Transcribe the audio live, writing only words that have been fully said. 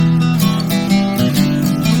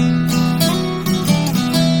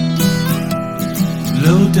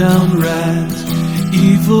down rat,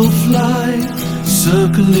 evil fly,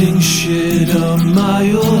 circling shit a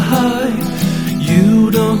mile high. You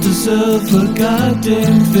don't deserve a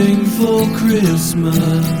goddamn thing for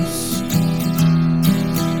Christmas.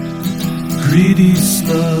 Greedy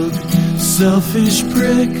slug, selfish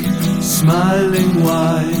prick, smiling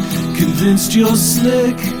wide, convinced you're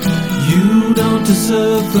slick. You don't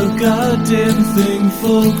deserve a goddamn thing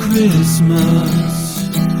for Christmas.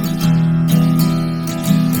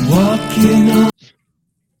 Walking on.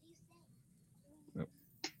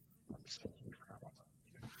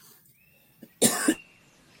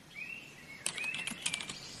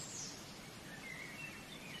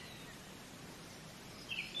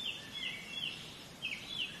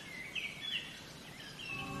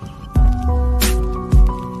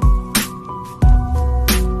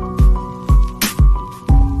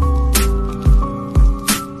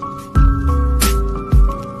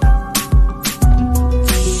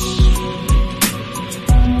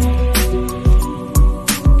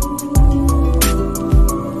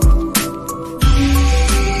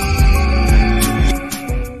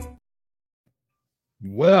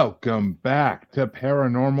 Welcome back to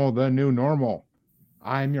Paranormal, the New Normal.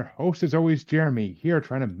 I'm your host, as always, Jeremy, here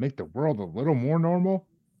trying to make the world a little more normal.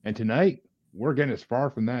 And tonight, we're getting as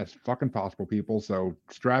far from that as fucking possible, people. So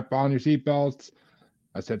strap on your seatbelts.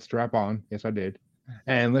 I said strap on. Yes, I did.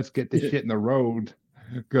 And let's get this shit in the road,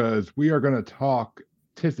 because we are going to talk,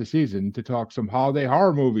 'tis the season, to talk some holiday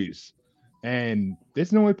horror movies. And this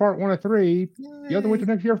is only part 1 of 3. You have to wait till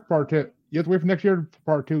next year for part 2. You have to wait for next year for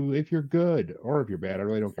part 2 if you're good or if you're bad. I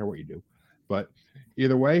really don't care what you do. But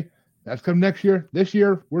either way, that's come next year. This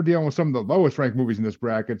year, we're dealing with some of the lowest ranked movies in this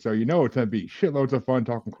bracket. So you know it's going to be shitloads of fun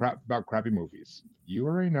talking crap about crappy movies. You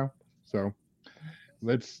already know. So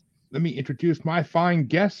let me introduce my fine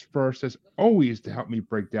guests first, as always, to help me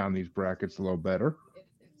break down these brackets a little better.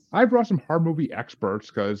 I brought some horror movie experts,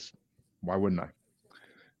 because why wouldn't I?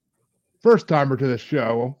 First timer to the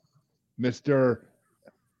show, Mr.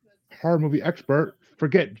 Horror movie expert.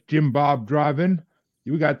 Forget Jim Bob driving.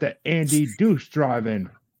 You got the Andy Deuce driving.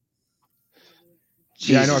 Jesus,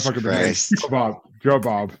 yeah, I know I fucking Christ. Joe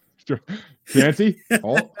Bob. Fancy?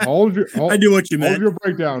 Hold your I knew what you meant. Hold your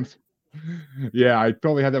breakdowns. Yeah, I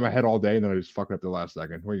totally had that in my head all day, and then I just fucked up the last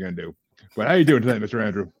second. What are you gonna do? But how you doing tonight, Mr.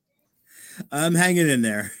 Andrew? I'm hanging in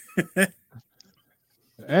there.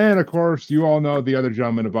 And of course, you all know the other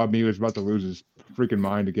gentleman above me who's about to lose his freaking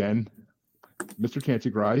mind again. Mr.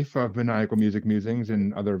 Chancy Greif of Maniacal Music Musings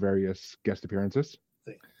and other various guest appearances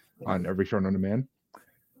on every show known to man.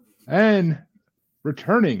 And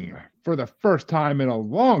returning for the first time in a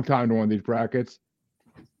long time to one of these brackets,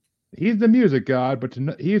 he's the music god, but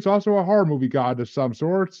he's also a horror movie god of some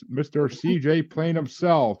sorts, Mr. CJ Plain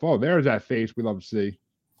himself. Oh, there's that face we love to see.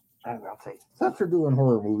 I'll say, since we're doing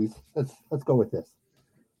horror movies, let's go with this.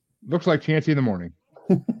 Looks like Chancy in the morning.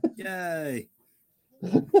 Yay.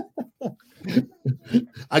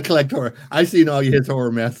 I collect horror. I've seen all his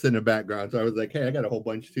horror masks in the background, so I was like, hey, I got a whole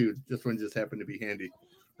bunch too. This one just happened to be handy.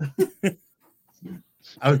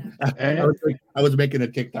 I was making a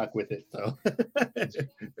TikTok with it, so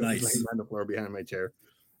nice. On the floor behind my chair.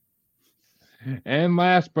 And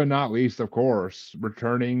last but not least, of course,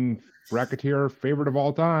 returning bracketeer favorite of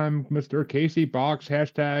all time, Mr. Casey Box,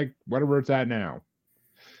 hashtag whatever it's at now.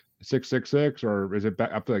 666, or is it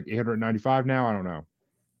back up to like 895 now? I don't know.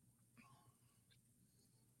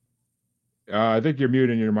 I think you're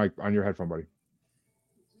muting your mic on your headphone, buddy.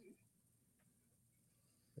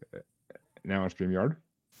 Now on StreamYard.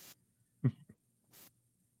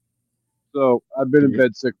 So I've been in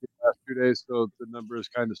bed sick for the last 2 days, so the number is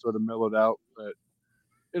kind of sort of mellowed out, but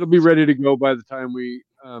it'll be ready to go by the time we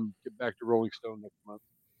get back to Rolling Stone next month.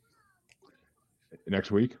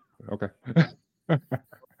 Next week? Okay.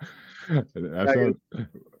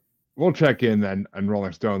 We'll check in then on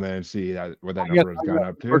Rolling Stone then and see what that number has gone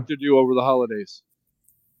up to. Work to do over the holidays.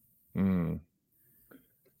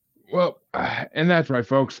 Well, and that's right,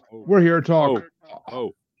 folks. We're here to talk.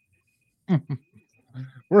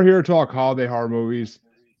 We're here to talk holiday horror movies.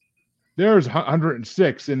 There's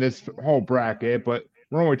 106 in this whole bracket, but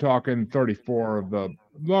we're only talking 34 of the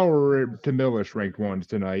lower to middle-ish ranked ones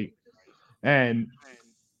tonight. And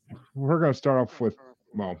we're going to start off with,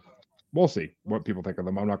 well, we'll see what people think of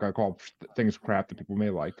them. I'm not going to call things crap that people may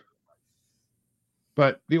like.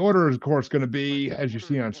 But the order is, of course, going to be, as you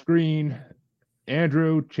see on screen,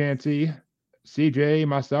 Andrew, Chancy, CJ,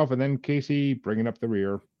 myself, and then Casey bringing up the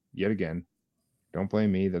rear yet again. Don't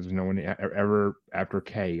blame me. There's no one ever after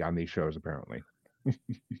K on these shows, apparently.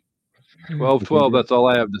 12-12, that's all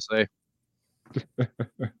I have to say.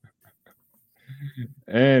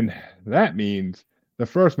 And that means the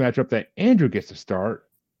first matchup that Andrew gets to start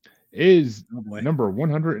is Oh boy. number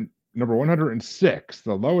 106,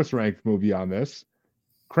 the lowest ranked movie on this.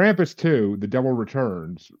 Krampus 2, The Devil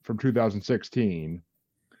Returns from 2016.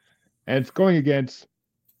 And it's going against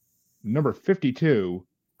number 52,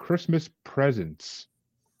 Christmas Presents,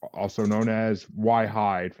 also known as Why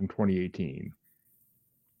Hide from 2018.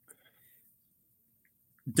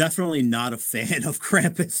 Definitely not a fan of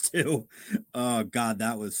Krampus 2. Oh God,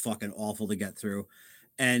 that was fucking awful to get through.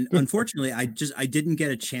 And unfortunately, I didn't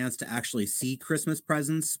get a chance to actually see Christmas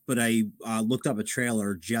Presents, but I looked up a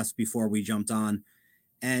trailer just before we jumped on,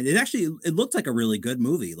 and it looked like a really good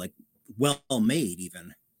movie, like well made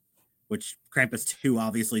even, which Krampus 2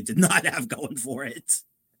 obviously did not have going for it.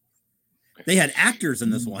 They had actors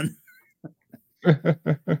in this one.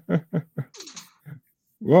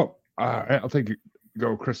 Well, I'll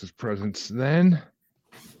go Christmas Presents then.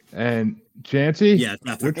 And Chancey, Yeah,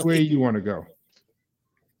 definitely. which way you want to go?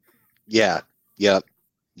 Yeah. Yep.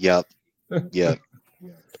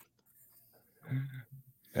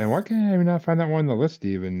 And why can't I not find that one on the list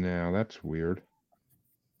even now? That's weird.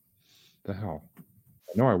 The hell? I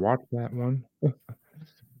know I watched that one.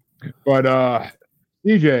 But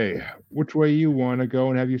DJ, which way you want to go,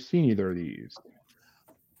 and have you seen either of these?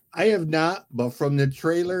 I have not, but from the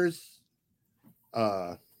trailers,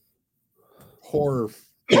 horror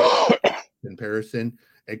comparison,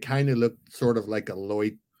 it kind of looked sort of like a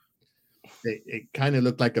Lloyd. It kind of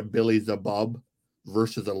looked like a Billy Zabub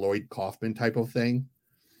versus a Lloyd Kaufman type of thing.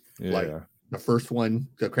 Yeah. Like the first one,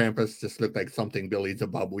 the Krampus just looked like something Billy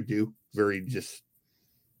Zabub would do. Very just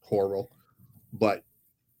horrible. But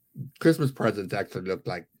Christmas Presents actually looked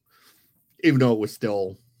like, even though it was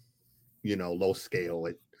still, low scale,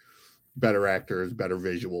 it better actors, better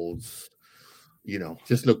visuals,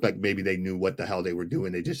 just looked like maybe they knew what the hell they were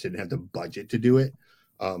doing. They just didn't have the budget to do it.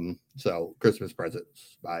 So Christmas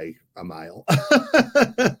Presents by a mile.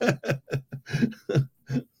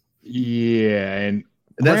 Yeah, and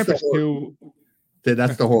that's Krampus 2.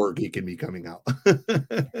 That's the horror geek in me coming out.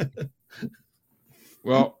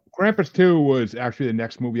 Well, Krampus 2 was actually the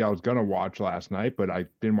next movie I was going to watch last night, but I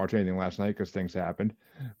didn't watch anything last night because things happened.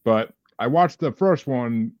 But I watched the first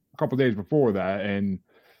one a couple days before that, and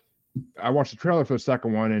I watched the trailer for the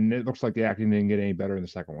second one, and it looks like the acting didn't get any better in the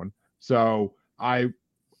second one. So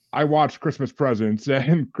I watched Christmas Presents,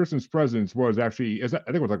 and Christmas Presents was actually, I think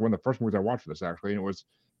it was like one of the first movies I watched for this, actually, and it was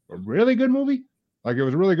a really good movie. Like, it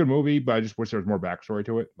was a really good movie, but I just wish there was more backstory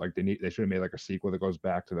to it. Like, they should have made like a sequel that goes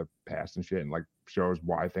back to the past and shit, and like shows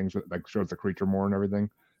why things, like shows the creature more and everything.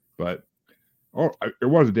 But it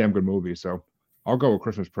was a damn good movie, so I'll go with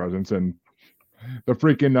Christmas Presents. And the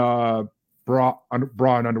freaking bra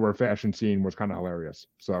and underwear fashion scene was kind of hilarious,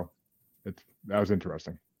 so that was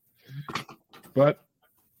interesting. But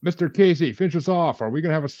Mr. Casey, finish us off. Are we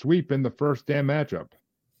gonna have a sweep in the first damn matchup?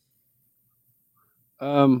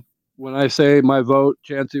 When I say my vote,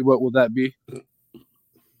 Chancey, what will that be?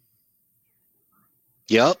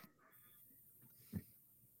 Yep.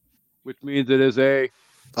 Which means it is a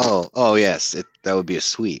Oh yes. That would be a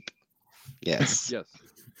sweep. Yes. yes.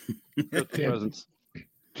 Presents.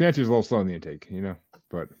 Chancey's a little slow in the intake,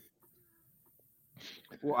 but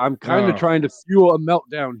Well, I'm kind of trying to fuel a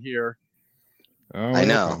meltdown here. I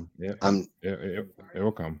know. Yeah, it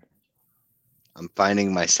will come. I'm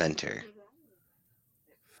finding my center.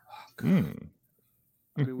 I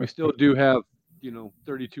mean, we still do have,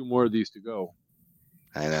 32 more of these to go.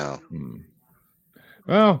 I know.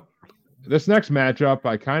 Well, this next matchup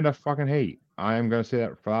I kind of fucking hate. I am going to say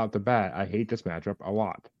that right off the bat. I hate this matchup a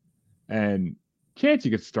lot. And Chancey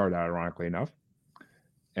gets started, ironically enough.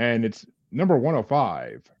 And it's number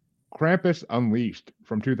 105, Krampus Unleashed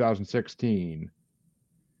from 2016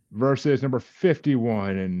 versus number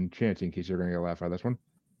 51, and Chancey, in case you're going to get a laugh out of this one,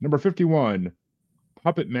 number 51,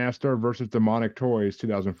 Puppet Master versus Demonic Toys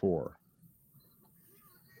 2004.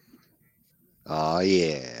 Oh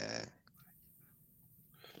yeah.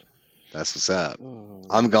 That's what's up.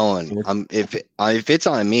 I'm going. If it's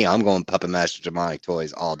on me, I'm going Puppet Master Demonic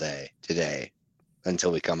Toys all day today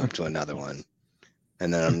until we come up to another one,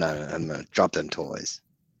 and then I'm gonna drop them toys.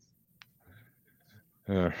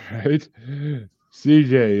 All right,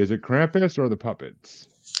 CJ, is it Krampus or the puppets?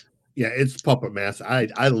 Yeah, it's Puppet Master.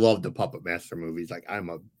 I love the Puppet Master movies. Like, I'm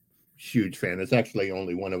a huge fan. It's actually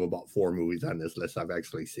only one of about 4 movies on this list I've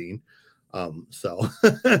actually seen. So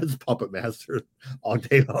it's Puppet Master all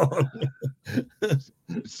day long.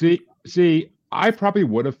 See, I probably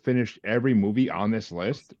would have finished every movie on this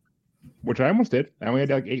list, which I almost did. I only had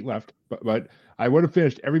like 8 left, but I would have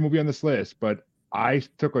finished every movie on this list. But I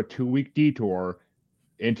took a 2-week detour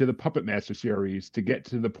into the Puppet Master series to get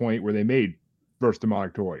to the point where they made versus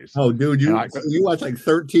Demonic Toys. Oh, dude, you watch like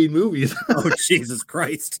 13 movies. Oh, Jesus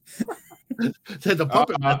Christ. Said the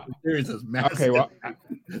Puppet Master series is massive. Okay, well,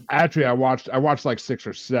 actually, I watched like 6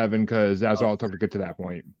 or 7 because that's all it took to get to that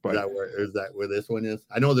point. But is that where this one is?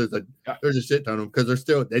 I know there's a shit ton of them because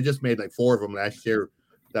they just made like 4 of them last year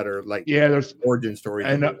that are like there's origin stories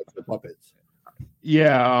and of the puppets.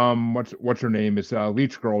 Yeah, what's her name? It's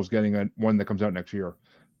Leech Girl's getting one that comes out next year,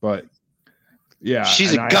 but yeah,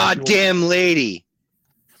 she's a goddamn lady.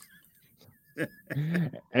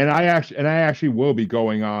 And I actually will be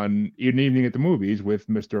going on an evening at the movies with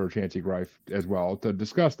Mr. Chancey Greif as well to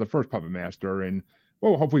discuss the first Puppet Master and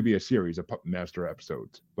hopefully be a series of Puppet Master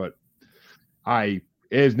episodes. But it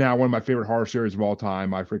is now one of my favorite horror series of all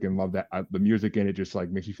time. I freaking love that. The music in it just like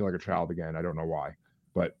makes you feel like a child again. I don't know why,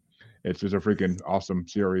 but it's just a freaking awesome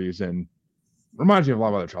series and reminds me of a lot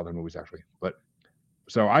of other childhood movies actually. But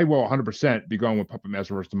so I will 100% be going with Puppet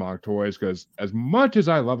Master vs. Demonic Toys because as much as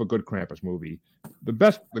I love a good Krampus movie, the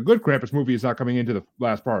good Krampus movie is not coming into the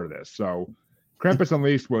last part of this. So Krampus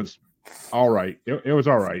Unleashed was all right. It was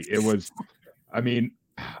all right. It was, I mean,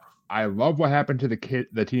 I love what happened to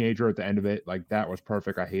the teenager at the end of it. Like that was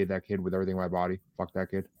perfect. I hated that kid with everything in my body. Fuck that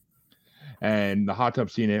kid. And the hot tub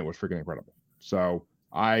scene in it was freaking incredible. So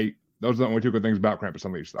those are the only 2 good things about Krampus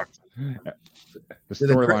Unleashed stuff. The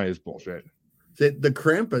storyline is bullshit. The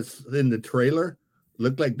Krampus in the trailer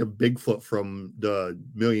looked like the Bigfoot from the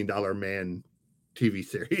 $1 Million Man TV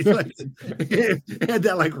series. Like, it had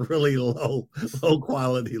that like really low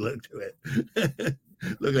quality look to it.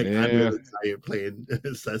 Looked like Andre the Giant playing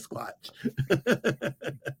Sasquatch.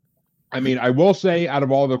 I mean, I will say out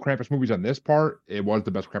of all the Krampus movies on this part, it was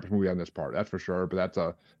the best Krampus movie on this part. That's for sure. But that's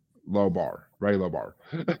a low bar, very low bar.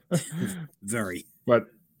 Very. But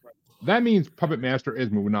that means Puppet Master is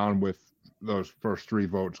moving on with those first 3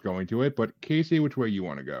 votes going to it. But Casey, which way you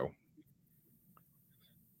want to go?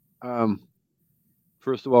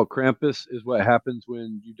 First of all, Krampus is what happens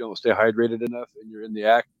when you don't stay hydrated enough and you're in the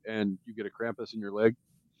act and you get a Krampus in your leg.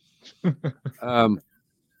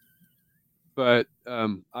 But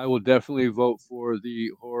I will definitely vote for the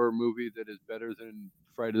horror movie that is better than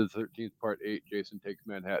Friday the 13th Part 8, Jason Takes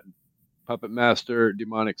Manhattan. Puppet Master,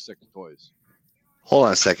 Demonic Sex Toys. Hold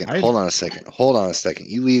on a second.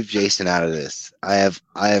 You leave Jason out of this. I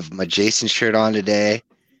have my Jason shirt on today,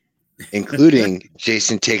 including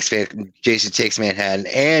Jason Takes Manhattan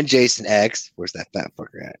and Jason X. Where's that fat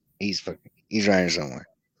fucker at? He's running somewhere.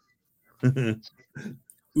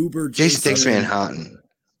 Uber Jason Takes Manhattan.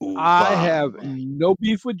 Ooh, I have no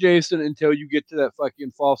beef with Jason until you get to that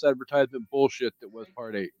fucking false advertisement bullshit that was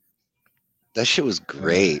Part 8. That shit was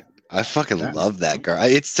great. I fucking love that girl.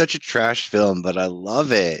 It's such a trash film, but I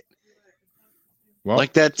love it. Well,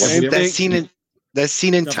 like that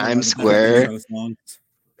scene in Times Square.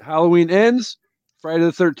 Halloween ends. Friday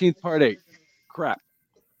the 13th, Part 8. Crap.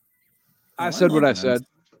 I said what I said.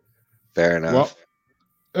 Fair enough.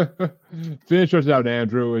 Well, finish us out,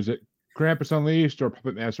 Andrew. Is it Krampus Unleashed or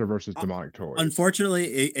Puppet Master versus Demonic Toys? Unfortunately,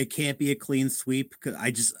 it can't be a clean sweep because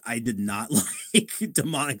I did not like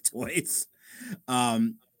Demonic Toys.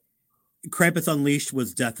 Krampus Unleashed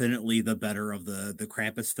was definitely the better of the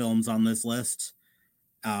Krampus films on this list.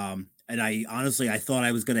 And I honestly thought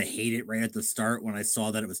I was going to hate it right at the start when I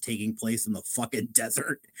saw that it was taking place in the fucking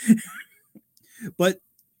desert. But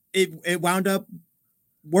it wound up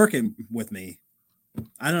working with me.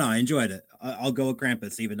 I don't know. I enjoyed it. I'll go with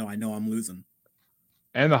Krampus, even though I know I'm losing.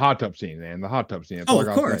 And the hot tub scene, man. The hot tub scene. Oh, of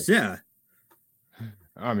course. Yeah.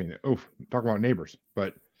 I mean, talk about neighbors.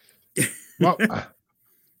 But, well,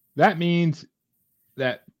 that means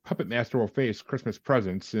that Puppet Master will face Christmas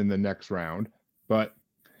Presents in the next round. But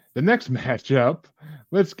the next matchup,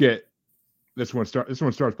 let's get this one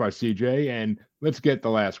starts by CJ, and let's get the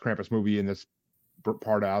last Krampus movie in this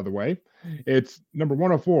part out of the way. It's number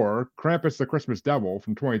 104, Krampus the Christmas Devil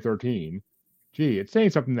from 2013. Gee, it's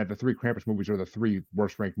saying something that the 3 Krampus movies are the 3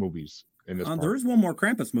 worst ranked movies in this. There is one more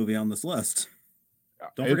Krampus movie on this list.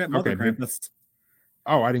 Don't forget Mother Krampus.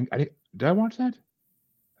 Oh, I didn't. Did I watch that?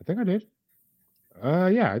 I think I did.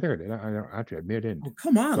 Yeah, I think I did. I didn't. Oh,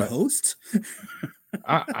 come on, host.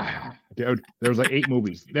 Dude, there was like 8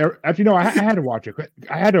 movies. There, actually, no, I had to watch it.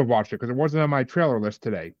 I had to have watched it because it wasn't on my trailer list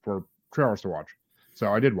today for trailers to watch.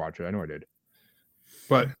 So I did watch it. I know I did.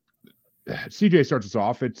 But CJ starts us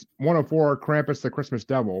off. It's 104, Krampus the Christmas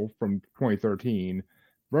Devil from 2013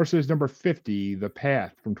 versus number 50, The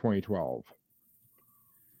Path from 2012.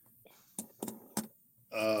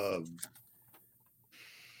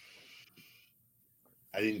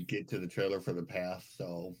 I didn't get to the trailer for The Path,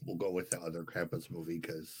 so we'll go with the other Krampus movie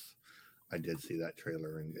because I did see that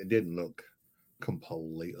trailer and it didn't look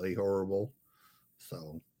completely horrible.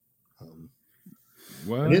 So,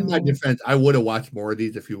 Well, and in my defense, I would have watched more of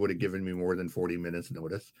these if you would have given me more than 40 minutes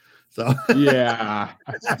notice. So, yeah.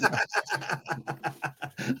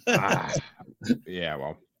 Yeah,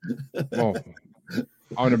 well,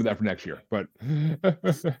 I'll remember that for next year. But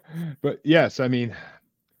yes, I mean,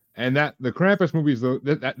 and that the Krampus movies,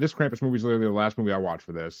 this Krampus movie is literally the last movie I watched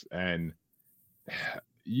for this, and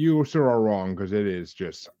you sir are wrong because it is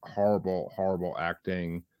just horrible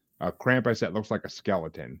acting. Krampus that looks like a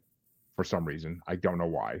skeleton for some reason. I don't know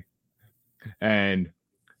why. And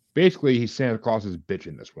basically, he's Santa Claus's bitch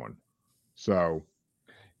in this one. So,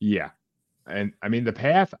 yeah. And I mean, The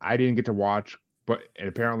Path, I didn't get to watch, but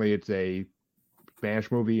apparently it's a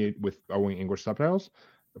Spanish movie with only English subtitles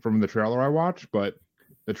from the trailer I watched. But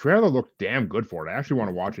the trailer looked damn good for it. I actually want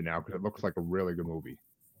to watch it now because it looks like a really good movie.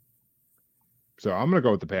 So I'm going to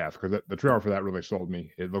go with The Path because the trailer for that really sold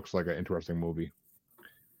me. It looks like an interesting movie.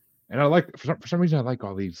 And I like, for some reason, I like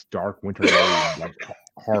all these dark winter like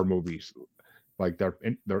horror movies. Like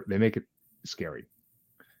they make it scary.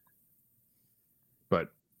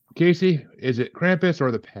 But Casey, is it Krampus or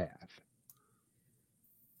The Path?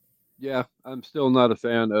 Yeah, I'm still not a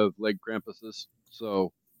fan of leg Krampuses,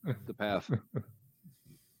 so The Path.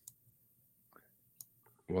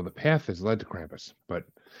 Well, The Path has led to Krampus, but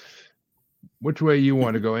which way you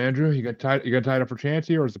want to go, Andrew? You got tied up for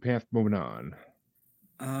Chansey, or is The Path moving on?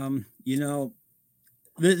 You know,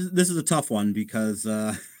 this is a tough one because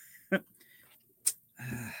yeah,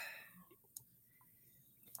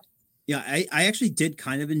 I actually did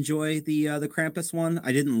kind of enjoy the Krampus one.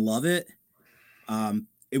 I didn't love it.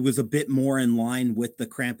 It was a bit more in line with the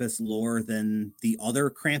Krampus lore than the other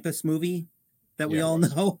Krampus movie that we all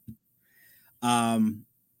know.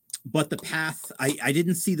 But The Path, I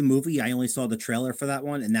didn't see the movie. I only saw the trailer for that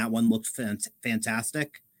one, and that one looked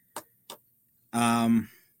fantastic. And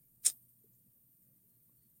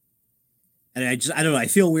I don't know. I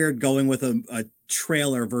feel weird going with a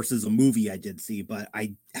trailer versus a movie I did see, but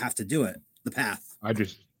I have to do it. The Path. I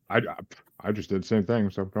just did the same thing,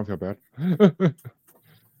 so don't feel bad.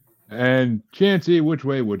 And Chansey, which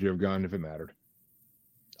way would you have gone if it mattered?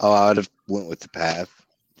 Oh, I would have went with The Path.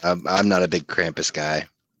 I'm not a big Krampus guy.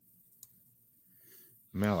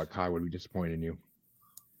 Malachi would be disappointed in you.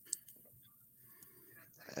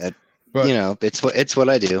 But you know, it's what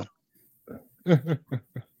I do.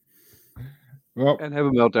 Well, and have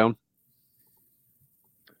a meltdown.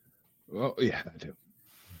 Well, yeah, that too.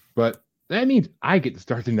 But that means I get to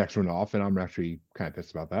start the next one off, and I'm actually kind of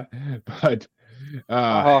pissed about that. But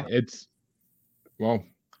it's, well,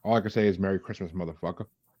 all I can say is Merry Christmas, motherfucker.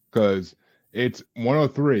 Because it's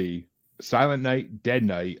 103, Silent Night, Dead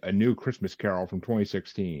Night, A New Christmas Carol from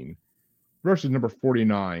 2016 versus number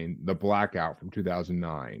 49, The Blackout from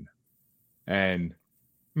 2009. And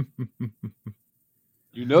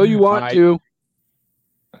you know you want to.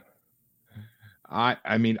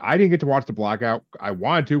 I mean, I didn't get to watch The Blackout. I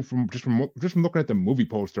wanted to from looking at the movie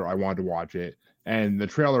poster. I wanted to watch it, and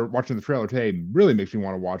watching the trailer today really makes me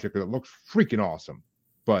want to watch it because it looks freaking awesome.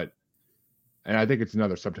 And I think it's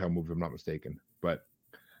another subtitle movie, if I'm not mistaken. But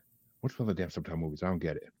what's one of the damn subtitle movies? I don't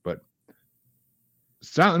get it. But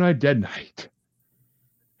Silent Night, Dead Night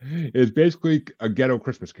is basically a ghetto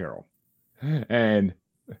Christmas Carol, and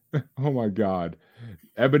oh my God.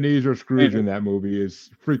 Ebenezer Scrooge in that movie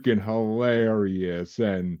is freaking hilarious,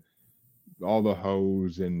 and all the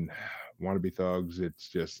hoes and wannabe thugs. It's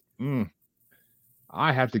just,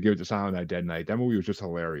 I have to give it to Silent Night, Dead Night. That movie was just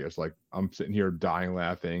hilarious. Like, I'm sitting here dying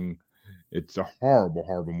laughing. It's a horrible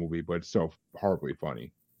movie, but it's so horribly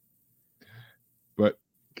funny. But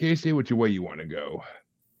Casey, which way you want to go?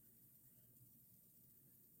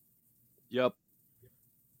 Yep.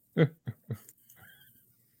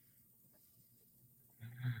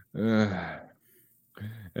 And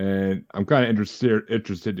I'm kind of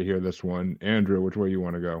interested to hear this one. Andrew, which way you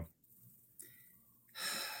want to go?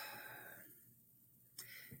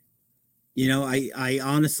 You know, I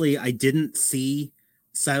honestly, I didn't see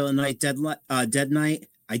Silent Night, Dead Night.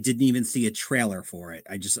 I didn't even see a trailer for it.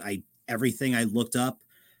 Everything I looked up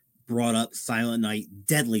brought up Silent Night,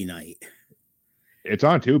 Deadly Night. It's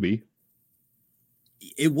on Tubi.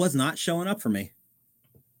 It was not showing up for me.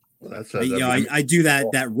 Well, I do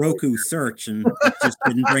that Roku search and it just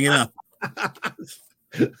didn't bring it up.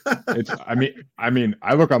 I mean,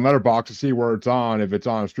 I look on Letterboxd to see where it's on, if it's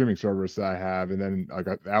on a streaming service that I have, and then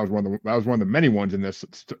that was one of the many ones in this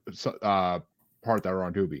part that are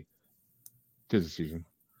on Tubi. 'Tis the season.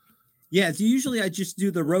 Yeah, it's usually I just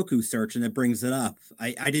do the Roku search and it brings it up.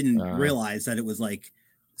 I didn't realize that it was like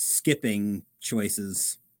skipping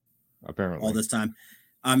choices. Apparently, all this time.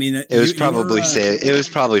 I mean, it was probably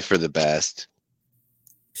for the best.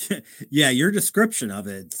 Yeah, your description of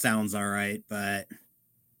it sounds all right, but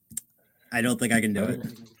I don't think I can do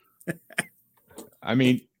it. I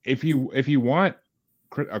mean, if you want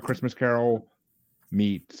a Christmas Carol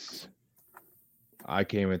meets, I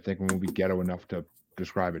can't even think of a movie ghetto enough to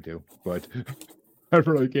describe it to, but I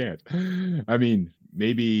really can't. I mean,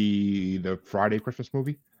 maybe the Friday Christmas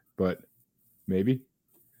movie, but maybe.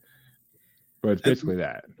 But it's basically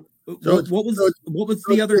that. What was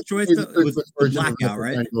the other choice? It was the Blackout,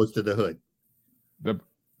 right? Goes to the Hood.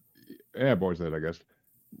 Boys, that I guess.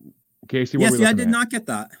 Casey, yes, I did not get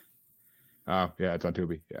that. Oh, yeah, it's on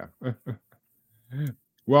Tubi. Yeah.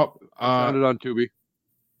 Well, I found it on Tubi.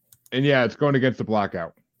 And yeah, it's going against the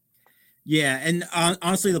Blackout. Yeah, and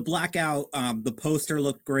honestly, the Blackout, the poster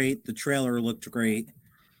looked great, the trailer looked great,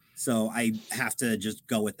 so I have to just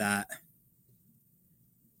go with that.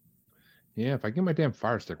 Yeah, if I get my damn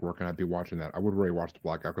Fire Stick working, I'd be watching that. I would really watch the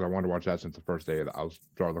Blackout because I wanted to watch that since the first day that I was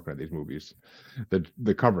started looking at these movies.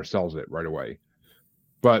 The cover sells it right away.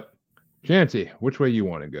 But Chancy, which way you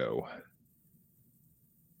want to go?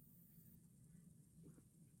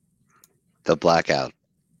 The Blackout.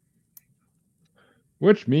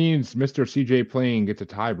 Which means Mr. CJ Plane gets a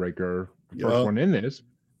tiebreaker. Yep. First one in this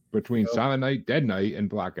between Silent Night, Dead Night, and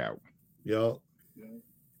Blackout. Yep.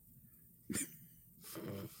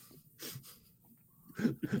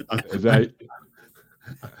 Is that?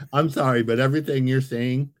 I'm sorry, but everything you're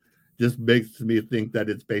saying just makes me think that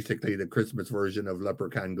it's basically the Christmas version of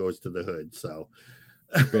Leprechaun Goes to the Hood. So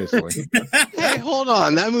basically. Hey, hold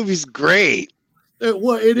on. That movie's great.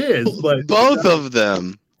 Well, it is, but both of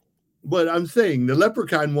them. But I'm saying the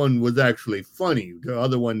Leprechaun one was actually funny. The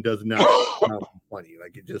other one does not sound funny.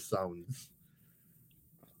 Like, it just sounds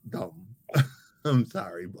dumb. I'm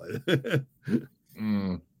sorry, but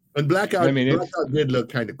and Blackout, I mean, Blackout did look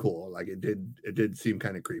kind of cool. Like, it did seem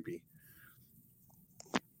kind of creepy.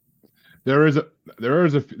 There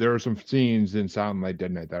are some scenes in Silent Night,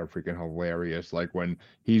 Dead Night that are freaking hilarious. Like when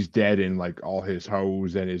he's dead and like all his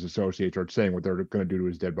hoes and his associates are saying what they're going to do to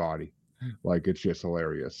his dead body. Like, it's just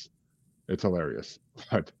hilarious. It's hilarious.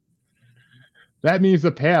 But that means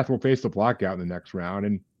the Path will face the Blackout in the next round.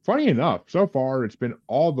 And funny enough, so far it's been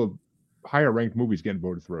all the higher ranked movies getting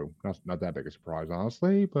voted through. Not that big a surprise,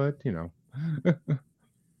 honestly, but you know.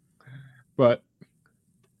 But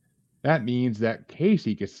that means that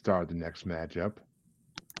Casey gets to start the next matchup.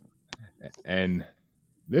 And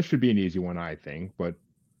this should be an easy one, I think. But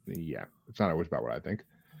yeah, it's not always about what I think.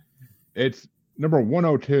 It's number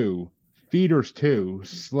 102, Feeders 2,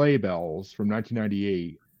 Sleigh Bells from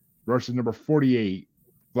 1998 versus number 48,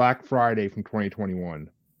 Black Friday from 2021.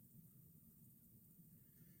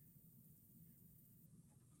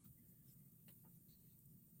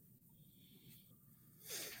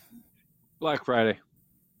 Black Friday.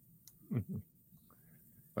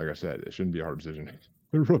 Like I said, it shouldn't be a hard decision.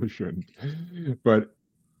 It really shouldn't. But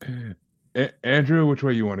Andrew, which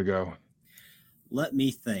way you want to go? Let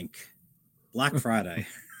me think. Black Friday.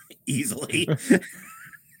 Easily.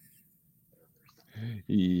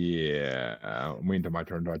 Yeah. I'm waiting until my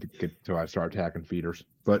turn till I start attacking feeders.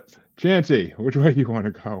 But Chancey, which way do you want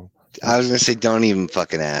to go? I was going to say, don't even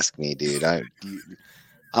fucking ask me, dude.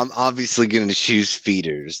 I'm obviously going to choose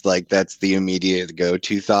feeders. Like, that's the immediate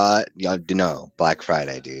go-to thought. No, Black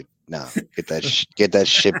Friday, dude. No, get that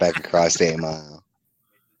shit back across the mile.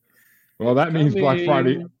 Well, that means Black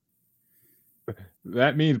Friday.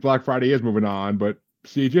 That means Black Friday is moving on. But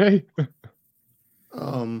CJ,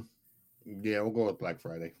 yeah, we'll go with Black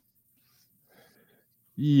Friday.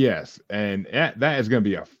 Yes, and that is going to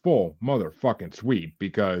be a full motherfucking sweep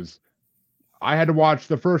because I had to watch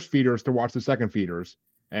the first feeders to watch the second feeders.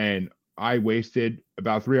 And I wasted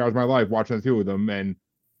about 3 hours of my life watching the two of them, and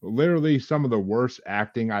literally some of the worst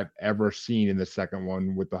acting I've ever seen in the second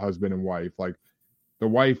one with the husband and wife. Like, the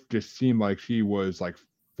wife just seemed like she was like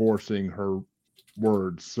forcing her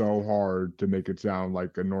words so hard to make it sound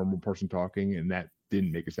like a normal person talking, and that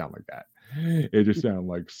didn't make it sound like that. It just sounded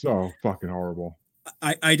like so fucking horrible.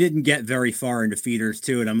 I didn't get very far into feeders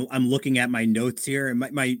too, and I'm looking at my notes here, and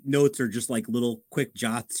my notes are just like little quick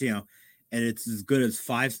jots, you know. And it's as good as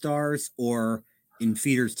 5 stars, or in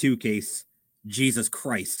Feeders 2 case, Jesus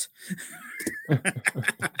Christ.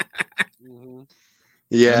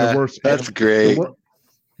 Yeah, that's great.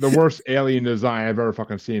 The worst alien design I've ever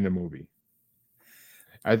fucking seen in a movie.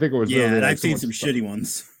 I think it was. Yeah, and I've seen some shitty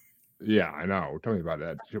ones. Yeah, I know. Tell me about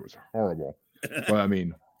that. It was horrible. But I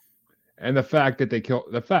mean, and the fact that they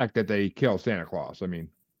kill Santa Claus. I mean,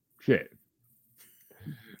 shit.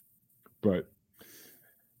 But.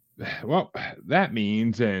 Well, that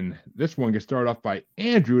means, and this one gets started off by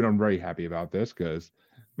Andrew, and I'm very happy about this because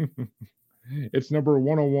It's number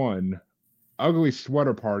 101, Ugly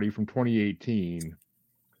Sweater Party from 2018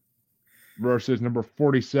 versus number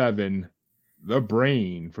 47, The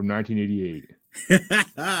Brain from 1988.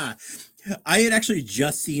 I had actually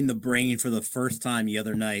just seen The Brain for the first time the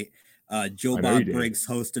other night. Joe Bob Briggs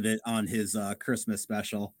hosted it on his Christmas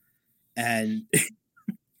special. And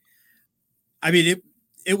I mean,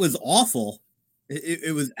 it was awful.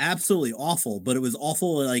 It was absolutely awful, but it was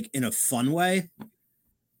awful like in a fun way.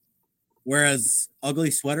 Whereas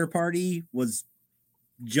Ugly Sweater Party was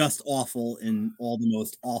just awful in all the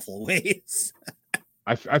most awful ways.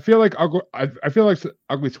 I feel like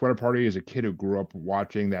Ugly Sweater Party is a kid who grew up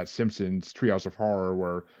watching that Simpsons Treehouse of Horror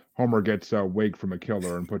where Homer gets a wig from a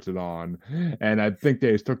killer and puts it on, and I think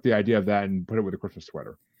they took the idea of that and put it with a Christmas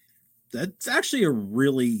sweater. That's actually a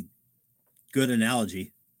really good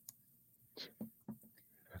analogy.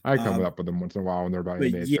 I come up with them once in a while when they're about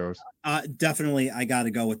animated shows. Definitely, I got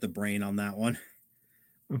to go with The Brain on that one.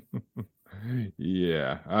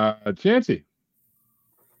 Yeah, Chancey.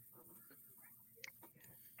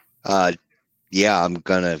 Yeah, I'm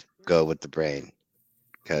gonna go with The Brain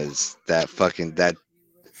because that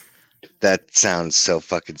sounds so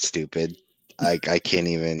fucking stupid. I can't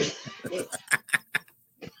even.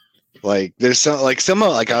 Like there's some I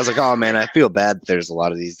was like, oh man, I feel bad that there's a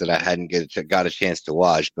lot of these that I hadn't got a chance to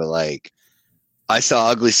watch, but like I saw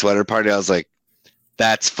Ugly Sweater Party, I was like,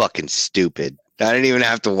 that's fucking stupid. I didn't even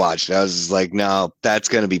have to watch it. I was just like, no, that's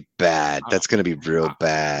gonna be bad. That's gonna be real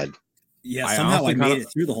bad. Yeah, somehow I made it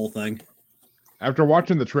through the whole thing. After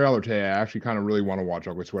watching the trailer today, I actually kind of really want to watch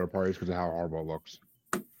Ugly Sweater Parties because of how horrible it looks.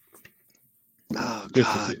 Oh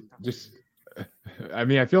God. I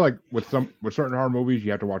mean, I feel like with certain horror movies,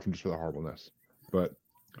 you have to watch them just for the horribleness. But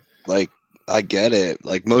like, I get it.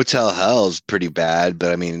 Like Motel Hell's pretty bad,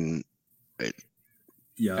 but I mean, I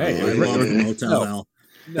love Motel Hell.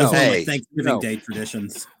 Those are like Thanksgiving Day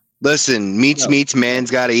traditions. Listen, meats,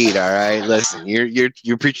 man's got to eat. All right, listen,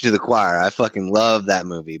 you're preaching to the choir. I fucking love that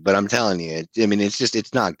movie, but I'm telling you, I mean,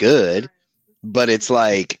 it's not good, but it's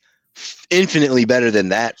like infinitely better than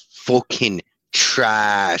that fucking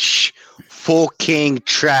trash. Fucking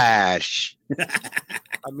trash.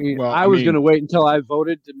 I mean, I was going to wait until I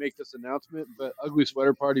voted to make this announcement, but Ugly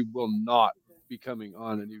Sweater Party will not be coming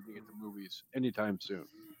on an evening at the movies anytime soon.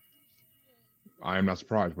 I am not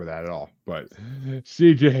surprised with that at all. But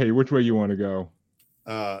CJ, which way you want to go?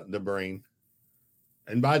 The Brain.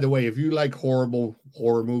 And by the way, if you like horrible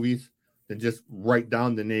horror movies, then just write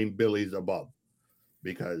down the name Billy's Above,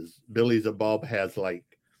 because Billy's Above has like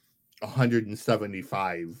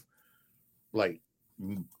 175 like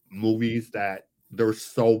movies that they're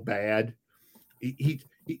so bad.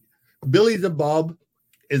 Billy's Above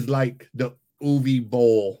is like the Uwe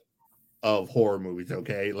Boll of horror movies.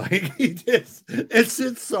 Okay, like it's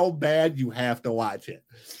just so bad you have to watch it.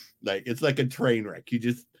 Like it's like a train wreck.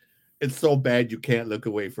 It's so bad you can't look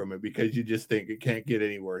away from it because you just think it can't get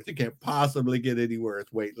any worse. It can't possibly get any worse.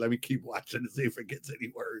 Wait, let me keep watching to see if it gets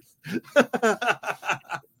any worse.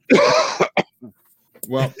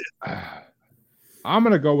 Well, I'm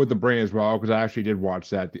gonna go with The Brain as well because I actually did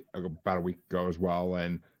watch that about a week ago as well,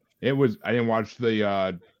 and I didn't watch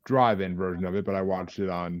the drive-in version of it, but I watched it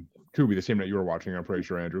on Tubi the same night you were watching. I'm pretty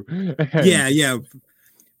sure, Andrew. Yeah.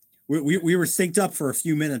 We were synced up for a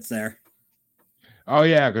few minutes there. Oh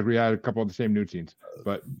yeah, because we had a couple of the same nude scenes,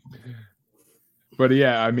 but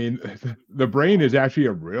yeah, I mean, The Brain is actually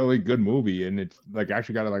a really good movie, and it's like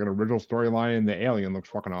actually got like an original storyline, and the alien looks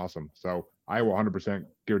fucking awesome. So I will 100%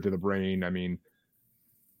 give it to The Brain. I mean,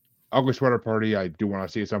 Ugly Sweater Party, I do want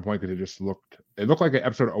to see at some point because it looked like an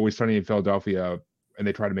episode of Always Sunny in Philadelphia, and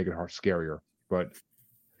they tried to make it scarier. But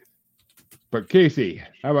Casey,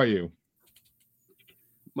 how about you?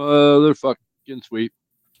 Motherfucking sweep.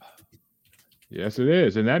 Yes, it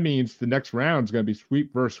is, and that means the next round is going to be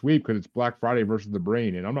sweep versus sweep because it's Black Friday versus The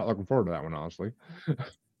Brain, and I'm not looking forward to that one, honestly.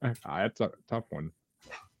 That's a tough one.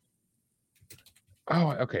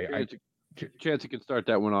 Oh, okay. Chance you can start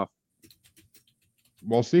that one off.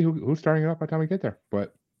 We'll see who's starting it up by the time we get there.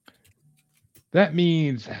 But that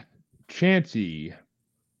means Chancey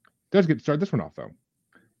does get to start this one off, though.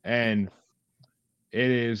 And it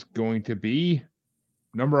is going to be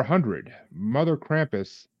number 100, Mother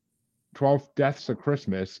Krampus, 12 Deaths of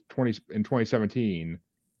Christmas in 2017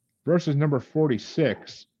 versus number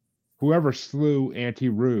 46, Whoever Slew Auntie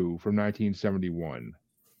Roo from 1971.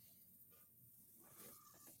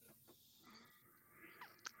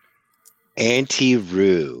 Auntie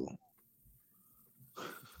Roo.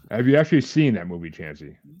 Have you actually seen that movie,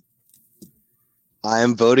 Chancey? I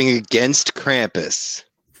am voting against Krampus.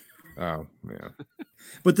 Oh, yeah.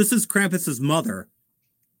 But this is Krampus's mother.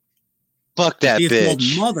 Fuck that She's called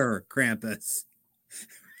bitch. Mother Krampus.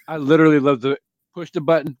 I literally love to push the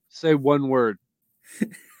button, say one word. Push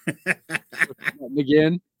the button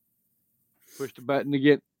again. Push the button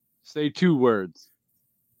again. Say 2 words.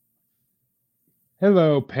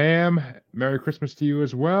 Hello, Pam. Merry Christmas to you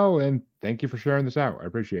as well, and thank you for sharing this out. I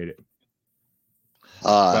appreciate it.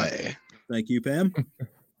 Hi. Thank you, Pam.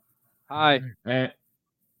 Hi.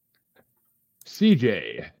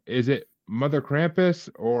 CJ, is it Mother Krampus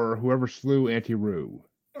or whoever slew Auntie Roo?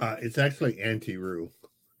 It's actually Anti-Roo.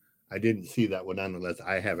 I didn't see that one unless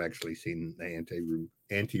I have actually seen the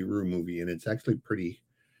Anti-Roo movie, and it's actually pretty.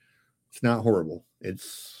 It's not horrible.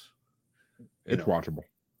 It's watchable.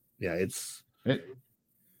 Yeah, it's a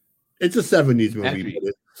 70s movie, Actually,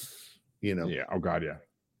 but it's yeah. Oh God, yeah.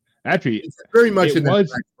 Actually, it's very much in was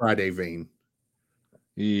that Black Friday vein.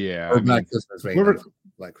 Yeah, Or Black Christmas vein.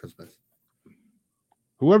 Black Christmas.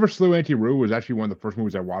 Whoever slew Auntie Roo was actually one of the first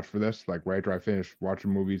movies I watched for this. Like right after I finished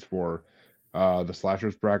watching movies for the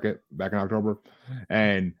slashers bracket back in October,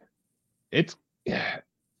 and it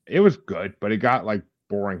was good, but it got like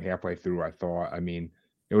boring halfway through. I thought. I mean,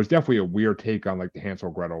 it was definitely a weird take on like the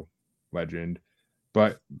Hansel Gretel legend.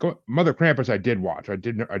 But Mother Krampus, I did watch. I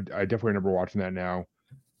definitely remember watching that now,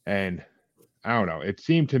 and I don't know. It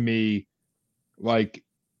seemed to me like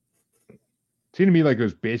it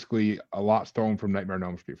was basically a lot stolen from Nightmare on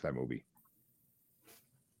Elm Street for that movie.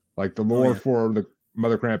 Like the lore for the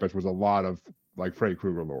Mother Krampus was a lot of like Freddy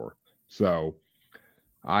Krueger lore. So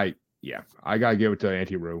I gotta give it to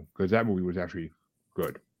Auntie Roo because that movie was actually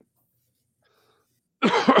good.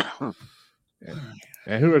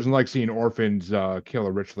 And who doesn't like seeing orphans kill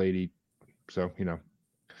a rich lady? So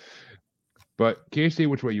But Casey,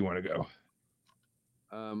 which way you want to go?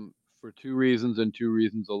 For 2 reasons and 2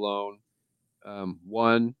 reasons alone.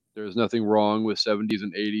 One, there's nothing wrong with 70s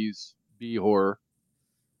and 80s B horror.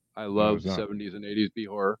 I love 70s and 80s B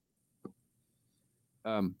horror.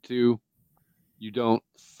 2, you don't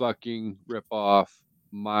fucking rip off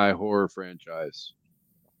my horror franchise.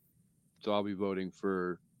 So I'll be voting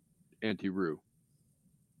for Auntie Roo.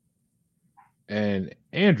 And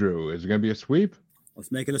Andrew, is it going to be a sweep?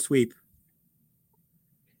 Let's make it a sweep.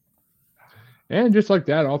 And just like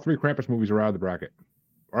that, all 3 Krampus movies are out of the bracket.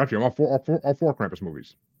 Or actually, all four Krampus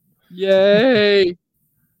movies. Yay!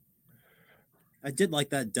 I did like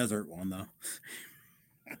that desert one though.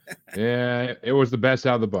 Yeah, it was the best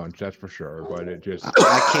out of the bunch, that's for sure. But it just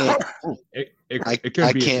I can't.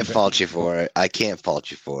 I can't fault you for it. I can't fault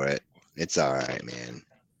you for it. It's all right, man.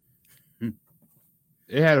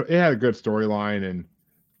 It had a good storyline, and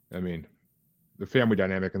I mean, the family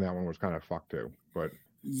dynamic in that one was kind of fucked too. But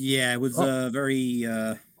yeah, it was very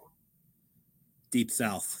deep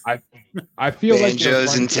south. I feel Banjo's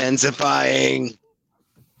like intensifying.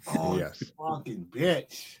 Oh, yes, fucking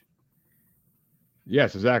bitch.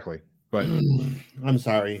 Yes, exactly. But I'm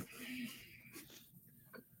sorry.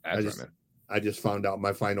 I just found out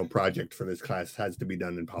my final project for this class has to be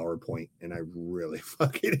done in PowerPoint, and I really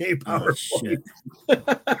fucking hate PowerPoint.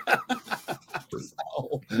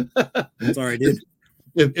 Sorry, dude.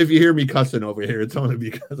 If you hear me cussing over here, it's only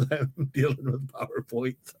because I'm dealing with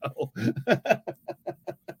PowerPoint. So.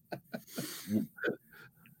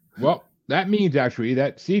 Well, that means actually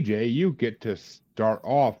that CJ, you get to start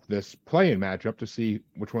off this playing matchup to see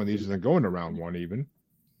which one of these isn't going to round 1 even.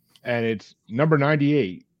 And it's number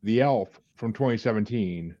 98, The Elf from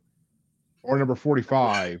 2017, or number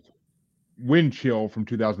 45, Wind Chill from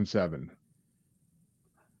 2007.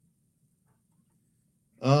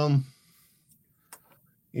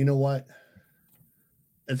 You know what?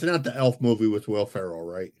 It's not the Elf movie with Will Ferrell,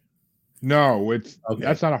 right? No,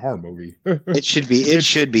 that's not a horror movie. It should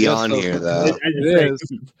be on here though. It is.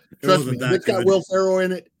 Trust me, it's got Will Ferrell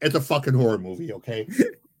in it. It's a fucking horror movie, okay?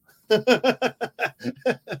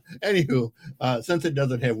 Anywho, since it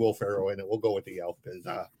doesn't have Will Ferrell in it, we'll go with the Elf because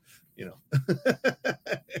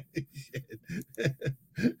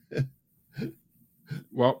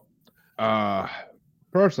Well,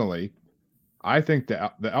 personally, I think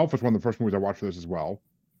the Elf is one of the first movies I watched for this as well.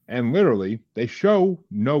 And literally, they show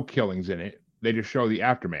no killings in it. They just show the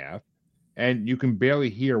aftermath. And you can barely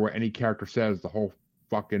hear what any character says the whole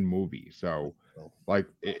fucking movie. So,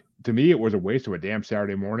 to me, it was a waste of a damn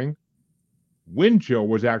Saturday morning. Wind Chill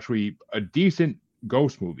was actually a decent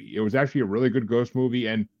ghost movie. It was actually a really good ghost movie.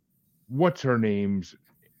 And what's her name's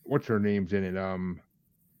in it?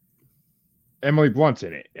 Emily Blunt's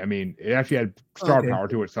in it. I mean, it actually had star power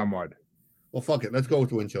to it somewhat. Well, fuck it. Let's go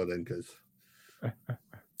with Wind Chill then, because.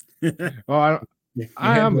 Well,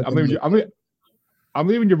 I'm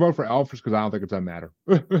leaving your vote for Elf just because I don't think it's that matter.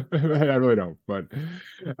 I really don't. But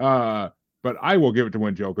But I will give it to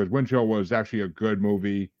Wind Chill because Wind Chill was actually a good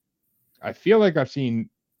movie. I feel like I've seen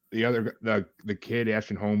the kid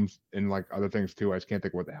Ashton Holmes in like other things too. I just can't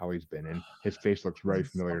think of what the hell he's been in. His face looks very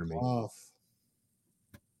familiar to me.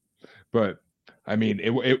 But I mean,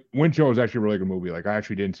 Wind Chill was actually a really good movie. Like I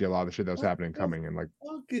actually didn't see a lot of the shit that was happening coming, and like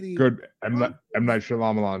good M. Night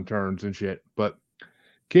Shyamalan turns and shit. But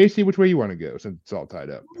Casey, which way you want to go since it's all tied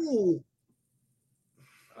up?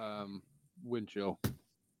 Wind Chill.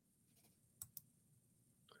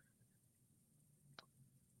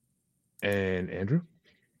 And Andrew?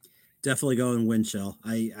 Definitely going Wind Chill.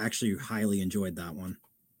 I actually highly enjoyed that one.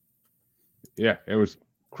 Yeah, it was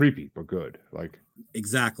creepy but good. Like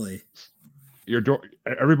exactly.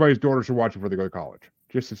 Everybody's daughter should watch it before they go to college,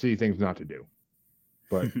 just to see things not to do.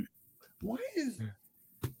 But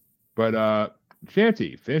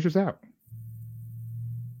Shanty, finish us out.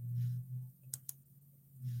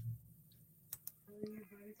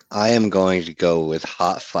 I am going to go with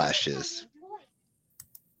Hot Flashes.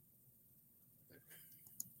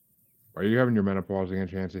 Are you having your menopause again,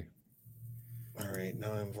 Chancy? All right,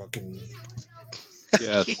 now I'm fucking.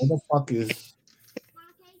 Yes. What the fuck is?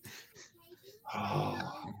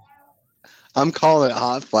 I'm calling it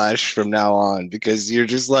Hot Flash from now on because you're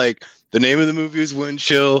just like, the name of the movie is Wind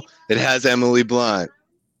Chill. It has Emily Blunt.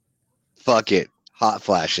 Fuck it. Hot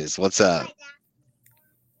Flashes. What's up?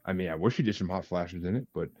 I mean, I wish you did some hot flashes in it,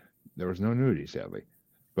 but there was no nudity, sadly.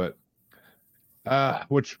 But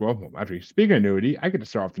actually, speaking of nudity, I get to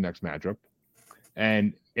start off the next matchup,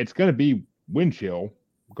 and it's going to be Wind Chill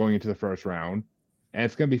going into the first round, and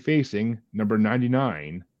it's going to be facing number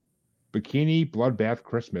 99, Bikini Bloodbath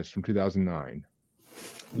Christmas from 2009.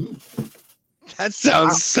 That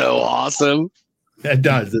sounds so awesome. It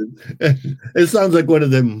does. It sounds like one of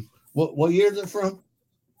them. What year is it from?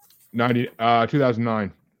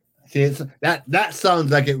 2009. See, that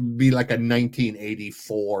sounds like it would be like a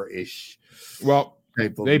 1984-ish. Well,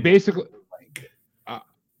 they basically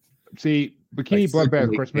see Bikini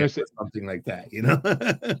Bloodbath Christmas, something like that, you know.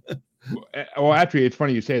 Well, actually, it's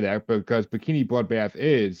funny you say that because Bikini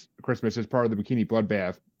Bloodbath Christmas is part of the Bikini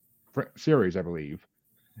Bloodbath series, I believe,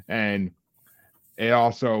 and it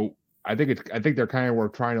also I think they're kind of were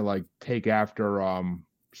trying to like take after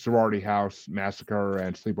Sorority House Massacre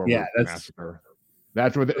and Sleepover Massacre.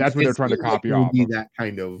 That's what they're trying to copy off. Be that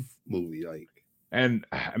kind of movie, like. And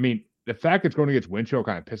I mean, the fact it's going against Wind Chill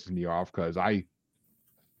kind of pisses me off because I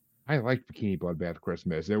like Bikini Bloodbath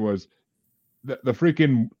Christmas. It was the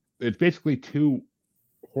freaking. It's basically two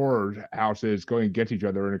horror houses going against each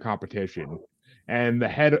other in a competition, and the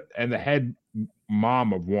head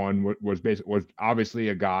mom of one was obviously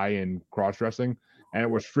a guy in cross dressing, and it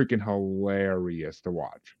was freaking hilarious to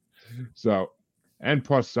watch. So, and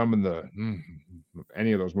plus some of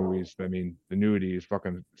any of those movies, I mean, the nudity is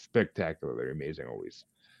fucking spectacularly amazing always,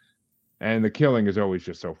 and the killing is always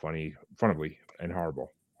just so funny, and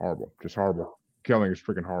horrible, just horrible. Killing is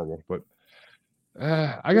freaking horrible, but.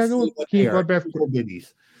 I gotta go with Bikini Bloodbath.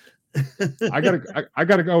 I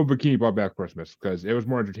gotta go with Bikini Bloodbath Christmas because it was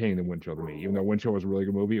more entertaining than Wind Chill to me. Even though Wind Chill was a really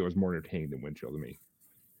good movie, it was more entertaining than Wind Chill to me.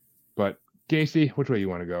 But Casey, which way you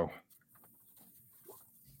want to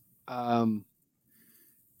go?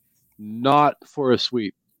 Not for a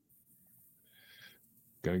sweep.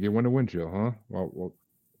 Gonna give one to Wind Chill, huh? Well,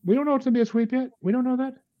 we don't know it's gonna be a sweep yet. We don't know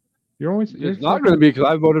that. It's not gonna be because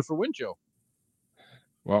I voted for Wind Chill.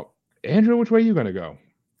 Well. Andrew, which way are you going to go?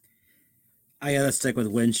 I got to stick with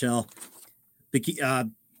Wind Chill. Bikini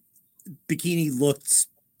looked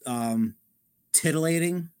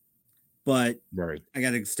titillating, but I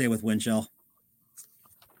got to stay with Wind Chill.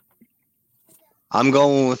 I'm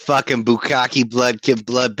going with fucking Bukkake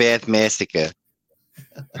Bloodbath Massacre.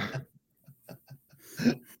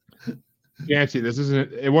 Nancy,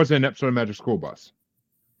 it wasn't an episode of Magic School Bus.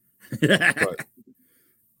 But,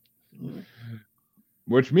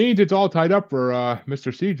 which means it's all tied up for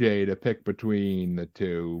Mr. CJ to pick between the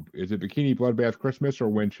two. Is it Bikini Bloodbath Christmas or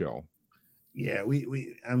Wind Chill? Yeah,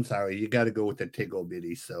 we I'm sorry, you got to go with the Tiggle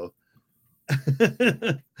Bitty. So,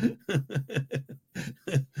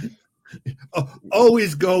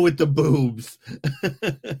 always go with the boobs.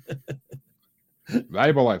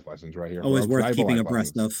 Valuable life lessons right here. Always worth keeping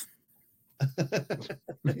abreast of.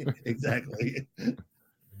 Exactly.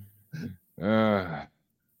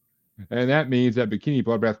 And that means that Bikini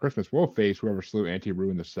Bloodbath Christmas will face whoever slew Auntie Roo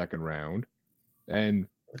in the second round. And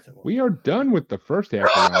we are done with the first half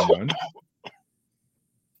of round one.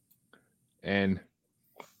 And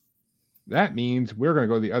that means we're going to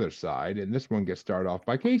go to the other side. And this one gets started off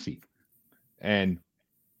by Casey. And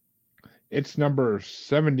it's number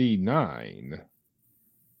 79.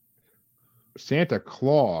 Santa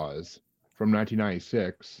Claus from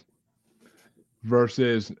 1996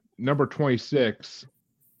 versus number 26,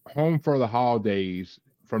 Home for the Holidays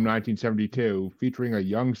from 1972, featuring a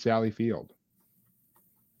young Sally Field.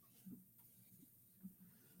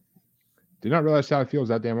 Did not realize Sally Field was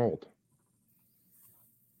that damn old.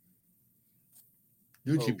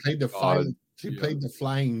 Dude, she Oh, played the God. flying. She Yeah. played the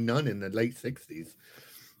flying nun in the late 60s.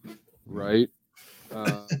 Right.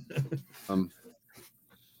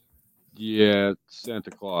 Yeah, Santa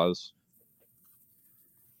Claus.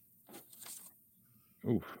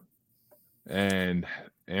 Oof. And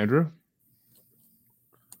Andrew?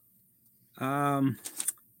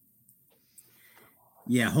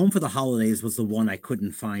 Yeah, Home for the Holidays was the one I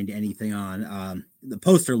couldn't find anything on. The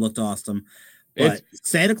poster looked awesome, but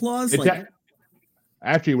Santa Claus,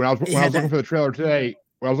 Actually, when I was had looking for the trailer today,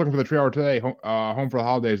 Home for the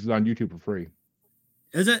Holidays is on YouTube for free.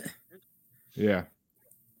 is it? Yeah.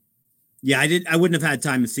 Yeah, I wouldn't have had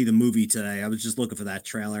time to see the movie today. I was just looking for that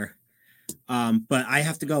trailer. But I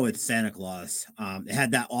have to go with Santa Claus. It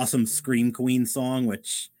had that awesome Scream Queen song,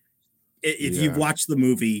 which if you've watched the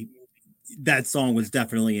movie, that song was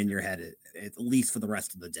definitely in your head, at least for the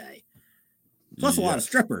rest of the day. Plus a lot of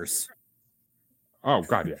strippers. Oh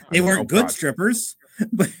God, yeah. They weren't good strippers,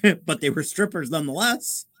 but they were strippers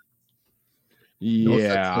nonetheless.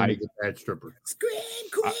 Yeah, a bad stripper. Scream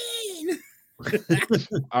Queen.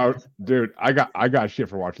 Oh, dude, I got shit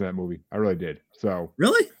for watching that movie. I really did. So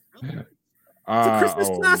really, it's a Christmas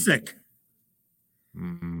classic.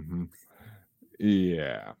 Mm-hmm.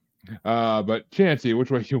 Yeah. But Chancey,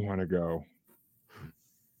 which way you want to go?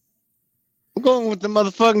 I'm going with the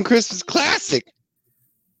motherfucking Christmas classic.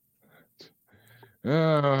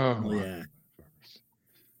 Oh yeah.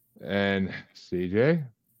 And CJ?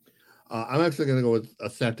 I'm actually going to go with a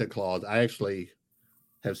Santa Claus. I actually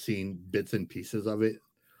have seen bits and pieces of it.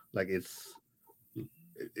 Like it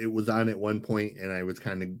was on at one point, and I was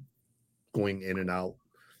kind of going in and out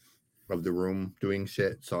of the room doing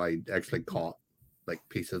shit. So I actually caught like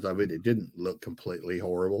pieces of it. It didn't look completely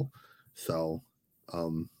horrible. So,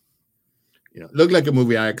 it looked like a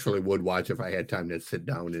movie I actually would watch if I had time to sit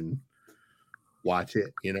down and watch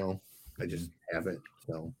it. I just haven't.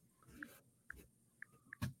 So,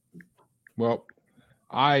 well,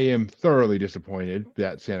 I am thoroughly disappointed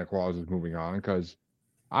that Santa Claus is moving on because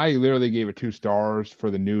I literally gave it 2 stars for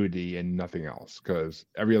the nudity and nothing else because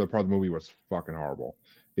every other part of the movie was fucking horrible.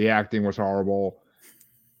 The acting was horrible.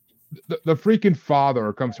 The freaking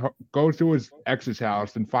father goes to his ex's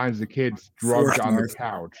house and finds the kids drugged on the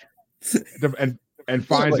couch, and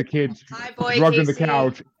finds the kids drugged on the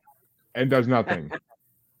couch and does nothing.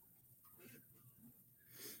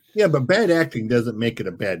 Yeah, but bad acting doesn't make it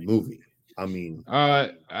a bad movie. I mean, it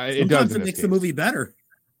sometimes does. It makes the movie better.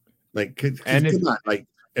 Like, come on, like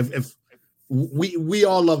if we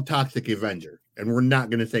all love Toxic Avenger, and we're not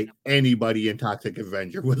going to say anybody in Toxic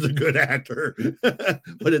Avenger was a good actor,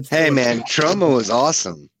 but it's man, Trauma was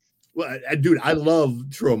awesome. Well, dude, I love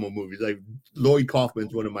trauma movies. Like Lloyd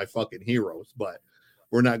Kaufman's one of my fucking heroes, but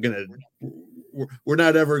we're not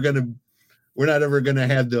ever gonna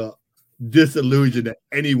have the disillusion that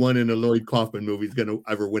anyone in a Lloyd Kaufman movie is gonna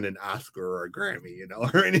ever win an Oscar or a Grammy,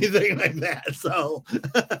 or anything like that. So.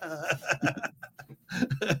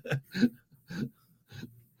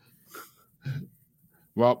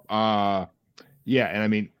 Well, yeah, and I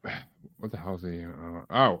mean, what the hell is he?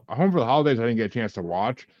 Home for the Holidays. I didn't get a chance to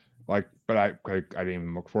watch, but I didn't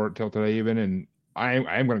even look for it till today even, and I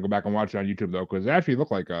am going to go back and watch it on YouTube though because it actually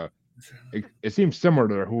looked like it seems similar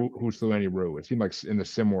to Who Slew Annie Rue. It seemed like in the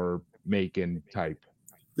similar make and type.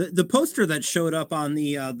 The poster that showed up on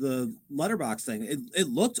the letterbox thing, it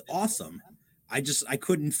looked awesome. I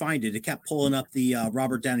couldn't find it. It kept pulling up the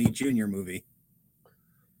Robert Downey Jr. movie.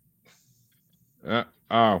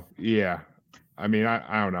 Oh yeah, I mean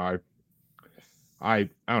I don't know. I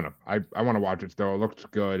don't know. I want to watch it though. It looks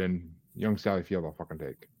good, and young Sally Field I'll fucking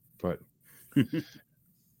take. But I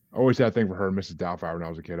always had a thing for her, Mrs. Doubtfire, when I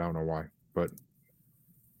was a kid. I don't know why, but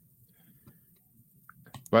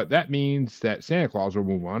that means that Santa Claus will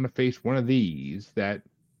move on to face one of these that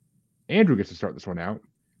Andrew gets to start this one out,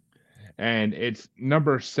 and it's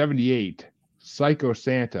number 78, Psycho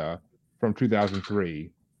Santa from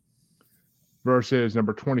 2003, versus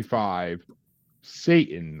number 25,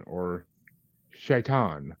 Satan or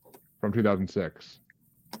Shaitan from 2006.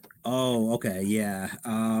 Oh, okay, yeah.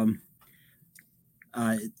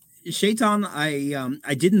 Shaitan,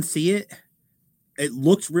 I didn't see it. It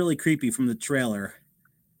looked really creepy from the trailer.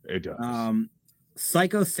 It does.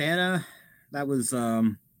 Psycho Santa, that was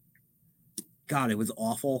God, it was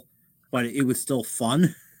awful, but it was still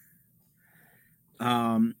fun.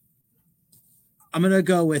 I'm gonna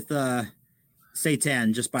go with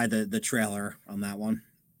Satan, just by the trailer on that one.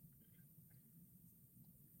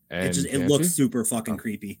 And It looks super fucking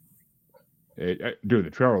creepy. Dude,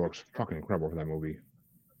 the trailer looks fucking incredible for that movie.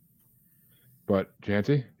 But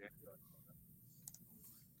Jancy?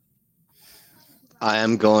 I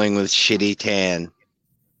am going with Shitty Tan.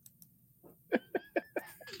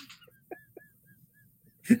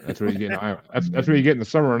 That's what you get in Iowa. That's what you get in the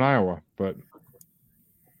summer in Iowa. But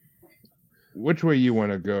which way you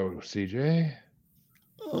want to go, CJ?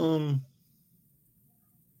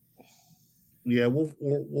 Yeah,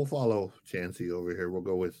 we'll follow Chansey over here. We'll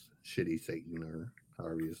go with Shitty Satan, or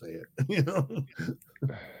however you say it. You know,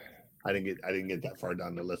 I didn't get that far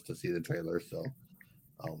down the list to see the trailer, so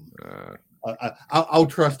I'll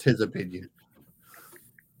trust his opinion.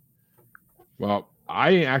 Well,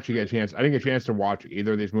 I didn't actually get a chance. I didn't get a chance to watch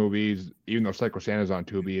either of these movies, even though Psycho Santa's on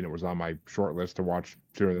Tubi and it was on my short list to watch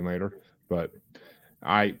sooner than later. But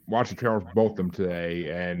I watched the trailer for both of them today,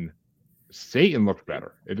 and Satan looked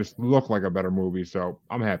better. It just looked like a better movie, so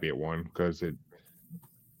I'm happy it won because it.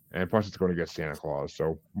 And plus, it's going to get Santa Claus,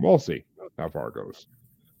 so we'll see how far it goes.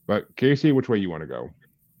 But Casey, which way you want to go?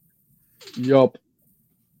 Yup.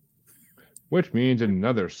 Which means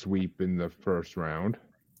another sweep in the first round.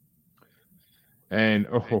 And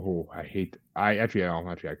I kind of like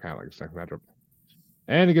the second matchup.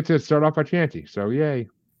 And it gets to start off by Chanty, so yay.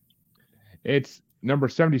 It's number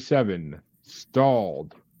 77,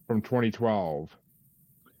 Stalled, from 2012,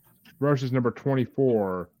 versus number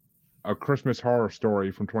 24, A Christmas Horror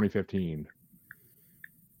Story, from 2015.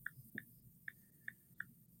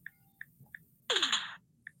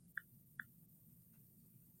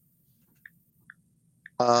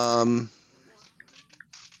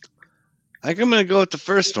 I think I'm going to go with the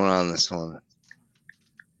first one on this one.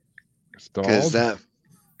 Stalled?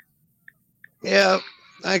 Yeah,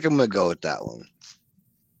 I think I'm going to go with that one.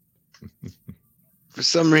 For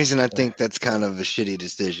some reason, I think that's kind of a shitty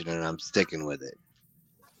decision, and I'm sticking with it.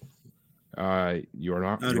 You're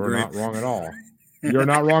not wrong at all. You're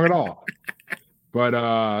not wrong at all. But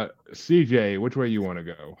CJ, which way you want to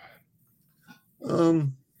go?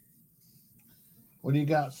 What do you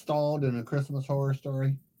got? Stalled in A Christmas Horror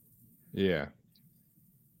Story? Yeah.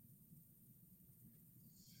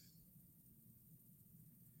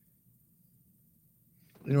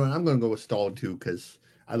 You know what? I'm going to go with Stalled too, because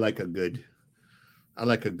I like a good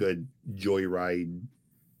joyride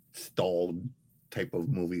stalled type of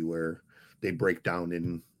movie where they break down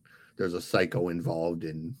and there's a psycho involved,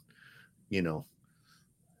 and you know,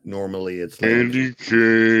 normally it's like Candy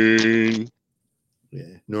cane.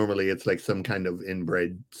 Yeah, normally it's like some kind of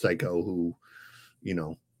inbred psycho who, you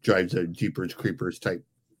know, drives a Jeepers Creepers type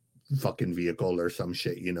fucking vehicle or some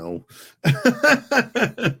shit, you know.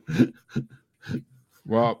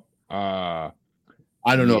 Well, I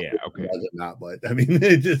don't know if it was or not, but I mean,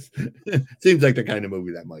 it just seems like the kind of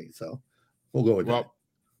movie that might. So we'll go with that.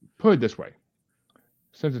 Put it this way,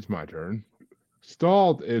 since it's my turn,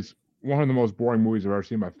 Stalled is one of the most boring movies I've ever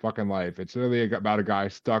seen in my fucking life. It's literally about a guy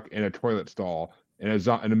stuck in a toilet stall in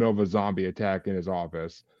the middle of a zombie attack in his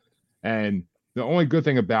office, and the only good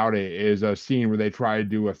thing about it is a scene where they try to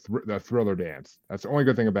do the Thriller dance. That's the only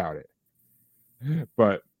good thing about it.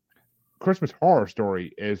 But Christmas Horror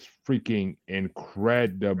Story is freaking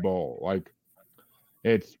incredible. Like,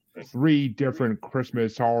 it's 3 different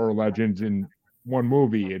Christmas horror legends in one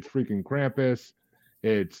movie. It's freaking Krampus,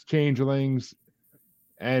 it's changelings,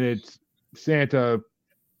 and it's Santa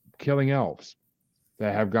killing elves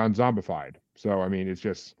that have gone zombified. So, I mean, it's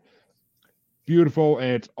just beautiful,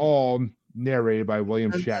 and it's all narrated by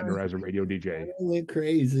William Shatner as a radio DJ. I went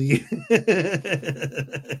crazy.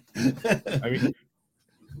 I mean,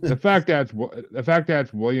 the fact that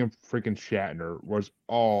it's William freaking Shatner was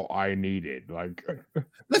all I needed. Like,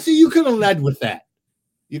 let's see, you could have led with that.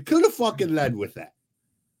 You could have fucking led with that.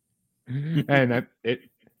 And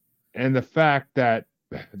the fact that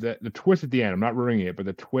the twist at the end, I'm not ruining it, but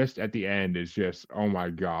the twist at the end is just, oh my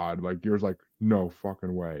god, like you're like, no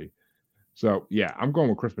fucking way. So yeah, I'm going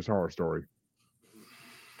with Christmas Horror Story.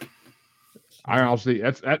 I honestly,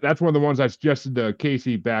 that's one of the ones I suggested to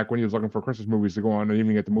Casey back when he was looking for Christmas movies to go on and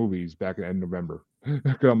even get the movies back in November.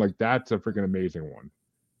 Because I'm like, that's a freaking amazing one.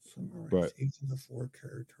 Summarize each of the 4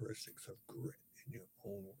 characteristics of grit in your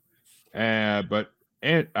own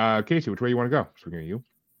words. Casey, which way you want to go? So we're you.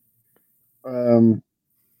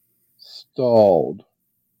 Stalled.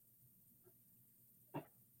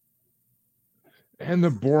 And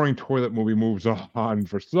the boring toilet movie moves on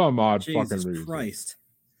for some odd fucking reason. Christ.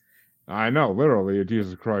 I know, literally a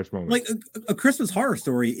Jesus Christ moment. Like a Christmas Horror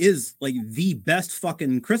Story is like the best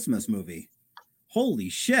fucking Christmas movie. Holy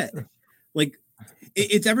shit. Like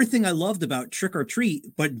it's everything I loved about Trick or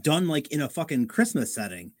Treat, but done like in a fucking Christmas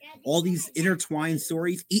setting. All these intertwined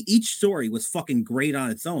stories. Each story was fucking great on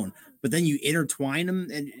its own, but then you intertwine them,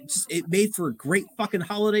 and it made for a great fucking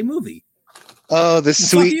holiday movie. Oh, the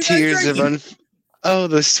sweet tears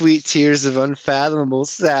of the sweet tears of unfathomable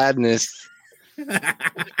sadness.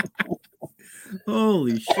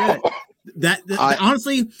 Holy shit! That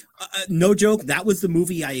honestly, no joke. That was the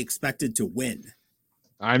movie I expected to win.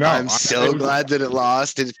 I know. I'm so glad that it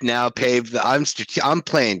lost. It's now paved. I'm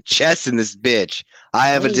playing chess in this bitch. I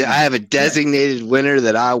have a designated winner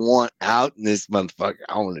that I want out in this motherfucker.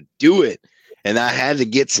 I want to do it, and I had to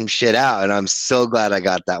get some shit out, and I'm so glad I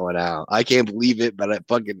got that one out. I can't believe it, but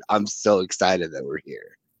I'm so excited that we're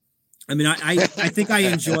here. I mean, I think I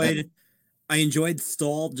enjoyed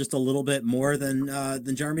Stall just a little bit more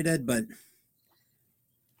than Jeremy did, but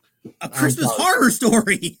A Christmas Horror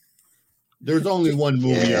Story. There's only one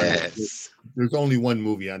movie. Yes. There's only one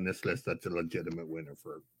movie on this list that's a legitimate winner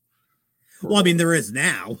for well, I mean, there is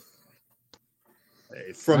now.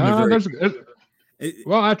 From the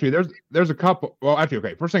well, actually, there's a couple. Well, actually,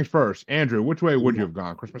 okay. First things first, Andrew, which way would you have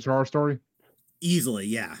gone? Christmas Horror Story? Easily,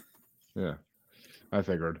 yeah. Yeah, I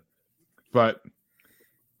figured. But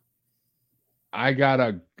I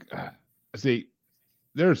gotta see.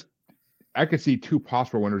 I could see two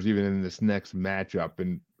possible winners even in this next matchup,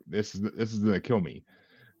 and this is gonna kill me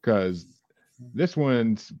because this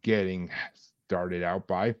one's getting started out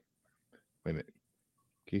by. Wait a minute.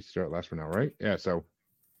 Can you start last for now, right? Yeah. So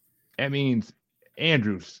that means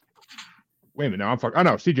Andrews. Wait a minute. No, I'm fucking. Oh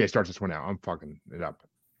no, CJ starts this one out. I'm fucking it up.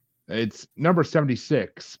 It's number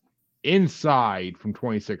 76, Inside from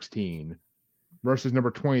 2016, versus number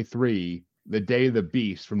 23, The Day of the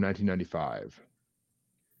Beast from 1995.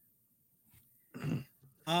 Mm-hmm.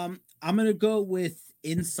 I'm gonna go with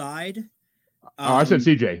Inside. I said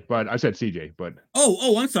CJ, but I said CJ, but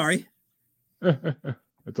oh, I'm sorry.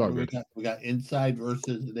 It's all good. We got Inside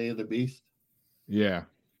versus The Day of the Beast. Yeah.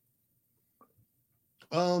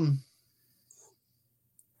 I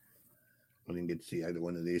didn't get to see either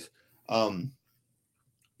one of these. You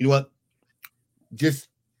know what? Just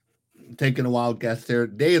taking a wild guess there.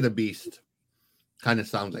 Day of the Beast kind of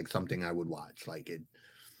sounds like something I would watch. Like it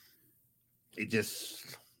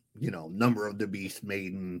just, Number of the Beast,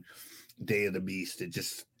 Maiden, Day of the Beast.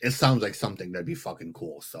 It sounds like something that'd be fucking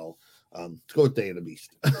cool. So let's go with Day of the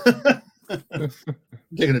Beast.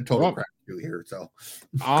 Taking a total crap here. So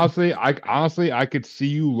honestly, I could see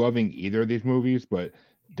you loving either of these movies, but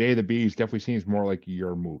Day of the Beast definitely seems more like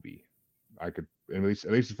your movie. I could at least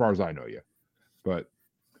as far as I know you.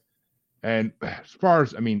 And as far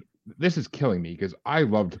as this is killing me because I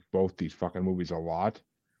loved both these fucking movies a lot.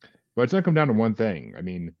 But it's gonna come down to one thing.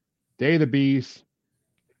 Day of the Beast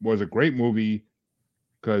was a great movie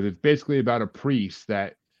because it's basically about a priest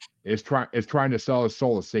that is trying to sell his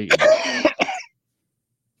soul to Satan.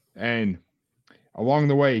 And along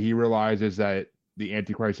the way, he realizes that the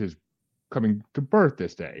Antichrist is coming to birth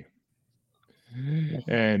this day.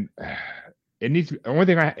 And it needs to be, the only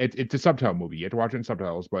thing it's a subtitle movie. You have to watch it in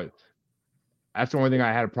subtitles, but that's the only thing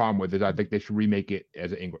I had a problem with is I think they should remake it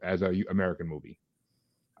as a American movie.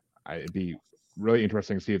 It'd be really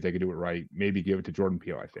interesting to see if they could do it right. Maybe give it to Jordan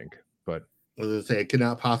Peele, I think. But I was going to say, it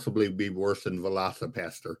cannot possibly be worse than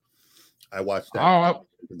Velocipaster. I watched that.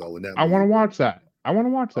 I want to watch that.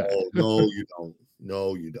 Oh, no, you don't.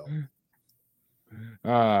 No, you don't.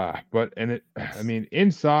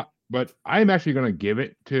 Inside, but I'm actually going to give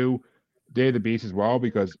it to Day of the Beast as well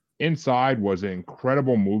because Inside was an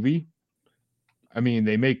incredible movie.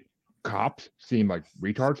 They make cops seem like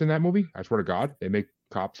retards in that movie. I swear to God, they make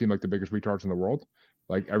cops seem like the biggest retards in the world.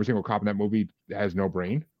 Like every single cop in that movie has no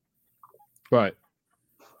brain. But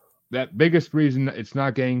that biggest reason it's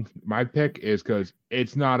not getting my pick is because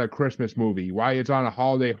it's not a Christmas movie. Why it's on a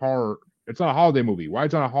holiday horror? It's not a holiday movie. Why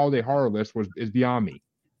it's on a holiday horror list is beyond me.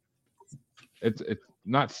 It's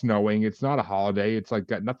not snowing. It's not a holiday. It's like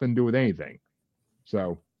got nothing to do with anything.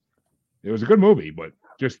 So it was a good movie, but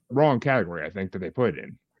just wrong category, I think, that they put it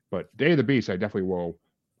in. But Day of the Beast, I definitely will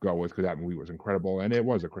go with because that movie was incredible and it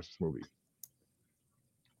was a Christmas movie.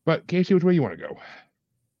 But Casey, which way you want to go?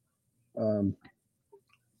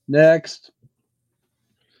 Next.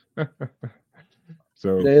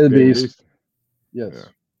 So Day of the Beast. Yes. Yeah.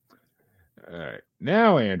 All right.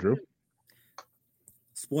 Now, Andrew.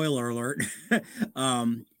 Spoiler alert.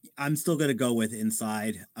 I'm still gonna go with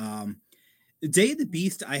Inside. Day of the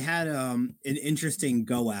Beast, I had an interesting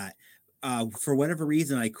go at. For whatever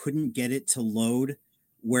reason, I couldn't get it to load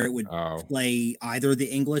where it would play either the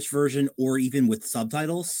English version or even with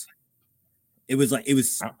subtitles. I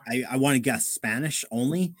want to guess Spanish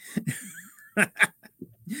only.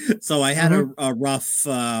 So I had a rough,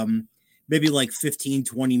 maybe like 15,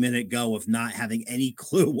 20-minute go of not having any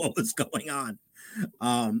clue what was going on.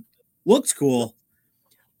 Looks cool,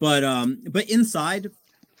 but inside,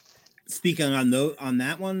 speaking on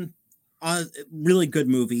that one, really good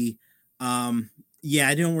movie. Yeah,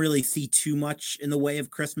 I didn't really see too much in the way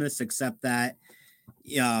of Christmas except that,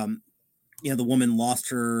 the woman lost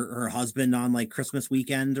her husband on like Christmas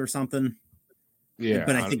weekend or something. Yeah,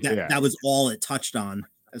 But I think that was all it touched on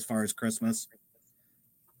as far as Christmas.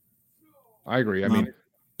 I agree. I mean,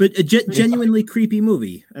 but a genuinely creepy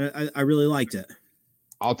movie. I really liked it.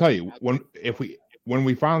 I'll tell you, when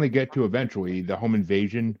we finally get to eventually the home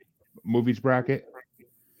invasion movies bracket,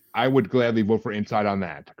 I would gladly vote for Inside on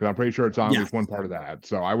that because I'm pretty sure it's on at least one part of that.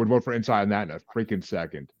 So I would vote for Inside on that in a freaking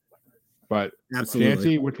second. But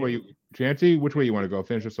absolutely, Chancey, which way you want to go?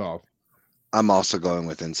 Finish us off. I'm also going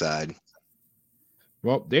with Inside.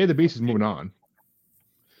 Well, Day of the Beast is moving on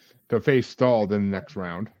to face Stalled in the next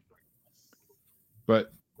round.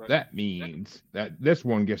 But that means that this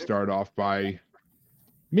one gets started off by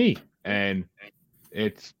me. And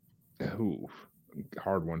it's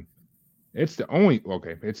hard one. It's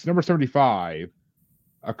it's number 75,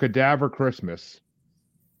 A Cadaver Christmas.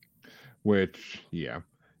 Which, yeah.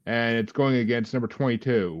 And it's going against number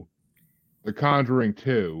 22, The Conjuring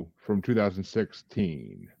 2 from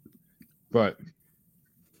 2016. But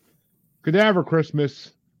Cadaver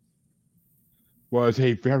Christmas was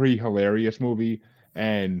a very hilarious movie,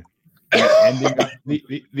 and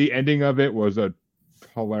the ending of it was a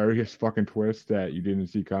hilarious fucking twist that you didn't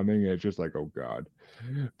see coming. It's just like, oh god.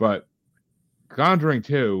 But Conjuring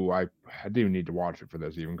 2, I didn't even need to watch it for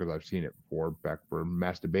this even because I've seen it before back for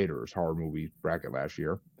Masturbators horror movie bracket last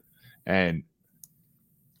year. And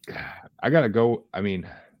I gotta go with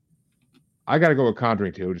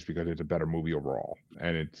Conjuring 2 just because it's a better movie overall.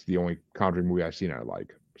 And it's the only Conjuring movie I've seen I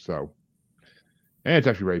like. So, and it's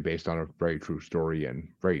actually very based on a very true story and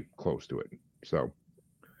very close to it. So,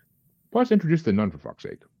 plus introduce the nun for fuck's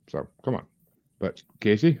sake. So, come on. But,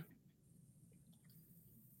 Casey?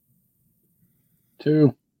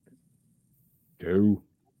 2.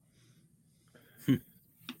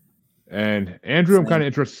 And Andrew, I'm kind of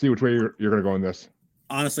interested to see which way you're going to go in this.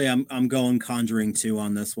 Honestly, I'm going Conjuring 2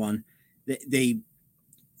 on this one.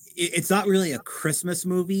 It's not really a Christmas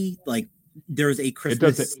movie. Like there's a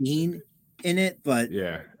Christmas scene in it, but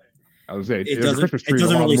yeah, I was saying it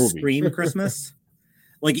doesn't really scream Christmas.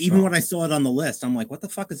 Like even when I saw it on the list, I'm like, what the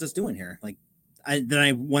fuck is this doing here? Like,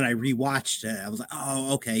 when I rewatched it, I was like,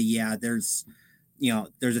 oh, okay, yeah, there's a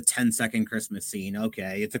 10-second Christmas scene.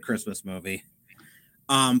 Okay, it's a Christmas movie.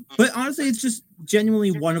 But honestly, it's just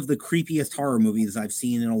genuinely one of the creepiest horror movies I've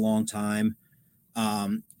seen in a long time.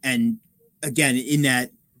 And again, in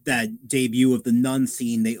that debut of the nun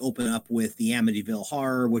scene, they open up with the Amityville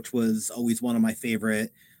Horror, which was always one of my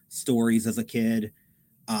favorite stories as a kid.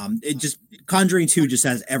 Conjuring 2 just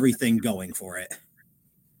has everything going for it.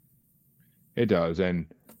 It does, and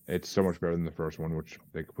it's so much better than the first one, which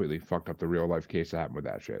they completely fucked up the real life case that happened with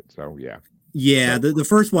that shit. So yeah. Yeah, the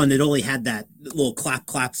first one, it only had that little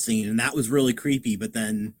clap scene, and that was really creepy, but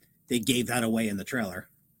then they gave that away in the trailer.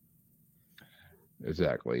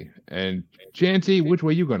 Exactly. And Chancey, which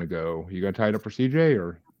way you gonna go? You gonna tie it up for CJ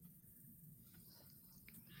or?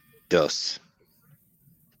 Dos.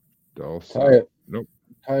 Tie it. Nope.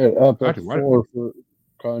 Tie it up at 4 for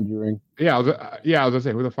Conjuring. Yeah, I was gonna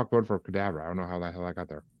say, who the fuck voted for Cadaver? I don't know how the hell I got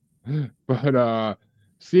there. But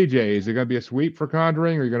CJ, is it gonna be a sweep for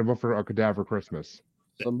Conjuring, or are you gonna vote for A Cadaver Christmas?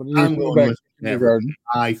 I'm going back to kindergarten.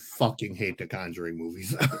 I fucking hate the Conjuring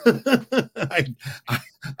movies.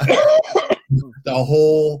 The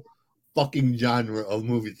whole fucking genre of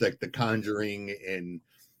movies like The Conjuring and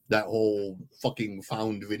that whole fucking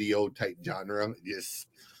found video type genre just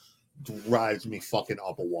drives me fucking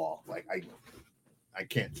up a wall. Like I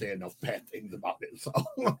can't say enough bad things about it. So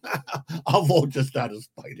I'll vote just out of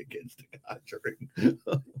spite against The Conjuring.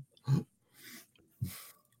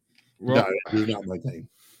 Well, no, it's not my thing.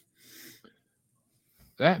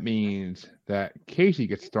 That means that Casey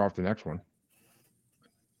gets to start off the next one.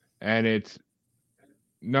 And it's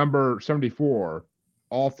number 74,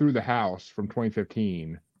 All Through the House from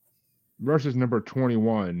 2015 versus number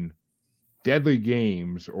 21, Deadly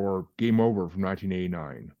Games or Game Over from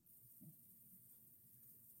 1989.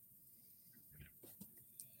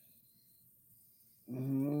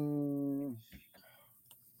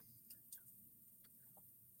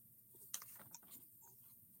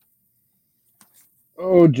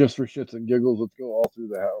 Oh, just for shits and giggles, let's go All Through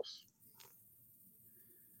the House.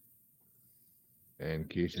 And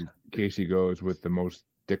Casey goes with the most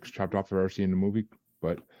dicks chopped off I've ever seen in the movie.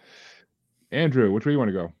 But Andrew, which way you want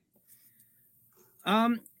to go?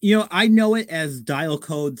 I know it as Dial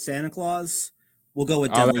Code Santa Claus. We'll go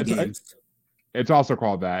with Deadly Games. It's also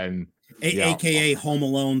called that, and AKA Home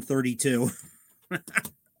Alone 32.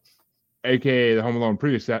 AKA the Home Alone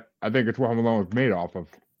previous set. I think it's what Home Alone was made off of.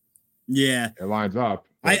 Yeah. It lines up.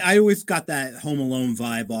 I always got that Home Alone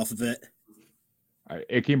vibe off of it.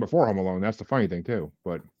 It came before Home Alone. That's the funny thing too.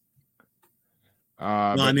 But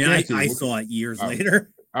I saw it years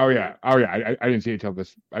later. Oh yeah. I didn't see it till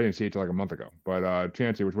this. I didn't see it till like a month ago. But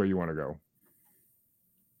Chancey, which way you want to go?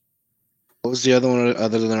 What was the other one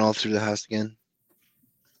other than All Through the House again?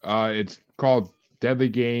 It's called Deadly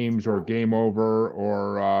Games or Game Over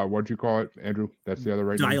or what'd you call it, Andrew? That's the other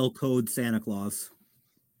right Dial name? Code Santa Claus.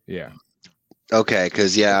 Yeah. Okay,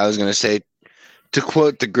 because I was gonna say, to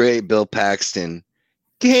quote the great Bill Paxton,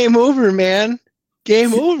 "Game over, man.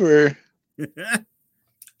 Game over."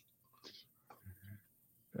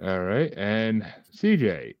 All right, and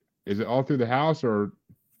CJ, is it All Through the House or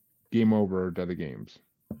Game Over or Deadly Games?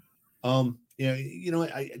 I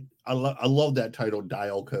love that title,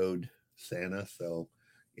 Dial Code Santa. So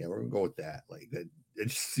yeah, we're gonna go with that. Like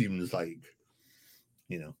it seems like,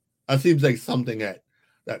 that seems like something that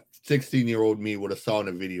 16-year-old me would have saw in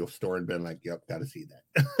a video store and been like, "Yep, got to see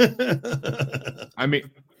that." I mean,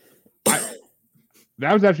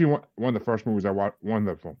 that was actually one of the first movies I watched. One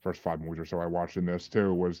of the first 5 movies or so I watched in this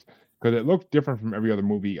too was because it looked different from every other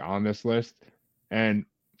movie on this list. And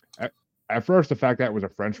at first, the fact that it was a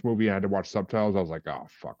French movie and I had to watch subtitles, I was like, "Oh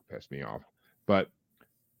fuck," pissed me off. But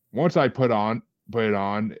once I put it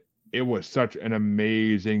on, it was such an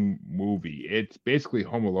amazing movie. It's basically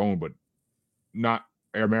Home Alone, but not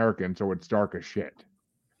American, so it's dark as shit.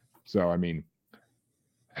 So I mean,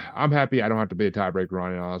 I'm happy I don't have to be a tiebreaker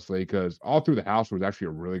on it, honestly, because All Through the House was actually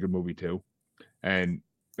a really good movie too, and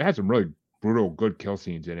it had some really brutal, good kill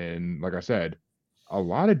scenes in it. And like I said, a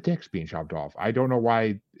lot of dicks being chopped off. I don't know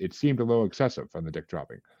why it seemed a little excessive on the dick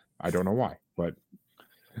chopping. I don't know why, but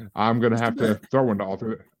I'm gonna have to throw one to All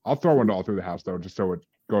Through. I'll throw one to All Through the House though, just so it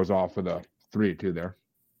goes off with a 3-2 there.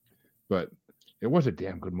 But it was a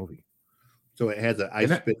damn good movie. So it has an "I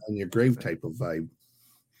spit on your grave" type of vibe.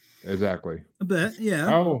 Exactly. A bit,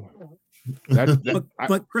 yeah. Oh,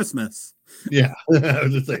 but Christmas. Yeah. I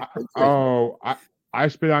was just like, I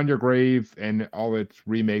Spit on Your Grave and all its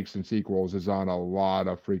remakes and sequels is on a lot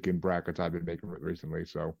of freaking brackets I've been making recently.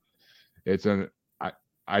 So it's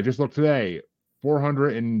I just looked today,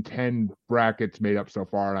 410 brackets made up so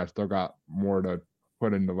far, and I still got more to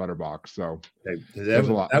put in the letterbox. So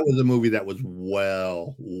that was a movie that was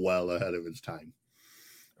well ahead of its time.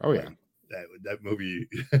 Oh yeah. That movie.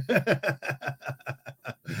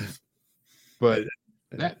 But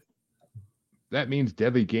that means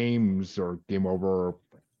Deadly Games or Game Over or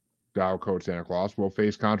Dial Code Santa Claus will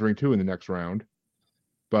face Conjuring 2 in the next round.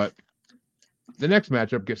 But the next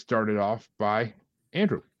matchup gets started off by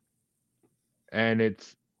Andrew. And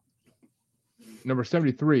it's number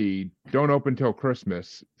 73, Don't Open Till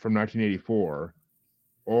Christmas from 1984,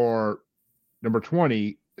 or number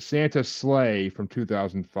 20, Santa's Sleigh from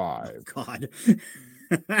 2005. God.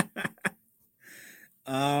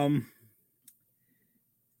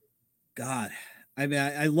 God. I mean,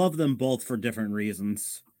 I love them both for different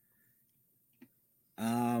reasons.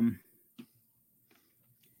 I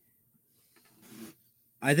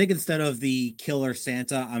think instead of the Killer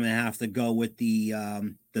Santa, I'm gonna have to go with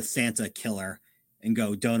the Santa Killer and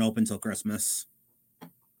go Don't Open Till Christmas.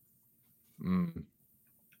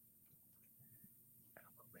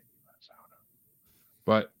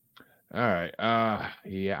 But all right,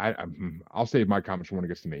 yeah, I'll save my comments for when it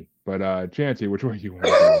gets to me. But Chancey, which way you want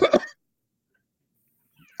to go?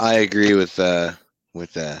 I agree with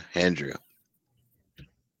Andrew.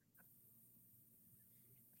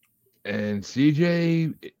 And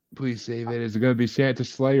CJ, please save it. Is it going to be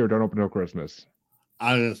Santa's Sleigh or Don't Open Till Christmas?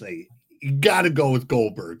 I'm going to say, you got to go with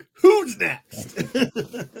Goldberg. Who's next?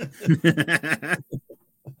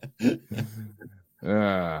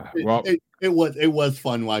 Well, it was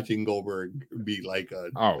fun watching Goldberg be like a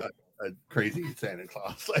crazy Santa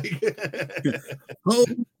Claus. Like,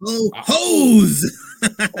 hose!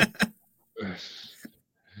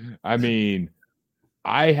 I mean,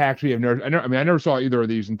 I actually have never. I never saw either of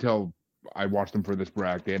these until I watched them for this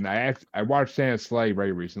bracket. And I watched Santa's Sleigh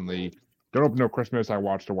very recently. Don't Open No Christmas I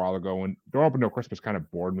watched a while ago, and Don't Open No Christmas kind of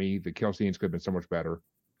bored me. The kill scenes could have been so much better.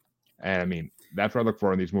 And I mean, that's what I look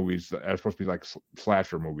for in these movies that are supposed to be like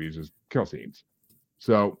slasher movies, is kill scenes.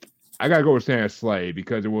 So I gotta go with Santa's Sleigh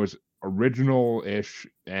because it was original-ish,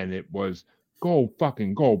 and it was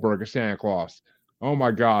Goldberg as Santa Claus. Oh my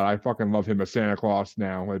God, I fucking love him as Santa Claus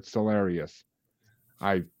now. It's hilarious.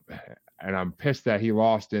 I and I'm pissed that he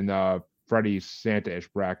lost in Freddy's Santa-ish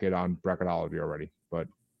bracket on Bracketology already. But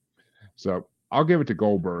so I'll give it to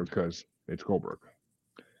Goldberg because it's Goldberg.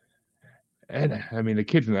 And I mean, the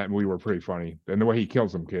kids in that movie were pretty funny, and the way he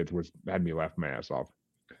kills some kids had me laugh my ass off.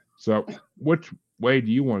 So, which way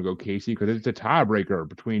do you want to go, Casey? Because it's a tiebreaker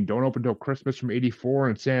between Don't Open Till Christmas from '84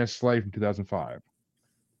 and Santa's Sleigh from 2005.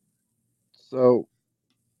 So,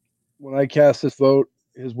 when I cast this vote,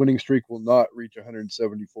 his winning streak will not reach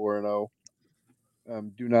 174-0.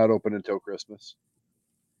 Do not open until Christmas.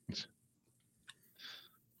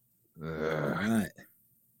 All right.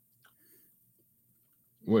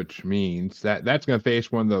 Which means that's going to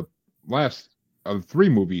face one of the last of 3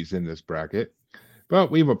 movies in this bracket.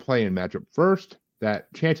 But we have a play-in matchup first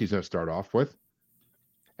that Chancey's going to start off with.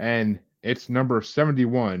 And it's number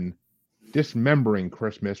 71, Dismembering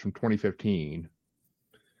Christmas from 2015,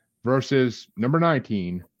 versus number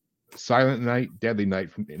 19, Silent Night, Deadly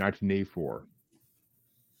Night from 1984.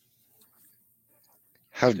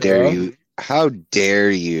 How dare you? How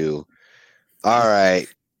dare you? All right.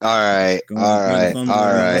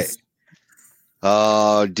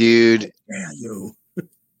 Oh, dude.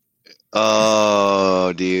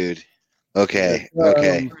 Oh, dude. Okay.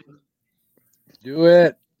 Do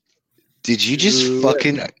it. Did you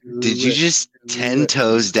just 10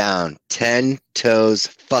 toes down? 10 toes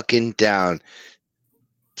fucking down.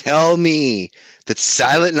 Tell me that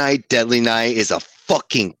Silent Night, Deadly Night is a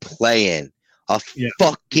fucking play-in.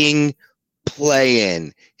 Fucking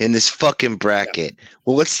play-in in this fucking bracket.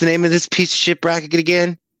 Well, what's the name of this piece of shit bracket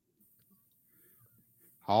again?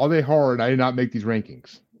 Holiday Horror, and I did not make these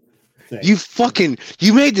rankings. You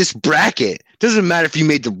made this bracket. Doesn't matter if you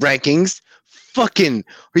made the rankings. Fucking,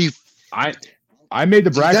 are you? I made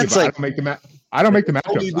the bracket, but I don't make the I don't make the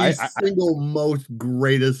Only matchups. the single most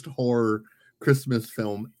greatest horror Christmas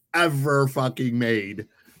film ever fucking made.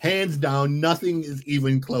 Hands down, nothing is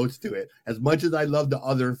even close to it. As much as I love the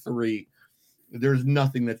other 3, there's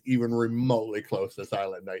nothing that's even remotely close to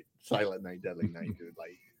Silent Night, Deadly Night, dude.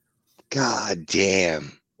 Like, God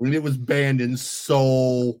damn. When it was banned in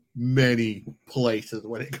so many places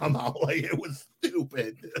when it come out, like it was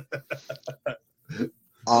stupid.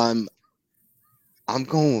 I'm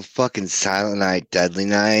going with fucking Silent Night, Deadly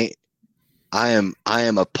Night. I am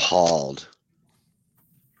appalled.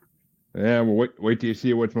 Yeah, well, wait till you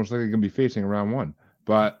see what's most likely going to be facing in round 1.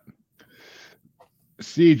 But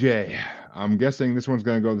CJ, I'm guessing this one's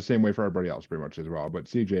going to go the same way for everybody else, pretty much as well. But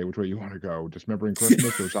CJ, which way you want to go? Dismembering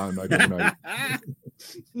Christmas or Silent Night, Deadly Night?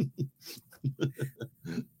 You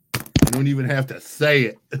don't even have to say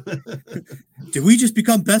it. Did we just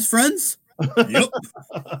become best friends? Yep.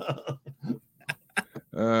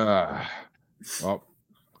 Well,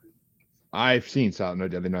 I've seen Silent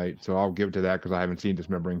Night, Deadly Night, so I'll give it to that because I haven't seen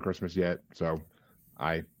Dismembering Christmas yet. So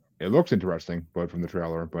it looks interesting, but from the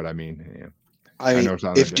trailer. But I mean, yeah. I mean,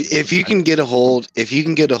 if you can get a hold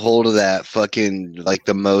of that fucking like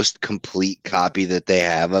the most complete copy that they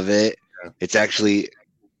have of it,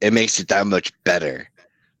 it makes it that much better.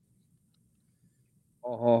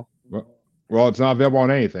 Well, it's not available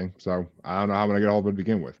on anything, so I don't know how I'm gonna get a hold of it to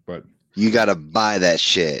begin with. But you gotta buy that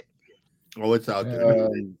shit. Oh, it's out there.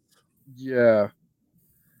 Yeah,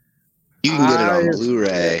 you can get it on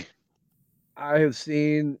Blu-ray. I have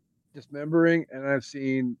seen Dismembering, and I've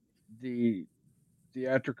seen the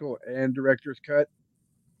theatrical and director's cut.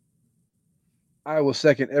 I will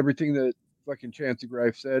second everything that fucking Chancey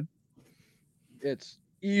Greif said. It's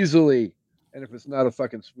easily, and if it's not a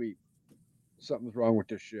fucking sweep, something's wrong with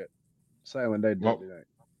this shit. Silent Night, Deadly Night.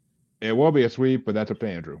 It will be a sweep, but that's up to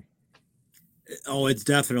Andrew. Oh, it's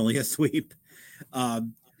definitely a sweep.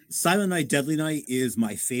 Silent Night, Deadly Night is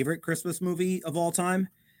my favorite Christmas movie of all time.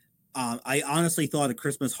 I honestly thought A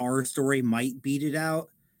Christmas Horror Story might beat it out,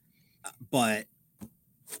 but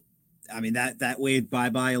I mean that waved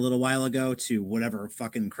bye-bye a little while ago to whatever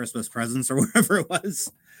fucking Christmas Presents or whatever it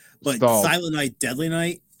was. But Silent Night, Deadly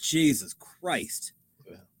Night, Jesus Christ.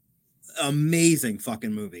 Amazing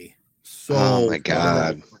fucking movie. Oh my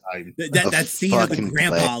God. That scene of the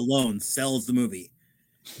grandpa alone sells the movie.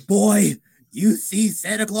 Boy, you see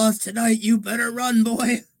Santa Claus tonight, you better run,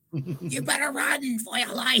 boy. You better run for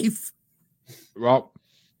your life. Well,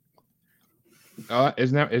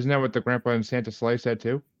 isn't that what the grandpa in Santa Sleigh said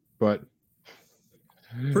too? But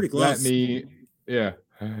pretty close.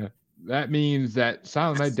 That means that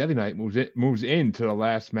Silent Night, Deadly Night moves into the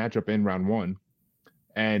last matchup in round 1,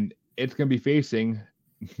 and it's going to be facing.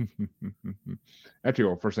 Actually,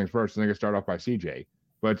 well, first things first, I'm going to start off by CJ,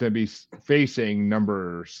 but it's going to be facing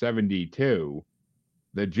number 72,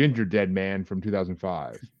 the Ginger Dead Man from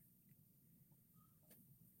 2005.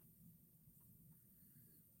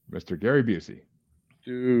 Mr. Gary Busey.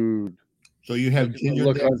 Dude. So you have Look at the Ginger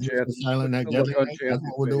look Dead on versus Chance's- Silent look Night at the look Deadly on Night? That's Chance's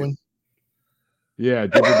what we're face. doing. Yeah,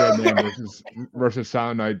 Ginger Dead Man versus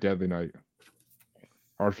Silent Night, Deadly Night.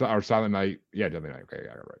 Or Silent Night. Yeah, Deadly Night. Okay, I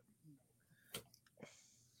got it right.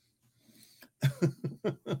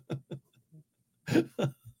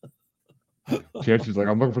 Chance is like,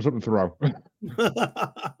 I'm looking for something to throw.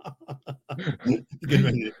 Getting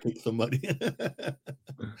ready to kick somebody.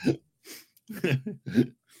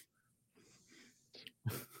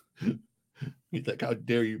 He's like, how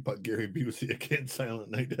dare you put Gary Busey against Silent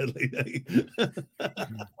Night, Deadly Night?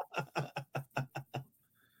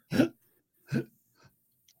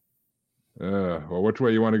 Well, which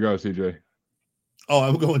way you want to go, CJ? Oh,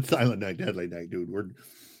 I'm going Silent Night, Deadly Night, dude.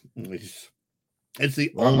 It's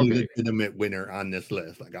the only okay. legitimate winner on this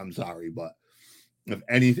list. Like, I'm sorry, but if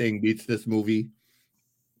anything beats this movie,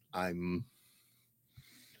 I'm,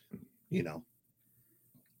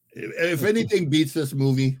 if anything beats this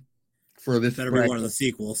movie for this Better be one of the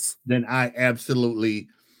sequels. then I absolutely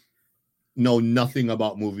know nothing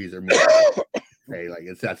about movies or movies. Okay, like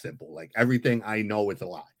it's that simple. Like everything I know is a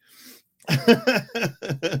lie.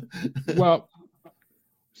 Well,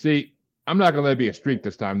 see, I'm not gonna let it be a streak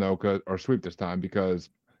this time though, or sweep this time because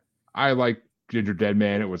I like Ginger Dead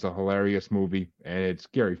Man. It was a hilarious movie, and it's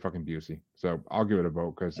Gary fucking Busey. So I'll give it a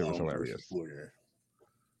vote because it was hilarious.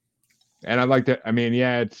 And I like that. I mean,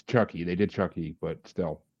 yeah, it's Chucky. They did Chucky, but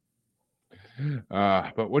still.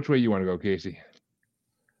 But which way you want to go, Casey?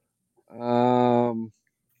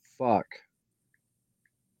 Fuck.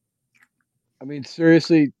 I mean,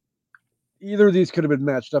 seriously, either of these could have been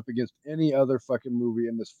matched up against any other fucking movie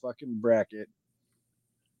in this fucking bracket.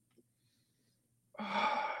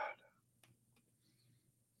 I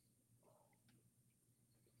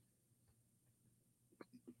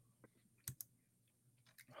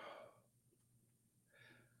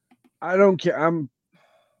don't care.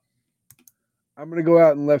 I'm going to go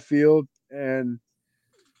out in left field and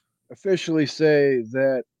officially say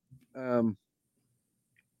that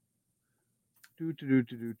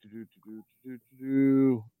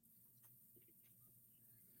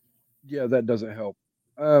yeah, that doesn't help.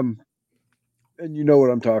 And you know what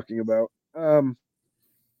I'm talking about. All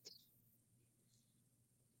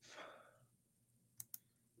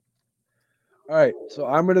right, so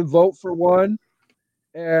I'm going to vote for one,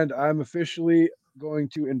 and I'm officially going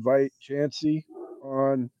to invite Chansey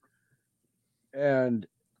on and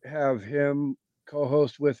have him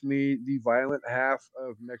co-host with me the violent half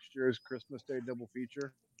of next year's Christmas Day double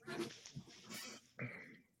feature,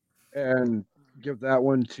 and give that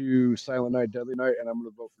one to Silent Night, Deadly Night, and I'm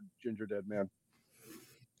going to vote for Ginger Dead Man.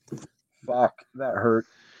 Fuck, that hurt.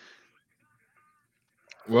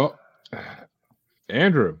 Well,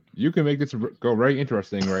 Andrew, you can make this go right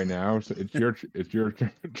interesting right now. So it's your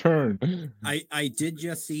turn. I did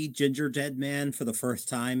just see Ginger Dead Man for the first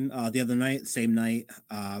time the other night, same night.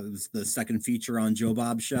 It was the second feature on Joe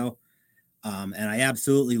Bob's show. And I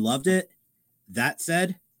absolutely loved it. That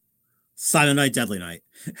said, Silent Night, Deadly Night.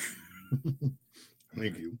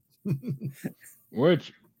 Thank you.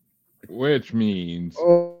 Which means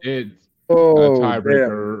it's a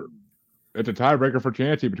tiebreaker. It's a tiebreaker for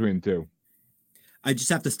Chancey between the two. I just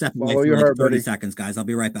have to step away Follow for your like heart, 30 buddy. seconds, guys. I'll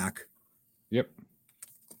be right back. Yep.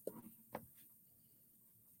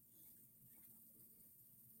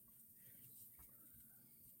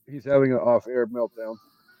 He's having an off-air meltdown.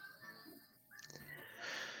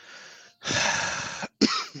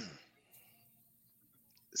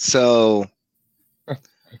 So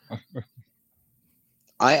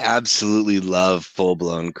I absolutely love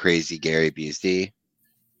full-blown crazy Gary Busey.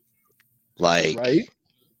 Like, Right?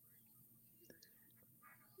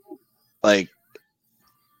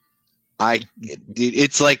 Dude,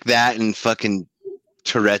 it's like that and fucking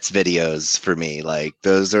Tourette's videos for me. Like,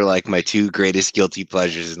 those are like my two greatest guilty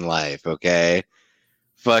pleasures in life. Okay,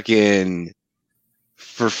 fucking,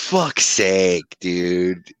 for fuck's sake,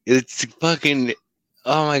 dude, it's fucking,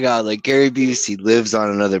 oh my god, like Gary Busey lives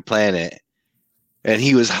on another planet, and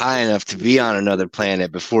he was high enough to be on another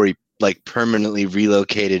planet before he like permanently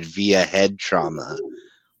relocated via head trauma.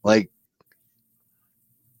 Like,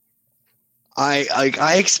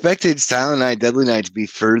 I expected Silent Night, Deadly Night to be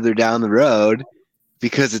further down the road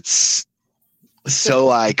because it's so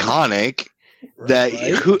iconic that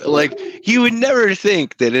you would never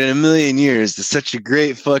think that in a million years that such a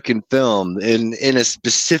great fucking film in a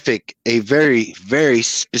very, very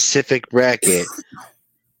specific bracket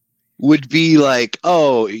would be like,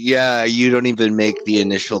 oh yeah, you don't even make the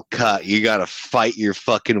initial cut. You gotta fight your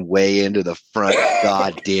fucking way into the front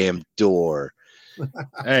goddamn door.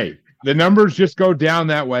 Hey, the numbers just go down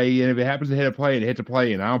that way, and if it happens to hit a play, it hits a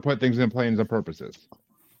play, and I don't put things in planes on purposes.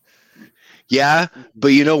 Yeah, but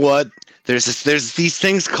you know what? There's these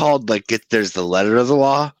things called there's the letter of the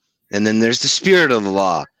law, and then there's the spirit of the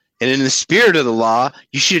law. And in the spirit of the law,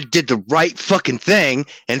 you should have did the right fucking thing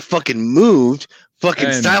and fucking moved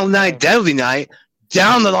fucking Silent Night, Deadly Night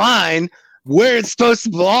down the line where it's supposed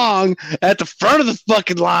to belong at the front of the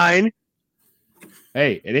fucking line.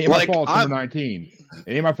 Hey, it ain't my fault. It's number 19.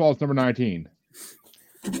 It ain't my fault. It's number 19.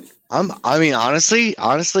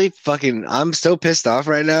 Honestly, fucking, I'm so pissed off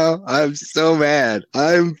right now. I'm so mad.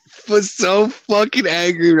 I'm so fucking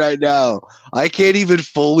angry right now. I can't even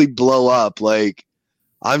fully blow up. Like,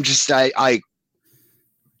 I'm just, I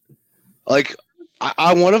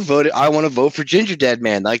want to vote. I want to vote for Ginger Dead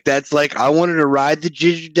Man. Like, that's like, I wanted to ride the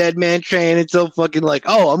Ginger Dead Man train until fucking like,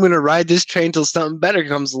 oh, I'm going to ride this train until something better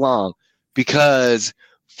comes along. Because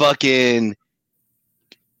fucking,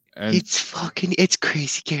 it's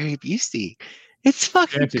crazy Gary Busey. It's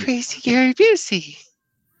fucking crazy Gary Busey.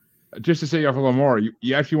 Just to say off a little more,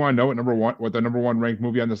 you actually want to know what the number one ranked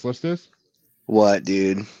movie on this list is? What,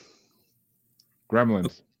 dude?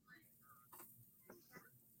 Gremlins.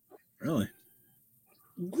 Really?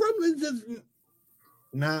 Gremlins is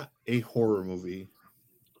not a horror movie.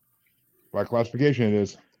 By classification, it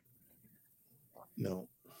is. No.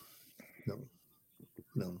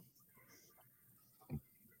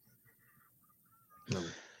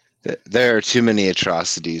 There are too many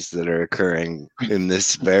atrocities that are occurring in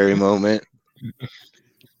this very moment.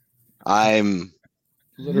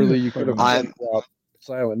 Literally, you could have dropped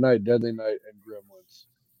Silent Night, Deadly Night, and Gremlins.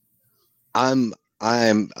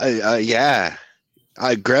 Yeah.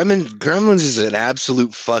 Gremlins is an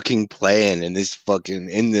absolute fucking plan in this fucking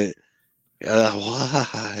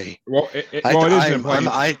why? Well,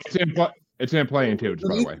 it's in playing too, just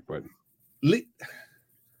by the way. But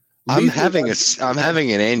I'm having an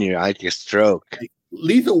aneurysmic stroke.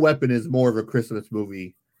 Lethal Weapon is more of a Christmas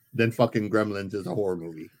movie than fucking Gremlins is a horror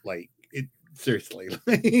movie. Like, it seriously,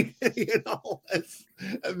 like,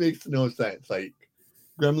 that makes no sense. Like,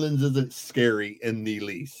 Gremlins isn't scary in the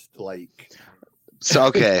least. Like, so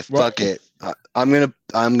okay, fuck it. I'm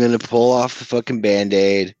gonna pull off the fucking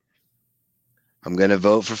Band-Aid. I'm gonna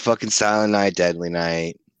vote for fucking Silent Night, Deadly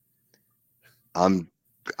Night.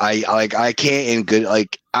 I can't in good,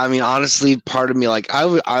 like, I mean, honestly, part of me, like, I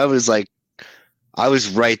was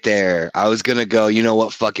right there. I was gonna go, you know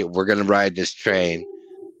what, fuck it, we're gonna ride this train.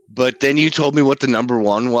 But then you told me what the number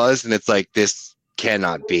one was, and it's like, this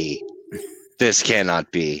cannot be. This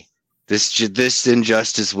cannot be. This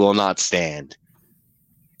injustice will not stand,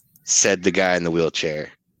 said the guy in the wheelchair.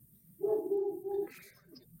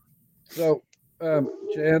 So,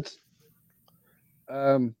 Chance,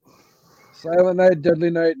 Silent Night, Deadly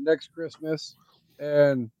Night next Christmas,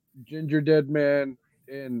 and Ginger Dead Man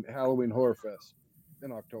in Halloween Horror Fest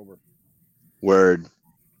in October. Word.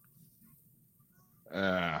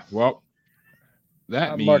 Well,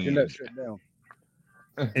 that I'm marking that shit down.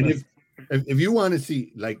 And if you want to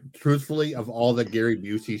see, like, truthfully, of all the Gary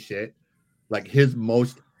Busey shit, like, his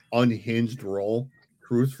most unhinged role,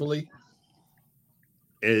 truthfully,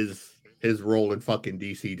 is his role in fucking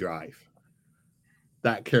DC Drive.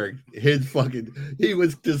 That character, he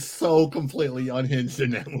was just so completely unhinged in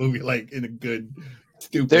that movie, like, in a good,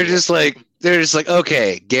 stupid. They're just like,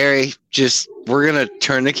 okay, Gary, we're gonna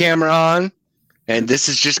turn the camera on, and this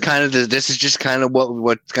is just kind of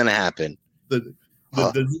what's gonna happen. Okay.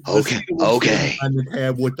 On the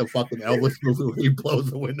cab with the fucking Elvis movie where he blows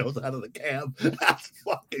the windows out of the cab. That's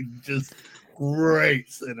fucking just great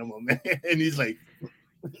cinema, man. And he's like,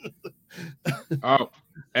 oh,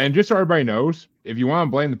 and just so everybody knows, if you want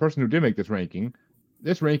to blame the person who did make this ranking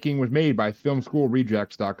was made by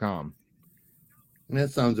filmschoolrejects.com. That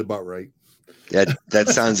sounds about right. That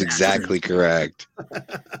sounds exactly correct.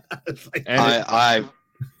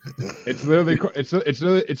 It's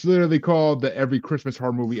literally called the Every Christmas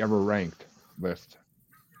Horror Movie Ever Ranked list.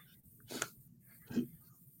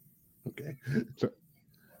 Okay. So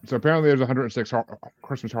apparently there's 106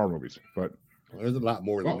 Christmas horror movies, but there's a lot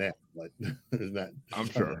more than that. But there's not. I'm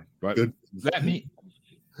sure, but good.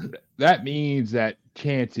 that means that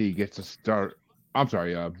Chancey gets to start. I'm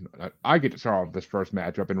sorry, I get to start off this first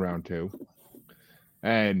matchup in round 2,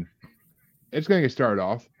 and it's going to get started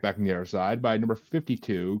off back on the other side by number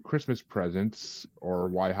 52, Christmas Presents, or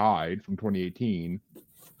Why Hide, from 2018,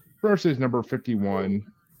 versus number 51,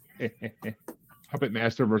 Puppet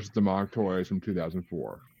Master versus Demonic Toys from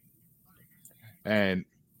 2004. And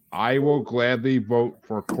I will gladly vote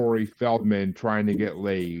for Corey Feldman trying to get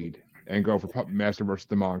laid and go for Puppet Master versus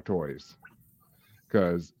Demonic Toys.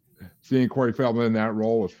 Because seeing Corey Feldman in that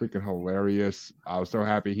role was freaking hilarious. I was so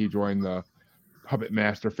happy he joined the Puppet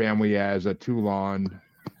Master family as a Toulon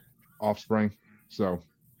offspring. So,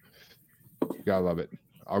 you gotta love it.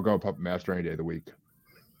 I'll go Puppet Master any day of the week.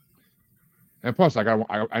 And plus, I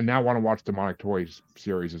now want to watch Demonic Toys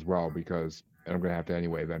series as well because I'm gonna have to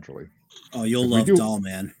anyway eventually. Oh, you'll love Doll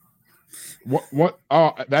Man. What?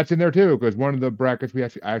 Oh, that's in there too because one of the brackets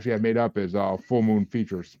I actually have made up is Full Moon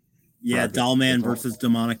Features. Yeah, bracket. Doll Man versus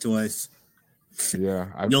Demonic Toys. Yeah,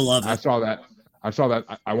 you'll love it. I saw that.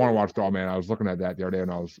 I want to watch Doll Man. I was looking at that the other day,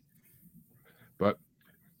 and But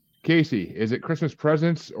Casey, is it Christmas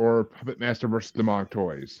Presents or Puppet Master versus Demonic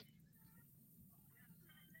Toys?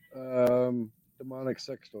 Demonic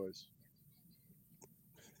Sex Toys.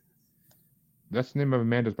 That's the name of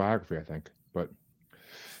Amanda's biography, I think. But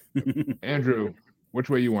Andrew, which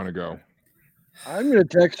way you want to go? I'm going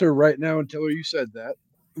to text her right now and tell her you said that.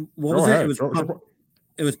 What was it?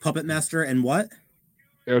 It was Puppet Master and what?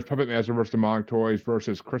 It was Puppet Master versus Demonic Toys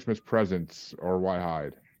versus Christmas Presents or Why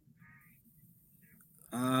Hide?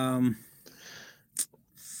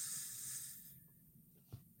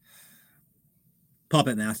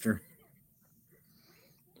 Puppet Master.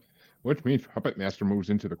 Which means Puppet Master moves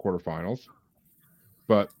into the quarterfinals.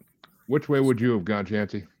 But which way would you have gone,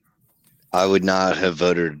 Chancey? I would not have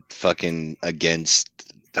voted fucking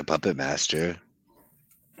against the Puppet Master.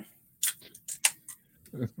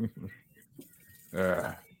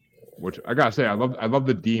 Which I gotta say, I love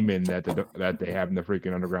the demon that they have in the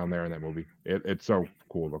freaking underground there in that movie. It's so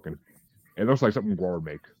cool looking. It looks like something Gore would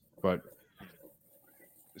make. But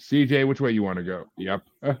CJ, which way you want to go? Yep.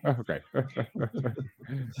 Okay.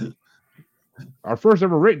 Our first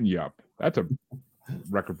ever written yep. That's a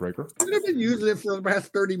record breaker. I've been using it for the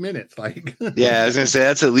past 30 minutes. Like, yeah, I was gonna say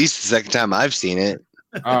that's at least the second time I've seen it.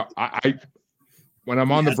 I when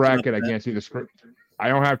I'm on the bracket, I can't see the screen. I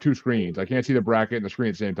don't have two screens. I can't see the bracket and the screen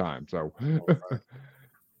at the same time. So,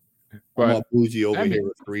 but I'm all bougie over here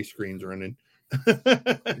with 3 screens running.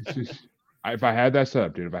 If I had that set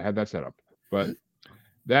up, dude. If I had that set up, but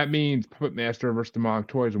that means Puppet Master versus Demonic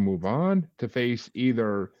Toys will move on to face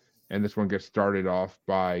either, and this one gets started off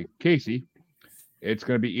by Casey. It's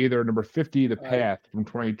going to be either number 50, The Path from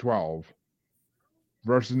 2012,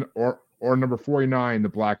 versus or number 49, The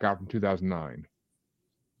Blackout from 2009.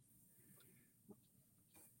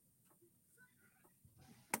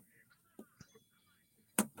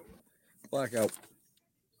 Blackout.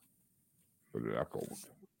 Put it out cold.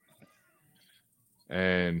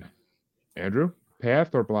 And Andrew,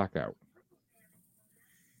 Path or Blackout?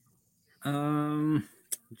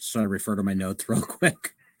 Just trying to refer to my notes real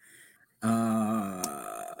quick. What's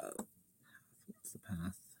the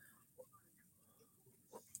Path?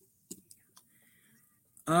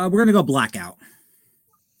 We're gonna go Blackout.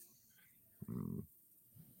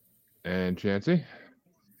 And Chancey?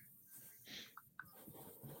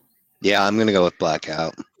 Yeah, I'm gonna go with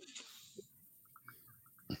Blackout.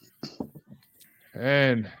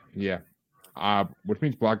 And yeah, which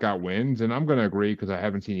means Blackout wins, and I'm gonna agree because I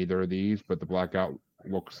haven't seen either of these, but the Blackout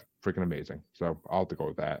looks freaking amazing, so I'll have to go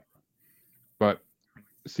with that. But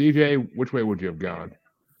CJ, which way would you have gone?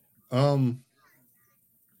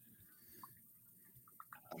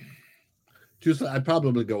 I'd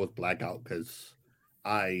probably go with Blackout because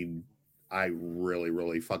I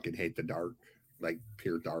really fucking hate the dark, like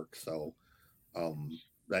pure dark. So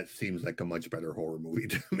that seems like a much better horror movie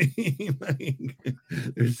to me. Like,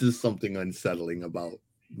 there's just something unsettling about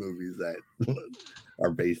movies that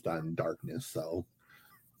are based on darkness. So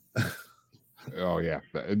oh yeah,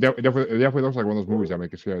 it definitely looks like one of those movies that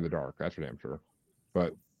make you scared of the dark. That's for damn sure.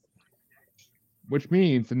 But which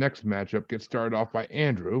means the next matchup gets started off by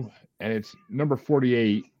Andrew, and it's number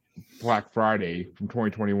 48, Black Friday from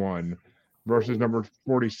 2021, versus number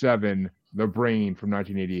 47, The Brain from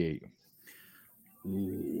 1988.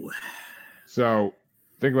 Ooh. So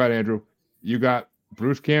think about it, Andrew. You got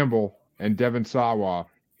Bruce Campbell and Devon Sawa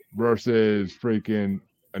versus freaking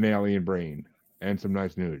an alien brain and some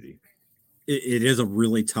nice nudity. It is a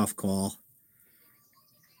really tough call.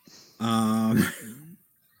 I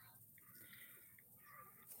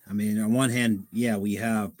mean, on one hand, yeah, we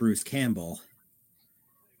have Bruce Campbell,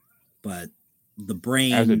 but the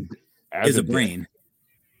brain is a brain.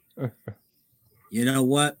 You know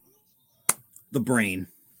what? The brain.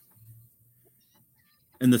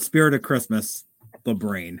 In the spirit of Christmas, the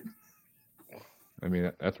brain. I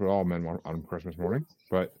mean, that's what all men want on Christmas morning.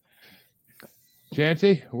 But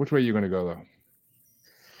Chancey, which way are you going to go, though?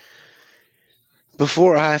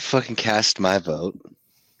 Before I fucking cast my vote.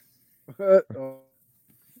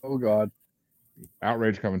 Oh God.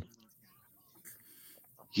 Outrage coming.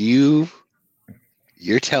 You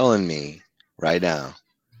You're telling me right now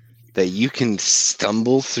that you can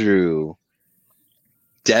stumble through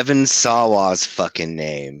Devon Sawa's fucking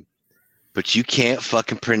name, but you can't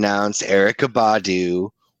fucking pronounce Erykah Badu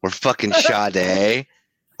or fucking Sade?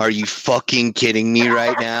 Are you fucking kidding me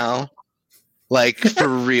right now? Like, for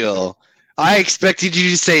real. I expected you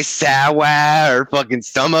to say Sawa or fucking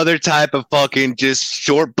some other type of fucking just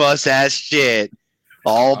short bus ass shit.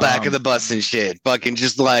 All back of the bus and shit. Fucking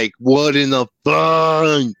just like, what in the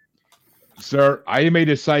fuck? Sir, I am a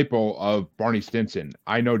disciple of Barney Stinson.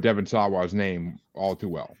 I know Devon Sawa's name all too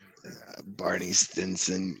well. Barney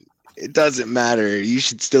Stinson. It doesn't matter. You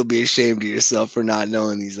should still be ashamed of yourself for not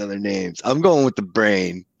knowing these other names. I'm going with the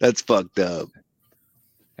brain. That's fucked up.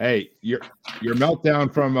 Hey, your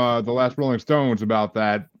meltdown from the last Rolling Stones about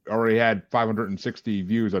that already had 560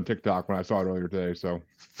 views on TikTok when I saw it earlier today. So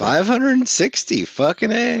 560,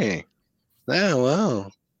 fucking A. Yeah, wow.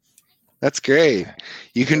 That's great.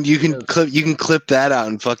 You can clip that out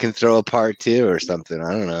and fucking throw a part 2 or something.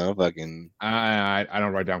 I don't know. Fucking. I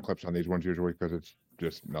don't write down clips on these ones usually because it's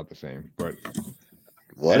just not the same. But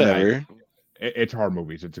whatever. It's hard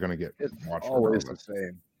movies. It's gonna get watched. Always the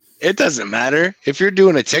same. It doesn't matter. If you're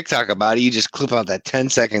doing a TikTok about it, you just clip out that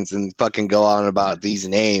 10 seconds and fucking go on about these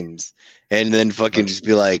names and then fucking just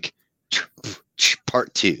be like,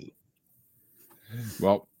 part 2.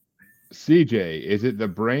 Well, CJ, is it the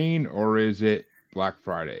brain or is it Black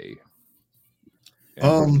Friday?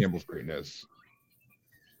 And Bruce Campbell's greatness.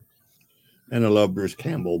 And I love Bruce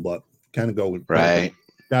Campbell, but kind of go with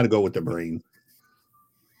Got to go with the brain.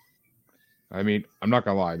 I mean, I'm not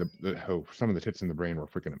gonna lie. Some of the tits in the brain were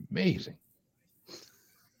freaking amazing.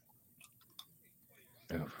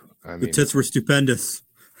 The tits were stupendous.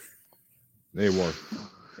 They were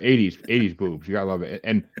 80s boobs. You gotta love it.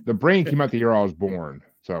 And the brain came out the year I was born,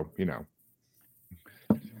 so you know.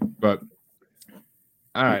 But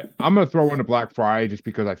all right, I'm gonna throw in a Black Friday just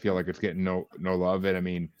because I feel like it's getting no love. And I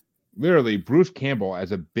mean, literally, Bruce Campbell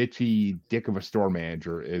as a bitchy dick of a store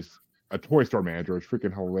manager is. A toy store manager is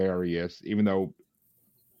freaking hilarious, even though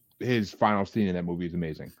his final scene in that movie is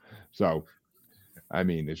amazing. So, I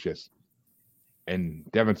mean, it's just, and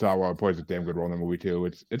Devon Sawa plays a damn good role in the movie too.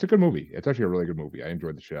 It's a good movie. It's actually a really good movie. I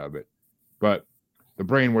enjoyed the shit out of it. But The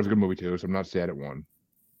Brain was a good movie too, so I'm not sad it won.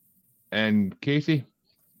 And Casey,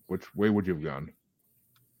 which way would you have gone?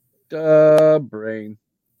 The Brain.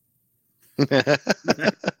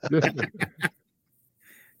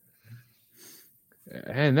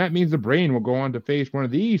 And that means The Brain will go on to face one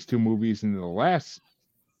of these two movies in the last.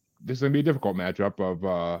 This is going to be a difficult matchup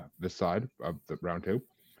of this side of the round 2.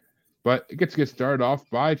 But it gets started off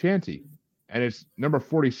by Chansey. And it's number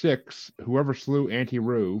 46, Whoever Slew Auntie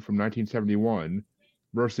Roo from 1971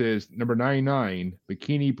 versus number 99,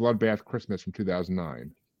 Bikini Bloodbath Christmas from 2009.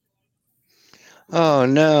 Oh,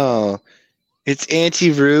 no. It's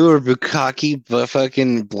Auntie Roo or Bukkake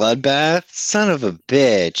fucking Bloodbath? Son of a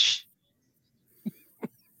bitch.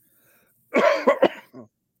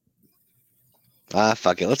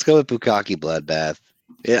 Fuck it. Let's go with Bukkake Bloodbath.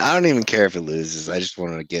 I don't even care if it loses. I just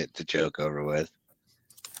want to get the joke over with.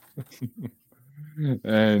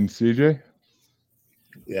 And CJ?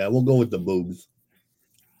 Yeah, we'll go with the boobs.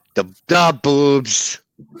 The boobs.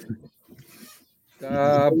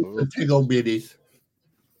 The tickle bitties.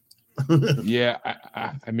 Yeah,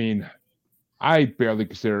 I mean, I barely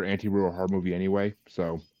consider Auntie Roo a horror movie anyway,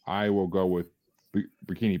 so I will go with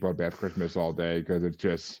Bikini Bloodbath Christmas all day because it's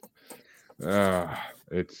just,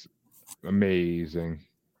 it's amazing.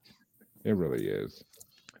 It really is.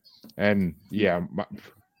 And yeah,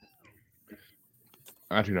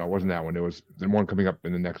 actually no, it wasn't that one. It was the one coming up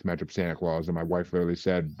in the next matchup, Santa Claus, and my wife literally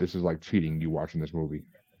said, "This is like cheating. You watching this movie."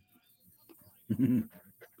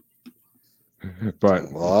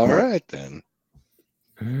 But well, all right then.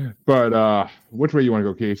 But which way you want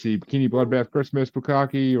to go, Casey? Bikini Bloodbath Christmas,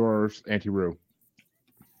 Bukkake, or Auntie Roo?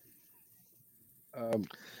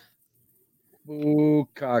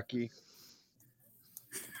 Bukkake.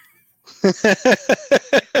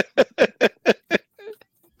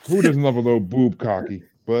 Who doesn't love a little boob cocky?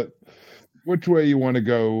 But which way you want to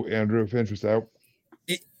go, Andrew? Finish us out.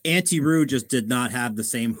 Auntie Roo just did not have the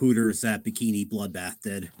same hooters that Bikini Bloodbath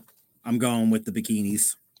did. I'm going with the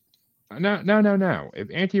bikinis. No. If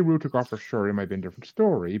Auntie Roo took off her shirt, it might have been a different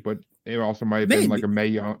story, but it also might have been like a Mae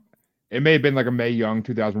Young. It may have been like a Mae Young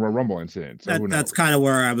 2000 Royal Rumble incident. So that's kind of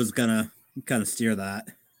where I was gonna kind of steer that.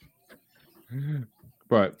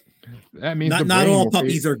 But that means not all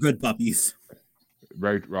puppies are good puppies.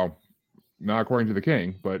 Right. Well, not according to the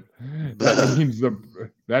king, but that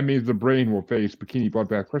means the brain will face Bikini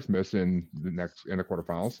Bloodbath Christmas in the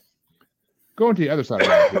quarterfinals. Going to the other side of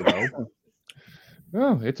that, though.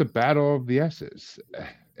 No, it's a battle of the S's.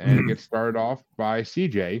 And it gets started off by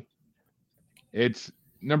CJ. It's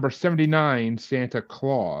number 79, Santa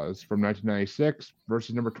Claus from 1996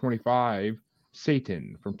 versus number 25,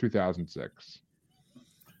 Satan from 2006.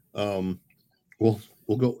 We'll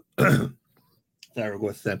go. Sorry, we'll go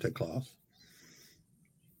with Santa Claus.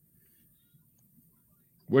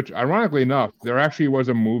 Which, ironically enough, there actually was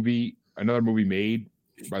another movie made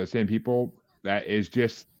by the same people that is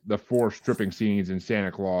just the 4 stripping scenes in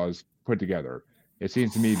Santa Claus put together. It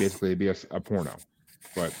seems to me basically to be a porno,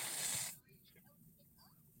 but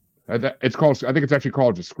it's called. I think it's actually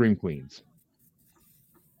called just Scream Queens.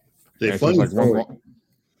 Funny story.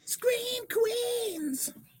 Scream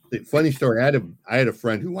Queens. Funny story. I had a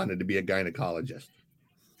friend who wanted to be a gynecologist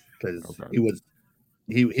because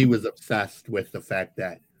he was obsessed with the fact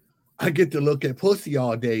that I get to look at pussy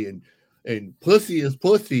all day and pussy is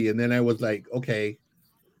pussy. And then I was like, okay.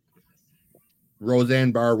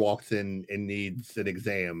 Roseanne Barr walks in and needs an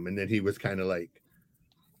exam. And then he was kind of like,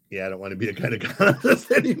 yeah, I don't want to be a gynecologist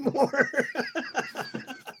anymore.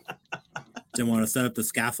 Didn't want to set up the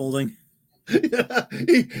scaffolding. Yeah,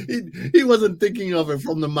 he wasn't thinking of it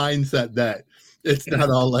from the mindset that it's not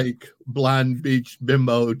all like blonde beach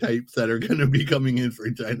bimbo types that are going to be coming in for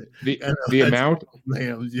China. The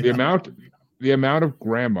amount of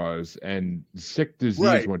grandmas and sick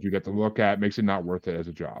disease ones you get to look at makes it not worth it as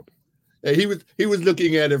a job. He was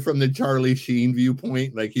looking at it from the Charlie Sheen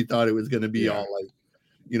viewpoint, like he thought it was going to be all like,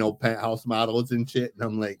 penthouse models and shit. And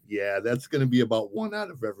I'm like, yeah, that's going to be about 1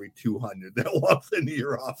 out of every 200 that walks into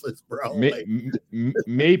your office, bro. Maybe if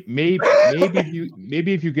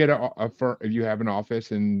you get if you have an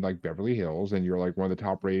office in like Beverly Hills and you're like one of the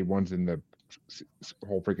top rated ones in the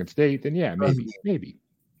whole freaking state, then yeah, maybe.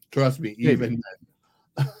 Trust me, even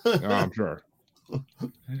then. I'm sure.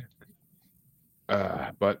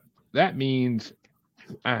 But that means,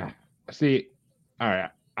 see, all right.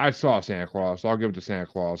 I saw Santa Claus, so I'll give it to Santa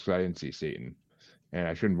Claus because I didn't see Satan, and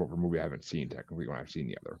I shouldn't vote for a movie I haven't seen technically when I've seen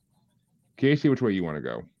the other. Casey, which way you want to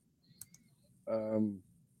go?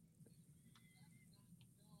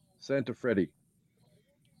 Santa Freddy.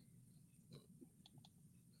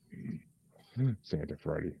 Santa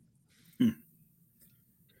Freddy.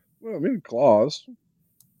 Well, I mean Claus.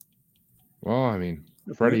 Well, I mean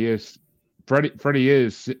Freddy is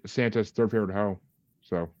Santa's third favorite hoe,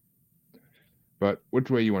 so. But which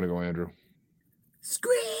way you want to go, Andrew?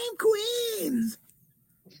 Scream Queens.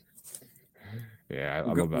 Yeah, I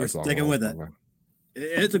love that song. We're sticking with it.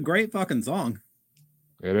 It's a great fucking song.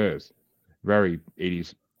 It is. Very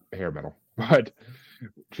 80s hair metal. But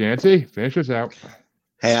Chancey, finish us out.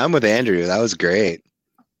 Hey, I'm with Andrew. That was great.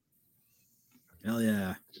 Hell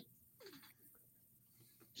yeah.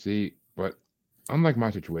 See, but unlike my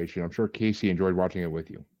situation, I'm sure Casey enjoyed watching it with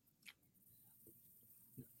you.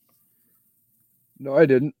 No, I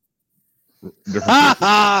didn't.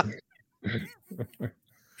 I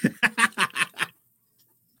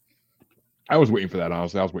was waiting for that,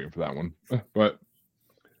 honestly. I was waiting for that one. But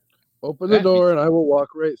open the door and I will walk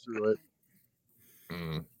right through it.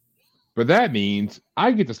 But that means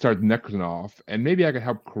I get to start the next one off, and maybe I can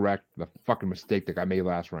help correct the fucking mistake that I made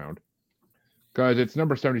last round. Because it's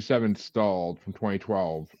number 77, Stalled, from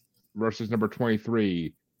 2012, versus number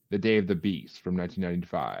 23, The Day of the Beast, from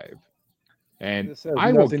 1995. And this has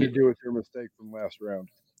nothing to do with your mistake from last round.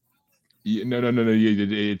 No.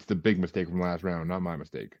 It's the big mistake from last round, not my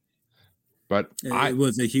mistake. But it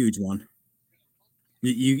was a huge one.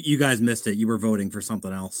 You guys missed it. You were voting for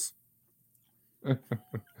something else.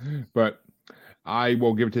 But I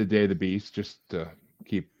will give it to The Day of the Beast just to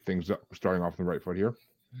keep things up, starting off on the right foot here.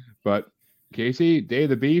 But Casey, Day of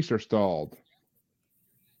the Beast or Stalled?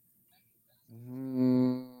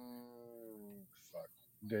 Fuck.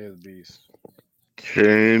 Day of the Beast.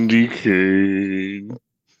 Candy cane.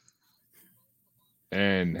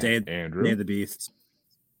 And Andrew. Day of the Beast.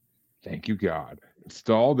 Thank you, God.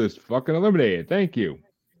 Stalled is fucking eliminated. Thank you.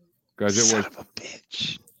 Because it was of a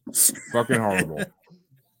bitch. Fucking horrible.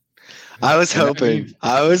 I was hoping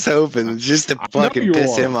just to fucking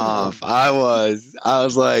piss him off. I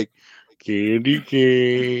was like, candy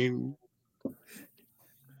cane.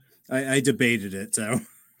 I debated it, so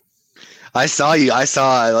I saw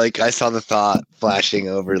the thought flashing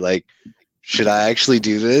over, like, should I actually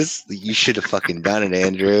do this? You should have fucking done it,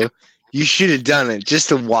 Andrew. You should have done it just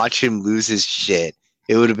to watch him lose his shit.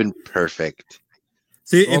 It would have been perfect.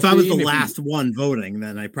 See, if I was the last one voting,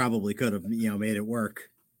 then I probably could have, made it work.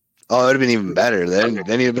 Oh, it would have been even better.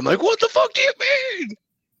 Then he'd have been like, what the fuck do you mean?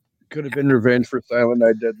 Could have been revenge for Silent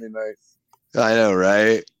Night, Deadly Night. I know,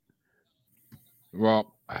 right?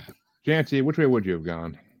 Well, Jancy, which way would you have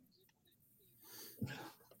gone?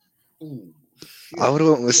 Ooh, I would have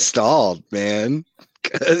went with stalled, man.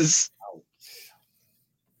 Because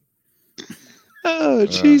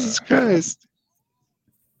Jesus Christ.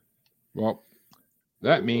 Well,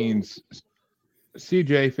 that means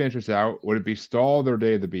CJ finishes out. Would it be stalled or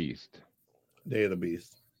Day of the Beast? Day of the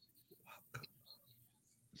Beast.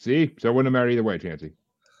 See, so it wouldn't matter either way, Chancey.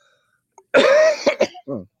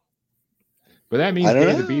 But that means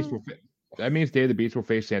Day of the Beast will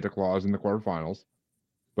face Santa Claus in the quarterfinals.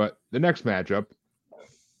 But the next matchup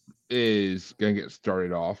is going to get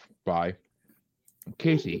started off by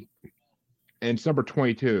Casey. And it's number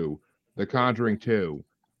 22, The Conjuring 2,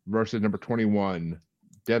 versus number 21,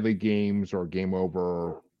 Deadly Games or Game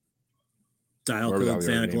Over. Dial Code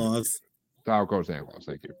Santa Claus. Dial Code Santa Claus,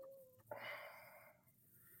 thank you.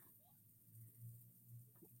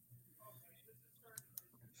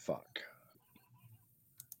 Fuck.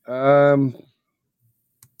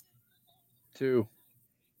 2.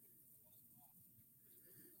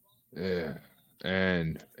 Yeah.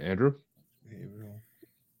 And Andrew?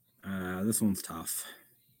 This one's tough.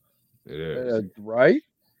 It is. Right?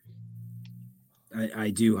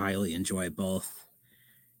 I do highly enjoy both.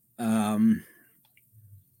 I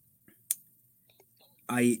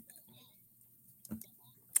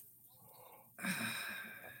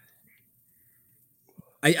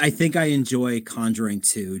think I enjoy Conjuring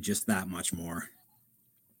 2 just that much more.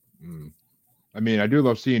 I mean, I do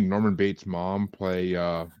love seeing Norman Bates' mom play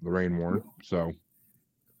Lorraine Warren, so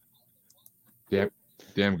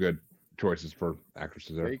damn good choices for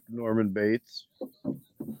actresses there. Fake Norman Bates.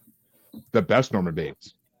 The best Norman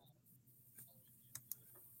Bates.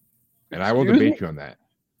 And I will debate you on that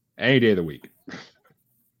any day of the week.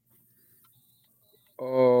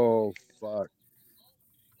 Oh, fuck.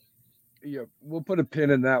 Yeah, we'll put a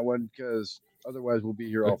pin in that one because otherwise we'll be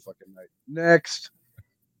here all fucking night. Next.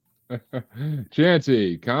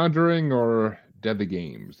 Chancey, Conjuring or Deadly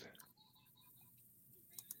Games?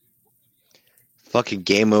 Fucking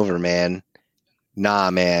game over, man.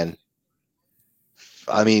 Nah, man.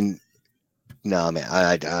 I mean, no, man.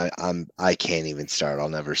 I can't even start. I'll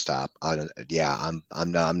never stop. I'm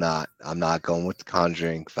not going with the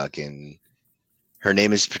Conjuring. Fucking, her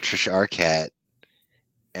name is Patricia Arquette,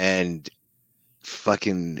 and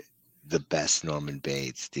fucking the best Norman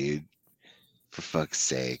Bates, dude. For fuck's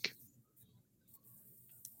sake.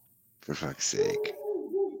 For fuck's sake.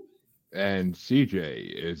 And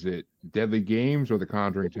CJ, is it Deadly Games or The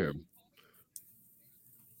Conjuring 2?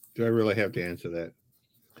 Do I really have to answer that?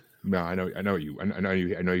 No, I know you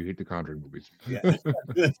hate the Conjuring movies. Yeah.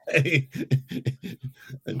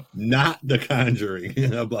 Not The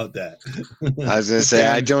Conjuring. How about that? I was gonna say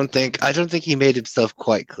I don't think he made himself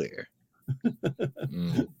quite clear.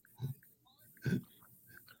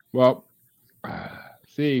 Well,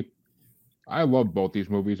 see, I love both these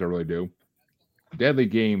movies. I really do. Deadly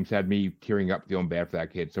Games had me tearing up, feeling bad for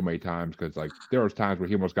that kid so many times because, like, there was times where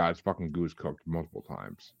he almost got his fucking goose cooked multiple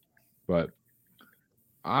times. But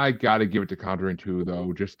I got to give it to Conjuring 2,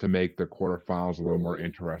 though, just to make the quarterfinals a little more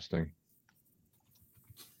interesting.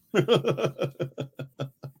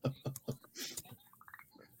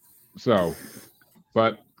 So,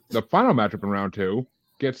 but the final matchup in round 2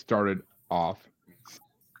 gets started off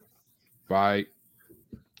by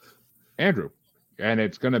Andrew, and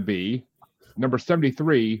it's going to be number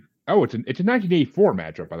 73. Oh, it's a 1984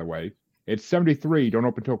 matchup, by the way. It's 73, Don't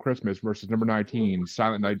Open Till Christmas, versus number 19,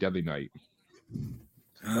 Silent Night, Deadly Night.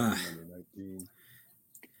 A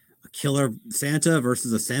killer Santa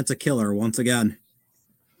versus a Santa killer once again.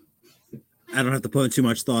 I don't have to put too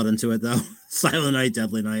much thought into it, though. Silent Night,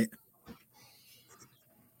 Deadly Night.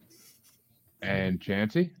 And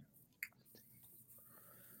Chancey?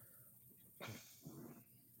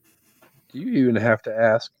 Do you even have to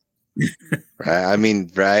ask? Right? I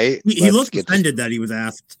mean, right? He looked offended that he was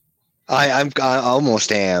asked. I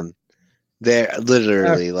almost am. They're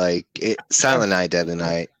literally Silent Night, Deadly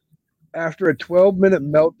Night. After a 12-minute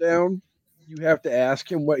meltdown, you have to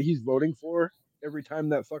ask him what he's voting for every time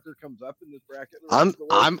that fucker comes up in this bracket.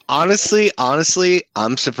 I'm honestly,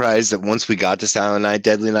 I'm surprised that once we got to Silent Night,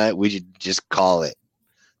 Deadly Night, we should just call it.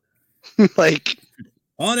 Like,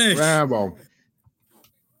 punish. Yeah, well,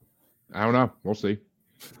 I don't know. We'll see.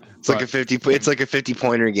 It's like a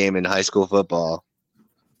 50-pointer game in high school football.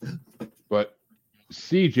 But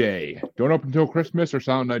CJ, Don't Open Till Christmas or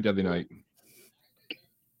Silent Night, Deadly Night?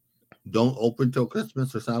 Don't Open Till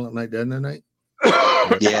Christmas or Silent Night, Deadly Night?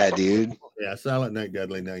 Yeah, dude. Yeah, Silent Night,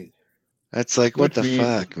 Deadly Night. That's like, what the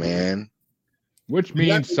fuck, man? Which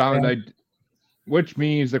means Silent Night, which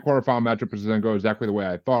means the quarterfinal matchup is going to go exactly the way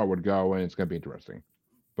I thought it would go, and it's going to be interesting.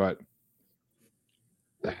 But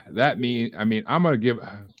that means, I'm going to give,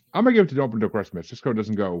 I'm gonna give it to Open to Christmas. Just so it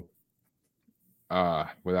doesn't go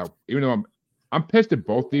without. Even though I'm pissed at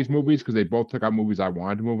both these movies because they both took out movies I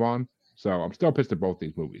wanted to move on. So I'm still pissed at both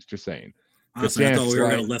these movies. Just saying. Honestly, I thought we were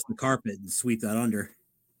going to lift the carpet and sweep that under.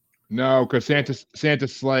 No, because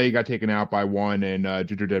Santa's Sleigh got taken out by one, and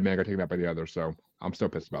Ginger Dead Man got taken out by the other. So I'm still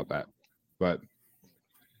pissed about that. But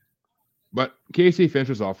Casey,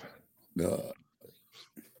 finishes off.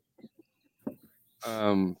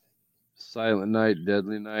 Silent Night,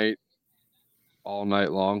 Deadly Night, All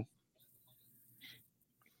Night Long.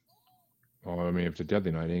 Well, I mean, if it's a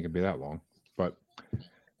Deadly Night, it ain't gonna be that long. But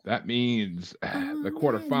that means the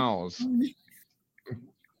quarterfinals.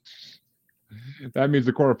 That means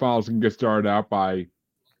the quarterfinals can get started out by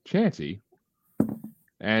Chansey,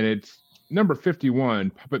 and it's number 51,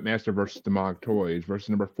 Puppet Master versus Demonic Toys, versus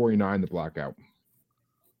number 49, The Blackout.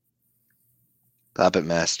 Puppet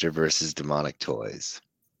Master versus Demonic Toys.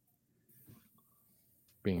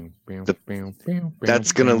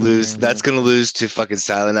 That's gonna lose. That's gonna lose to fucking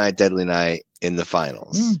Silent Night, Deadly Night in the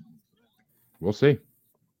finals. We'll see.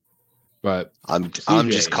 But I'm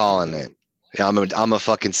just calling it. I'm a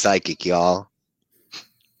fucking psychic, y'all.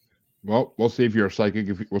 Well, we'll see if you're a psychic.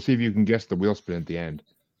 We'll see if you can guess the wheel spin at the end.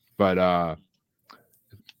 But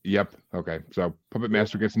yep. Okay. So Puppet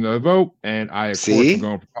Master gets another vote, and I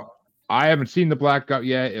haven't seen The Blackout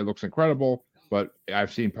yet. It looks incredible, but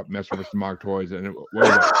I've seen Puppet Master vs. Demonic Toys, and it was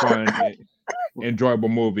a fun, enjoyable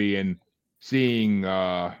movie. And seeing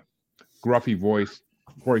gruffy voice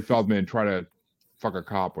Corey Feldman try to fuck a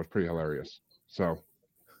cop was pretty hilarious. So,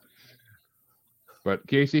 but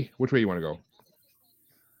Casey, which way you want to go?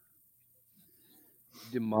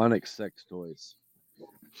 Demonic Sex Toys.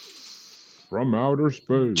 From outer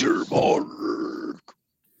space.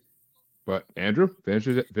 But Andrew,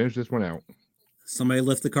 finish this one out. Somebody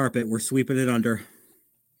lift the carpet. We're sweeping it under.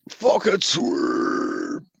 Fuck it,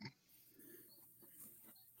 sweep.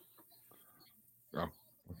 Oh,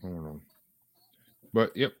 hold on.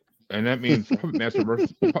 But yep, and that means Puppet Master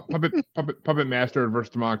versus Puppet Master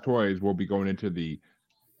versus Demonic Toys will be going into the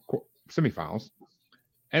semifinals,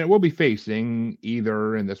 and it will be facing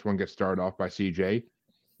either, and this one gets started off by CJ,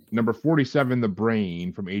 number 47, The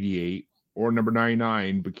Brain from '88, or number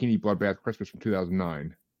 99, Bikini Bloodbath Christmas from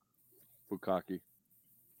 2009. Bukaki.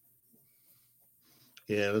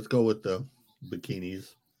 Yeah, let's go with the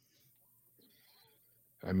bikinis.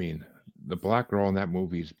 I mean, the black girl in that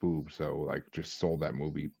movie's boobs, so like just sold that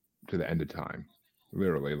movie to the end of time.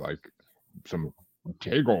 Literally, like some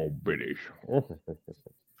Tego British.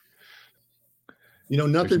 You know,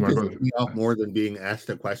 nothing pisses me off more than being asked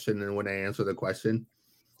a question, and when I answer the question,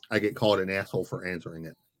 I get called an asshole for answering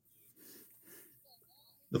it.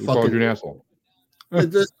 Who called you an asshole?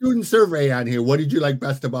 The student survey on here. What did you like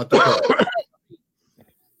best about the course?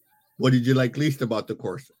 What did you like least about the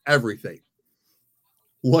course? Everything.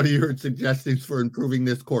 What are your suggestions for improving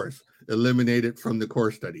this course? Eliminate it from the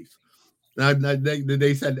course studies.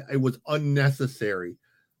 They said it was unnecessary,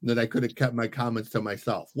 that I could have kept my comments to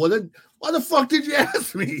myself. Well, then why the fuck did you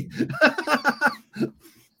ask me?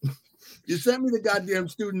 You sent me the goddamn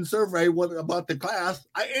student survey about the class.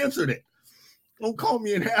 I answered it. Don't call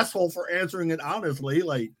me an asshole for answering it honestly.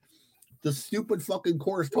 Like the stupid fucking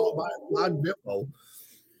course taught by Lon Bimbo.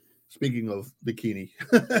 Speaking of bikini.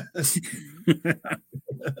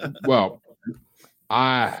 Well,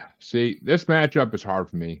 I see this matchup is hard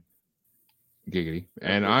for me. Giggity.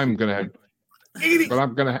 And I'm gonna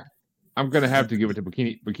have to give it to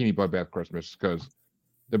Bikini Bloodbath Christmas, because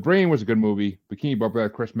The Brain was a good movie. Bikini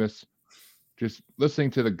Bloodbath Christmas, just listening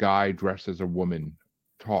to the guy dressed as a woman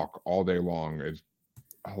talk all day long is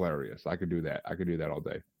hilarious. I could do that. I could do that all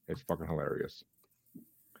day. It's fucking hilarious.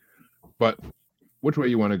 But which way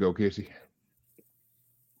you want to go, Casey?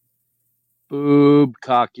 Boob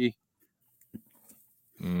cocky.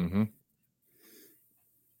 Mm-hmm.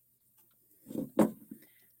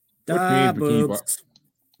 Bikini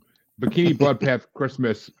Bloodbath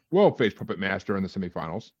Christmas will face Puppet Master in the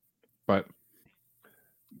semifinals. But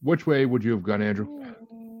which way would you have gone, Andrew?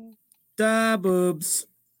 Da boobs.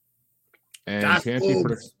 And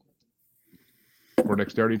Chansey for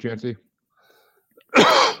dexterity, Chansey?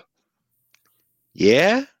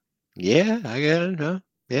 Yeah, I got it. Huh?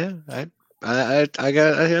 Yeah, I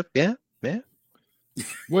got it. Yeah.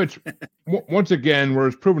 Which, once again, we're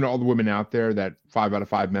proving to all the women out there that 5 out of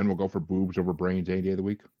 5 men will go for boobs over brains any day of the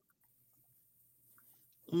week.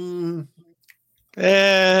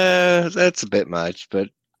 That's a bit much, but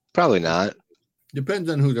probably not. Depends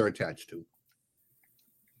on who they're attached to.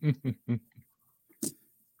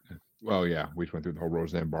 Well, yeah, we just went through the whole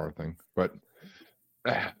Roseanne Barr thing, but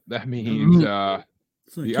that means the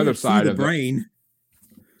other side the of brain.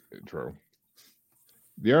 True.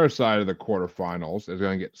 The other side of the quarterfinals is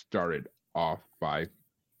going to get started off by.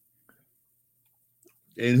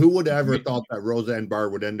 And who would ever thought that Roseanne Barr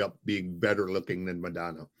would end up being better looking than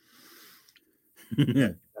Madonna?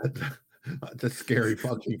 That's a scary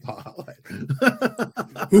fucking thought.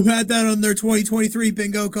 Who had that on their 2023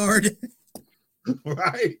 bingo card?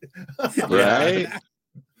 Right. Right.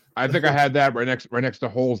 I think I had that right next to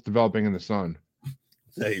holes developing in the sun.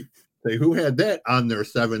 Say who had that on their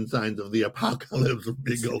 7 signs of the apocalypse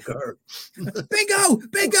bingo card?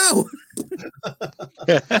 Bingo!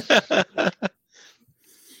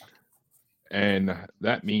 And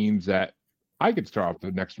that means that I could start off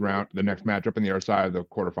the next matchup in the other side of the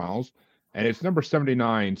quarterfinals. And it's number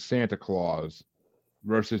 79, Santa Claus,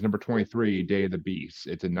 versus number 23, Day of the Beast.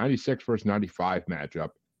 It's a 96 versus 95 matchup.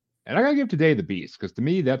 And I got to give it to Day of the Beast, because to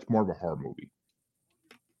me, that's more of a horror movie.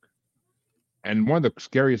 And one of the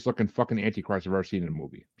scariest looking fucking Antichrist I've ever seen in a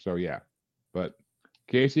movie. So, yeah. But,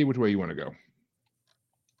 Casey, which way you want to go?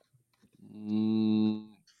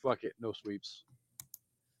 Fuck it. No sweeps.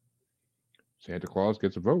 Santa Claus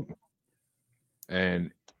gets a vote.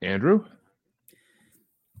 And Andrew?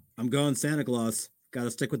 I'm going Santa Claus. Got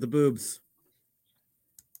to stick with the boobs.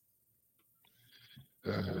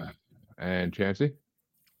 And Chancey?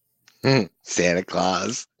 Santa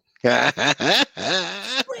Claus. That's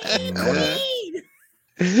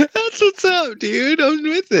what's up, dude. I'm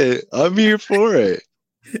with it. I'm here for it.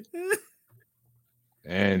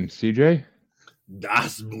 And CJ?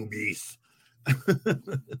 Das Movies.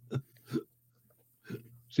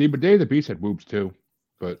 See, but Day of the Beast had boobs too.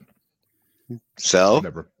 But So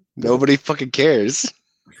whatever. Nobody fucking cares.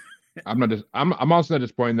 I'm also not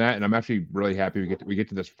disappointed in that, and I'm actually really happy we get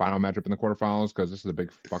to this final matchup in the quarterfinals, because this is a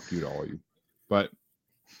big fuck you to all of you. But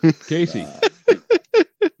Casey,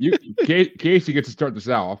 Casey gets to start this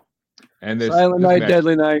off, and this Silent Night,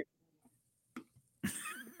 Deadly Night.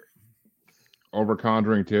 over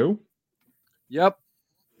Conjuring 2. Yep.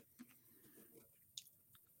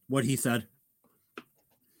 What he said.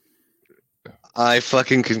 I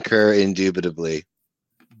fucking concur indubitably.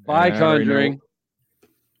 By And I already Conjuring.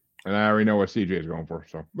 And I already know what CJ is going for.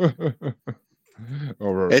 So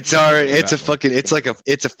over. It's a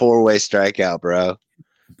 4-way strikeout, bro.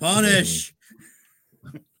 Punish.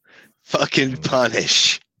 Fucking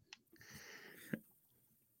punish.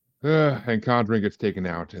 And Conjuring gets taken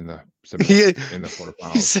out in the Yeah. in the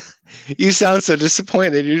quarterfinals. You sound so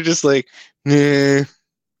disappointed. You're just like, nah,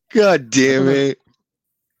 God damn it.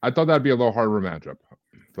 I thought that'd be a little harder matchup,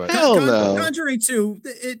 but Hell no. Conjuring 2,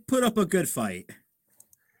 it put up a good fight.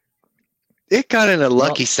 It got in a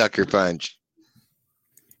lucky sucker punch.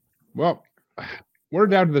 well, we're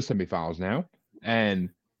down to the semifinals now, and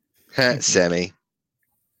Semi.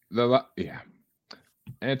 and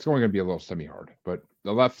it's only going to be a little semi-hard, but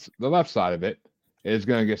the left side of it is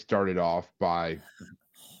going to get started off by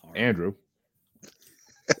Andrew.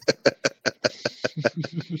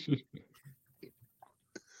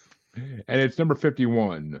 And it's number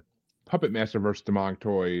 51, Puppet Master versus Demonic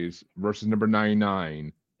Toys, versus number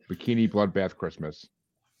 99, Bikini Bloodbath Christmas.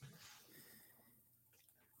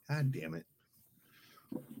 God damn it.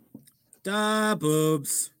 Da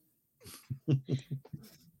boobs.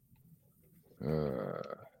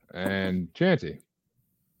 And Chanty.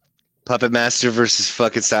 Puppet Master versus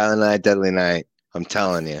fucking Silent Night, Deadly Night. I'm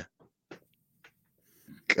telling you.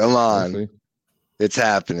 Come on. Honestly. It's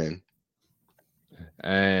happening.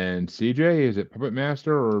 And CJ, is it Puppet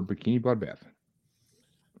Master or Bikini Bloodbath?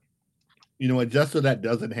 You know what? Just so that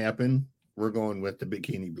doesn't happen, we're going with the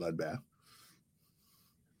Bikini Bloodbath.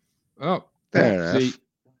 Oh, Fair enough. see,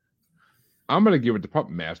 I'm going to give it to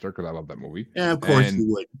Puppet Master because I love that movie. Yeah, of course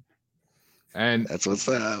you would. And That's what's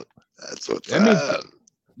up. That's what's That means- up.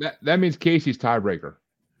 that means Casey's tiebreaker.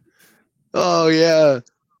 Oh, yeah.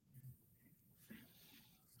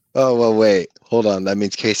 Oh, well, wait. Hold on. That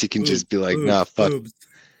means Casey can just be like, nah, fuck. Boobs.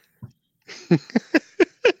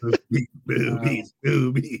 Boobies.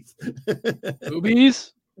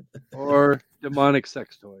 Boobies or demonic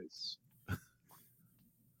sex toys?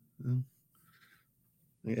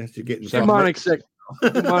 Yes, you're getting Demonic sex toys for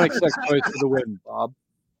the win, Bob.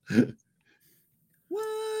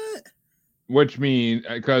 What? Which means,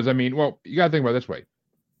 because I mean, well, you got to think about it this way.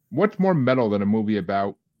 What's more metal than a movie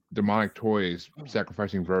about demonic toys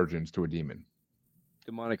sacrificing virgins to a demon?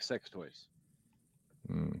 Demonic sex toys.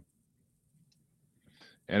 And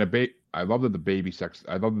I love that the baby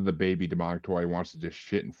demonic toy wants to just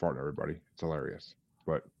shit and fart on everybody. It's hilarious.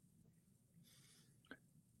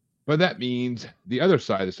 But that means the other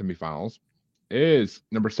side of the semifinals is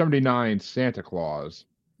number 79, Santa Claus,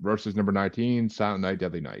 versus number 19, Silent Night,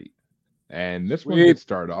 Deadly Night. And this one Sweet. gets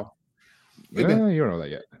started off. You don't know that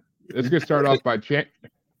yet. This gets started off by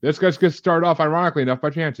This gets started off, ironically enough, by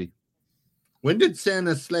Chansey. When did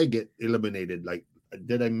Santa's sleigh get eliminated? Like,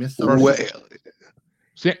 did I miss something? Wait,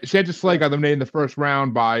 Santa's sleigh got eliminated in the first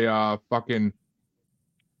round by fucking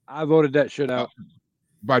I voted that shit out.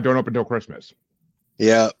 by Don't Open Till Christmas.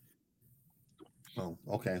 yeah. Oh,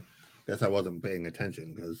 okay. Guess I wasn't paying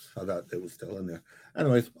attention because I thought it was still in there.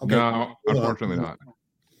 Anyways, okay. No, unfortunately not.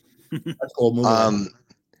 That's cool. Moving on.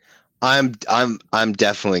 I'm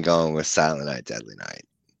definitely going with Silent Night, Deadly Night.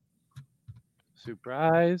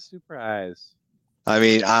 Surprise, surprise. I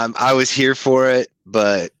mean, I was here for it,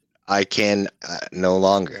 but I can no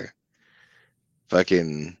longer.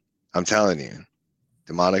 Fucking, I'm telling you,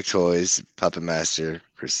 Demonic Toys, Puppet Master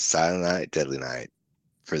versus Silent Night, Deadly Night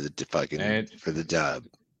for the for the dub.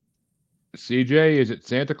 CJ, is it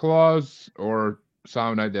Santa Claus or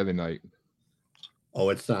Silent Night, Deadly Night? Oh,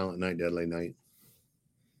 it's Silent Night, Deadly Night.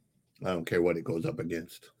 I don't care what it goes up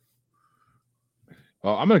against.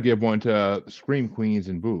 Well, I'm gonna give one to Scream Queens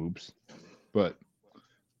and Boobs, but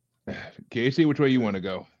Casey, which way you want to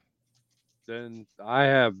go? Then I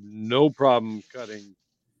have no problem cutting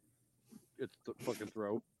its fucking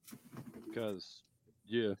throat because,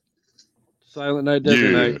 yeah, Silent Night,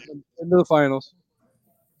 Deadly Night into the finals.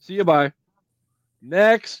 See you, bye.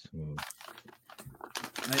 Next.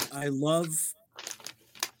 I love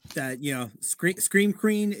that, Scream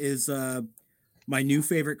Queen is my new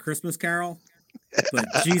favorite Christmas carol, but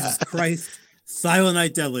Jesus Christ, Silent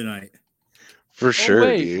Night, Deadly Night. For sure,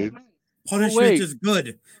 wait. dude. Punishment is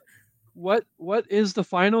good. What is the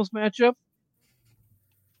finals matchup?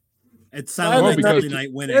 It's Silent Night, Deadly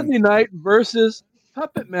Night winning. Deadly Night versus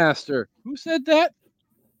Puppet Master. Who said that?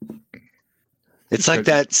 It's like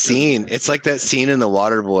that scene. It's like that scene in The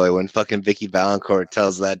Waterboy when fucking Vicky Valancourt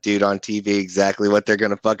tells that dude on TV exactly what they're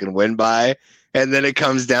gonna fucking win by, and then it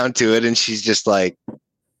comes down to it, and she's just like,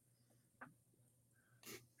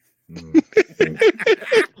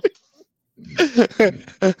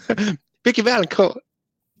 Vicky Valancourt.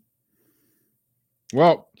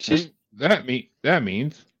 Well, that means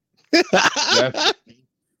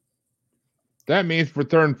that means for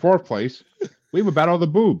third and fourth place, we have about all the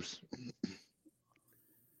boobs.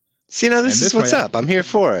 See, now this is what's up. I'm here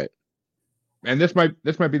for it. And this might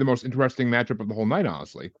be the most interesting matchup of the whole night,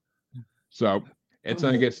 honestly. So it's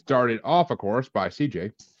going to get started off, of course, by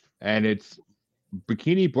CJ, and it's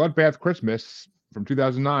Bikini Bloodbath Christmas from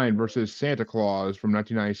 2009 versus Santa Claus from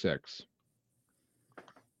 1996.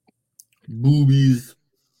 Boobies.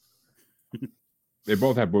 They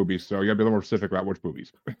both have boobies, so you got to be a little more specific about which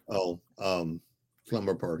boobies. Oh,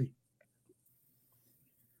 Slumber Party.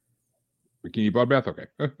 Bikini Bloodbath, okay.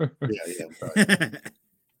 Sorry.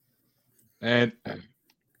 And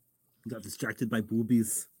got distracted by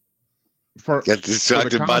boobies. Got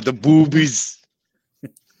distracted by the boobies.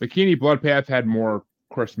 Bikini Bloodbath had more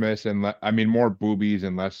Christmas and more boobies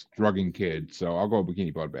and less drugging kids, so I'll go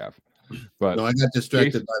Bikini Bloodbath. But no, I got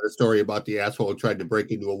distracted by the story about the asshole who tried to break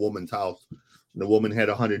into a woman's house. And the woman had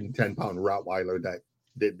a 110-pound Rottweiler that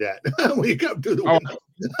did that. Wake up to the window.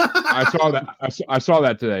 I saw that. I saw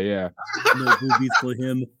that today. Yeah. No boobies for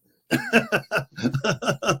him.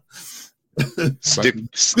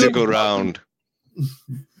 Stick around.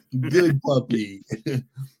 Good puppy.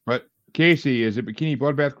 But Casey, is it Bikini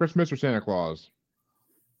Bloodbath Christmas or Santa Claus?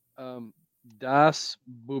 Das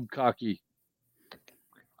Boobcocky.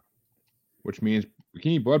 Which means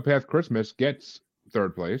Bikini Bloodbath Christmas gets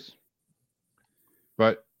third place.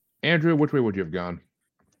 But Andrew, which way would you have gone?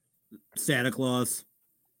 Santa Claus.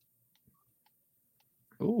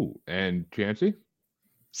 Oh, and Chansey?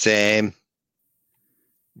 Same.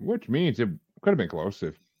 Which means it could have been close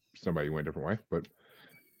if somebody went a different way. But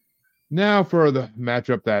now for the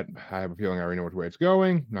matchup that I have a feeling I already know which way it's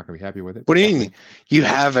going. I'm not going to be happy with it. What do you mean? You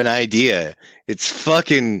have an idea. It's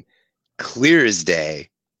fucking clear as day.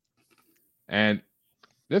 And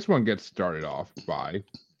this one gets started off by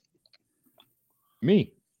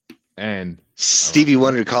me. And Stevie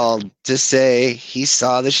Wonder called to say he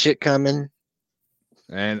saw the shit coming.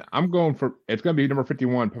 And I'm going for, it's going to be number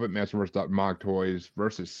 51, Puppet Master versus Demonic Toys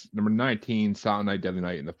versus number 19, Silent Night, Deadly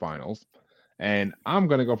Night in the finals. And I'm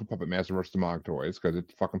going to go for Puppet Master versus Demonic Toys because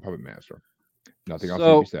it's fucking Puppet Master. Nothing else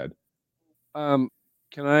to be said.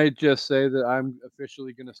 Can I just say that I'm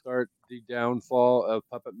officially going to start the downfall of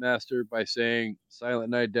Puppet Master by saying Silent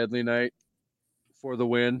Night, Deadly Night for the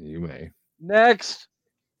win? You may. Next.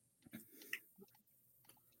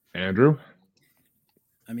 Andrew?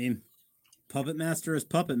 Puppet Master is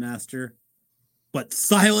Puppet Master, but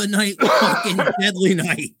Silent Night, fucking Deadly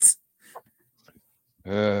Night.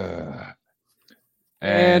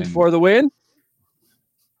 And for the win,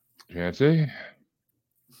 Chancy.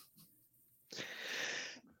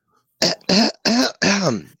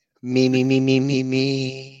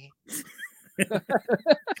 Me.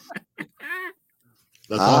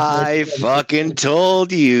 I fucking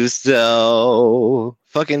told you so.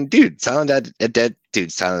 Fucking dude, Silent Night,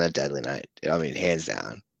 Deadly Night. I mean, hands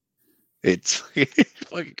down. It's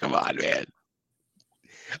fucking come on, man.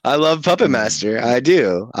 I love Puppet Master. I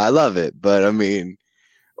do. I love it. But I mean,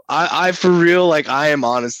 I for real, like, I am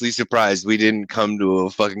honestly surprised we didn't come to a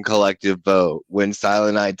fucking collective vote when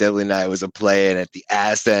Silent Night, Deadly Night was a playing at the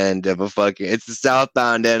ass end of a fucking, it's the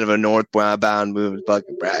southbound end of a northbound moving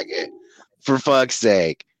fucking bracket. For fuck's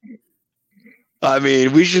sake. I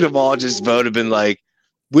mean, we should have all just voted, been like,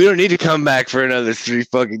 we don't need to come back for another 3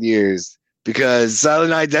 fucking years because Silent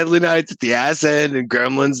Night, Deadly Night's at the ass end and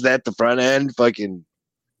Gremlins at the front end. Fucking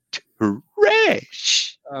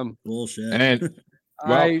trash. Bullshit. And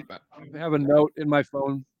I have a note in my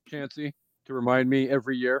phone, Chancey, to remind me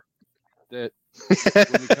every year that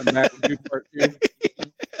when we come back and do part 2,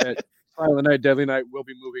 that Silent Night, Deadly Night will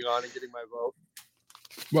be moving on and getting my vote.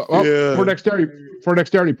 Well, yeah. for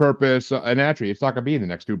dexterity purpose, and actually, it's not gonna be in the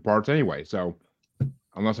next 2 parts anyway. So,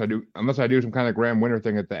 unless I do some kind of grand winner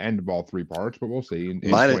thing at the end of all 3 parts, but we'll see.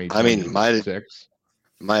 Might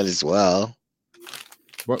as well.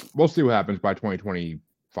 But we'll see what happens by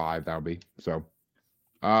 2025. That'll be so.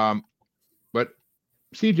 But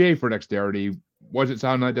CJ for dexterity, was it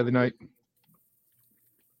Silent Night, Deadly Night?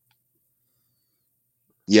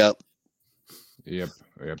 Yep.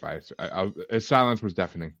 Silence was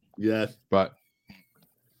deafening. Yes. But,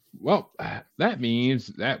 well, that means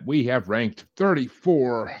that we have ranked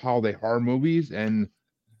 34 holiday horror movies, and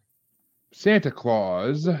Santa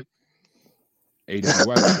Claus, A.W.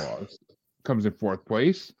 Claus, comes in 4th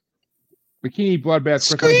place. Bikini Bloodbath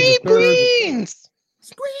Scream Queens!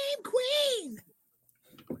 Scream Queen!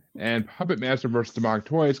 And Puppet Master vs. Demonic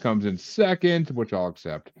Toys comes in 2nd, which I'll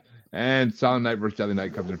accept. And Silent Night vs. Deadly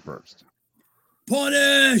Night comes in 1st.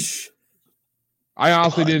 Punish! I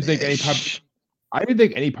honestly didn't think any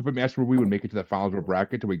Puppet Master movie would make it to the finals of a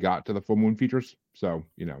bracket till we got to the full moon features. So,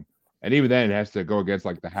 you know, and even then it has to go against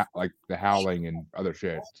like the Howling and other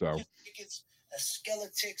shit. So tickets at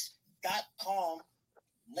Skeletix.com,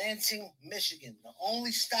 Lansing, Michigan. The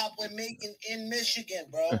only stop we're making in Michigan,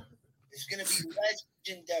 bro. It's gonna be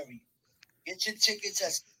legendary. Get your tickets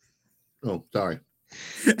at. Oh, sorry.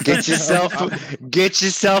 Get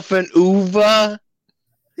yourself an Uber.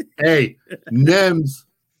 Hey, Nems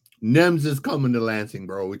is coming to Lansing,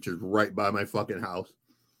 bro, which is right by my fucking house.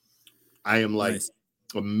 I am like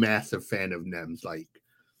a massive fan of Nems. Like,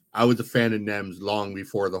 I was a fan of Nems long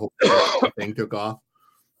before the whole thing took off.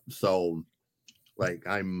 So, like,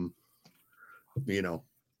 I'm, you know,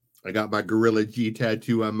 I got my Gorilla G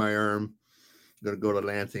tattoo on my arm. Gonna go to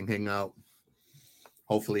Lansing, hang out.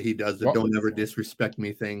 Hopefully he does the "Don't ever disrespect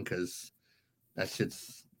me" thing, because that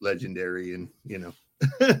shit's legendary, and you know.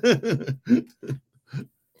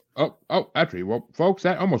 Actually, well, folks,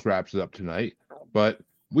 that almost wraps it up tonight. But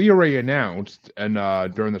we already announced, and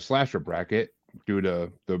during the slasher bracket, due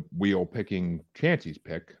to the wheel picking Chancey's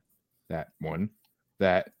pick, that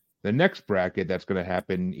the next bracket that's going to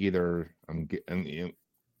happen either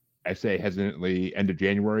I say hesitantly end of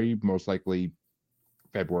January, most likely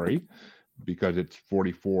February, because it's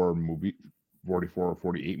 44 or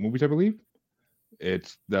 48 movies, I believe.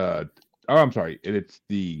 It's the it's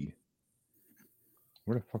the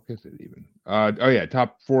where the fuck is it even?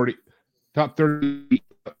 Top 30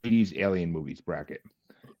 80s alien movies bracket.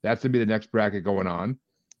 That's gonna be the next bracket going on.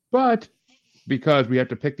 But because we have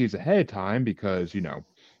to pick these ahead of time, because you know,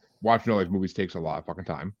 watching all these movies takes a lot of fucking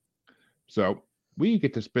time. So we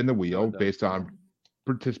get to spin the wheel based on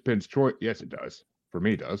participants' choice. Yes, it does. For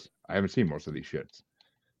me, it does. I haven't seen most of these shits.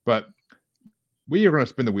 But we are going to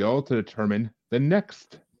spin the wheel to determine the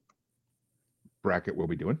next bracket we'll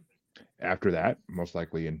be doing. After that, most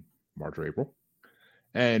likely in March or April.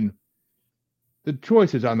 And the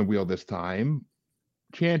choices on the wheel this time,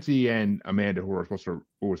 Chancey and Amanda, who were supposed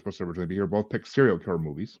to originally be here, both picked serial killer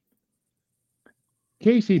movies.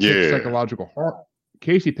 Casey picked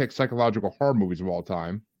psychological horror movies of all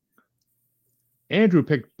time. Andrew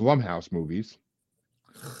picked Blumhouse movies.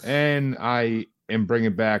 And I am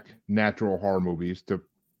bringing back natural horror movies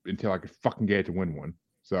until I could fucking get it to win one.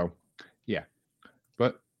 So, yeah.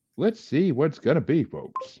 But let's see what it's going to be,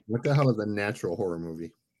 folks. What the hell is a natural horror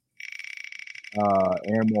movie?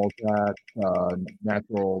 Animal attacks,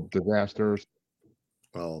 natural disasters.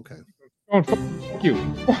 Oh, okay. Oh, fuck you.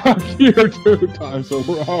 Fuck you 2 times in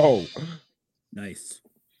a row. Nice.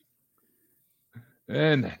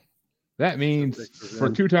 And That means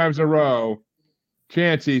for 2 times in a row,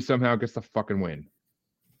 Chancey somehow gets the fucking win.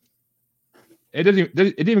 It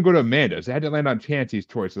didn't even go to Amanda's. It had to land on Chancey's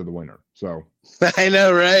choice of the winner. So I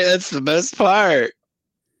know, right? That's the best part.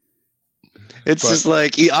 It's just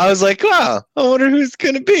like I was like, wow, I wonder who's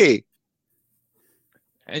gonna be.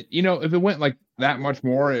 And if it went like that much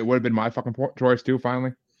more, it would have been my fucking choice too.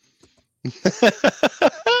 Finally, he's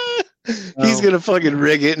gonna fucking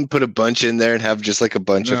rig it and put a bunch in there and have just like a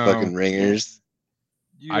bunch of fucking ringers.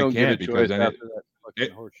 You don't get a choice after that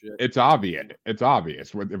fucking horseshit. It's obvious. It's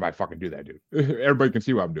obvious if I fucking do that, dude. Everybody can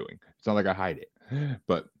see what I'm doing. It's not like I hide it.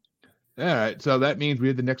 But all right, so that means we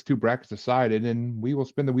have the next 2 brackets decided, and we will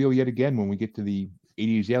spin the wheel yet again when we get to the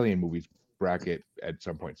 80s alien movies bracket at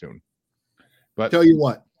some point soon. But tell you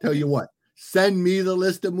what, send me the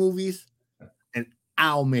list of movies, and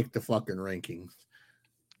I'll make the fucking rankings.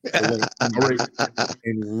 And really,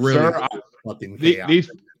 sir, fucking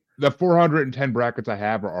the 410 brackets I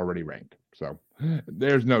have are already ranked, so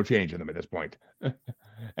there's no change in them at this point.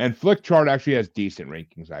 And Flick Chart actually has decent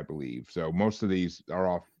rankings, I believe. So most of these are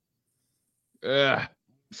off.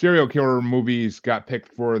 Serial killer movies got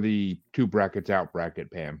picked for the 2 brackets out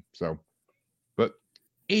bracket, Pam. So, but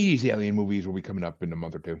 80s alien movies will be coming up in a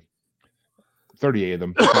month or 2. 38 of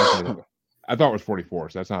them. I thought it was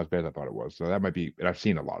 44, so that's not as bad as I thought it was. So that might be, and I've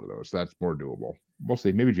seen a lot of those, so that's more doable. We'll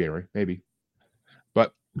see. Maybe January, maybe.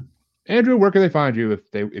 But Andrew, where can they find you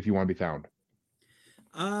if you want to be found?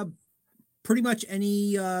 Pretty much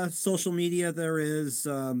any social media there is.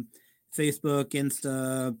 Facebook,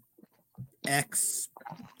 Insta, X,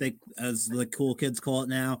 as the cool kids call it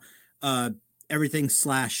now. Everything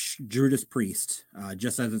 / Judas Priest,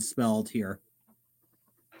 just as it's spelled here.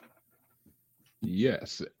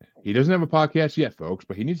 Yes. He doesn't have a podcast yet, folks,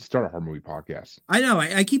 but he needs to start a horror movie podcast. I know.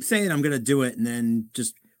 I keep saying I'm going to do it, and then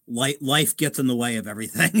just life gets in the way of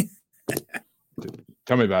everything.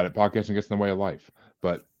 Tell me about it. Podcasting gets in the way of life.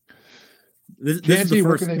 But this is the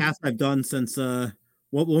first cast I've done since when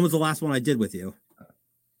was the last one I did with you?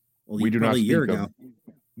 Well, we do not speak a year ago.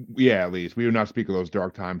 Yeah, at least we do not speak of those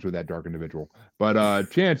dark times with that dark individual. But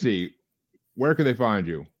Chancey, where can they find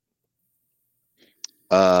you?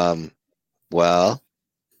 Well,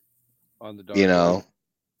 on the dark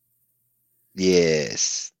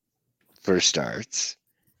yes. For starts,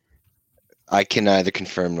 I can neither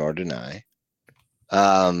confirm nor deny.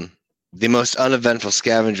 The most uneventful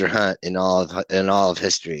scavenger hunt in all of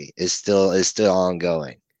history is still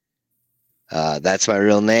ongoing. That's my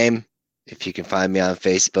real name. If you can find me on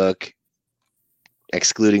Facebook,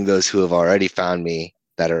 excluding those who have already found me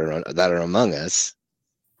that are among us.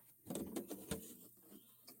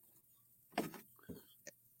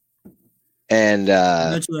 And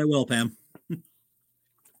eventually I will, Pam.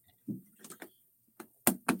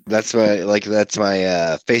 That's my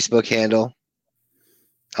Facebook handle.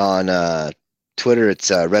 On Twitter,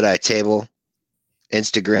 it's Red Eye Table.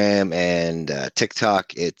 Instagram and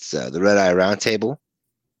TikTok, it's the Red Eye Roundtable.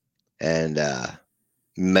 And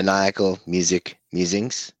Maniacal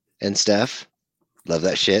Musings and stuff. Love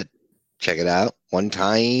that shit. Check it out one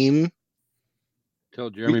time. Till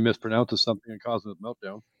Jeremy mispronounces something and causes a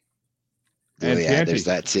meltdown. Oh, yeah, there's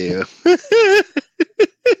that too.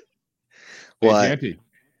 What? Hey,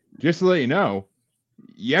 just to let you know,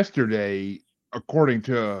 yesterday, according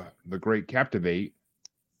to the Great Captivate,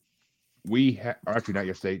 actually not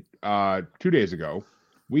yesterday, 2 days ago,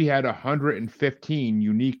 we had 115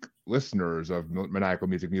 unique listeners of Maniacal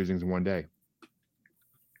Musings in one day.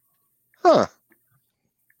 Huh.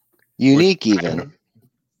 Unique, even.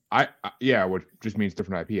 Yeah, which just means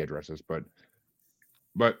different IP addresses, but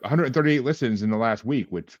 138 listens in the last week,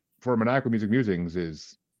 which for Maniacal Musings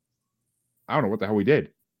is, I don't know what the hell we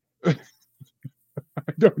did. I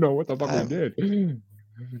don't know what the fuck we did.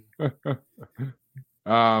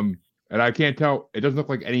 And I can't tell. It doesn't look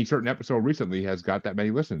like any certain episode recently has got that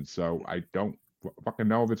many listens. So I don't fucking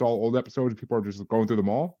know if it's all old episodes. People are just going through them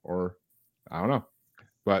all, or I don't know.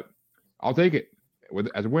 But I'll take it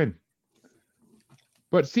as a win.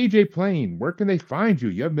 But CJ Plain, where can they find you?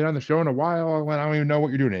 You haven't been on the show in a while, and I don't even know what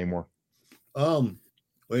you're doing anymore.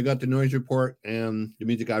 We got the Noise Report and the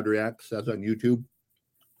Music God Reacts. That's on YouTube.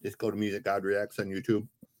 Just go to Music God Reacts on YouTube.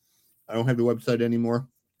 I don't have the website anymore,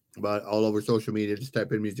 but all over social media, just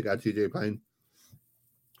type in Music God CJ Plain.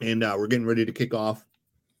 And we're getting ready to kick off.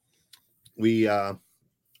 We did a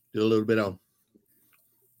little bit of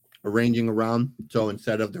arranging around. So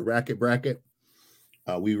instead of the Racket Bracket,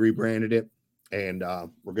 we rebranded it. And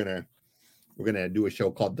we're gonna do a show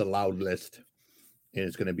called The Loud List, and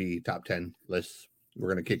it's gonna be top 10 lists. We're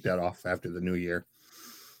gonna kick that off after the new year.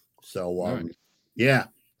 So Nice. yeah,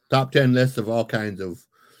 top 10 lists of all kinds of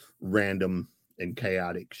random and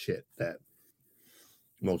chaotic shit that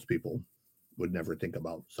most people would never think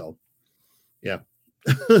about. So, yeah.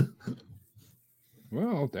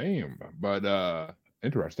 Well, damn. But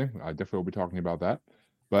interesting. I definitely will be talking about that.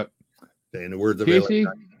 But in the words of Casey,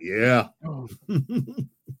 yeah.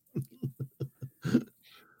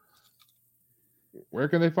 Where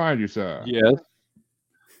can they find you, sir? Yes.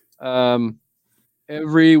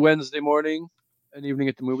 Every Wednesday morning and evening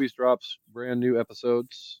at the movies drops brand new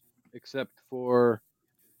episodes, except for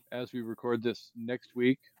as we record this next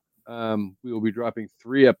week. We will be dropping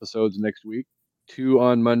 3 episodes next week, 2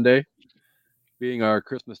 on Monday, being our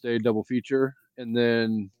Christmas Day double feature, and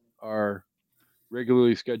then our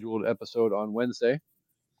regularly scheduled episode on Wednesday.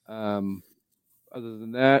 Other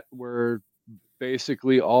than that, we're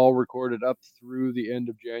basically all recorded up through the end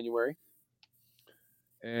of January.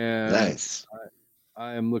 And Nice.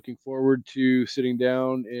 I am looking forward to sitting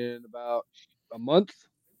down in about a month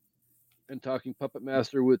and talking Puppet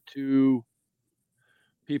Master with 2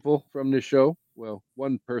 people from this show. Well,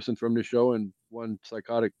 1 person from this show and 1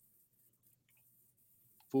 psychotic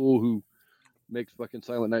fool who makes fucking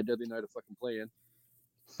Silent Night, Deadly Night a fucking play in.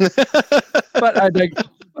 But I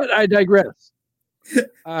digress.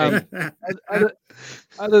 Other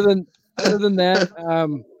than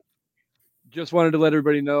that, just wanted to let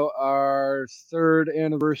everybody know our 3rd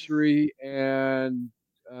anniversary and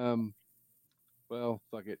well,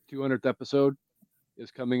 fuck it, 200th episode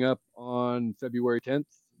is coming up on February 10th.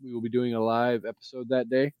 We will be doing a live episode that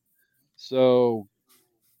day. So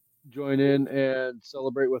join in and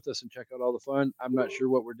celebrate with us and check out all the fun. I'm not sure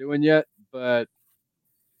what we're doing yet, but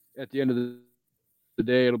at the end of the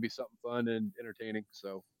day, it'll be something fun and entertaining.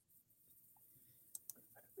 So,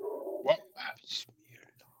 well,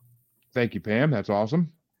 thank you, Pam. That's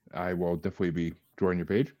awesome. I will definitely be joining your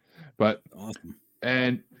page. But awesome.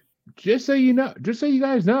 And just so you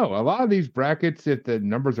guys know, a lot of these brackets, if the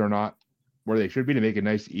numbers are not where they should be to make a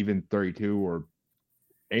nice even 32 or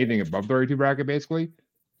anything above 32 bracket, basically,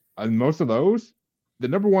 on most of those, the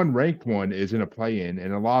number 1 ranked one is in a play-in,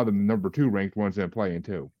 and a lot of the number 2 ranked ones in a play-in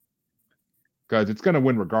too. Because it's going to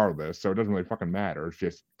win regardless, so it doesn't really fucking matter. It's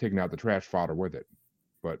just taking out the trash fodder with it.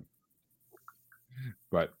 But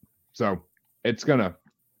so it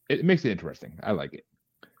makes it interesting. I like it.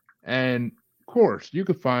 And of course, you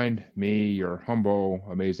could find me, your humble,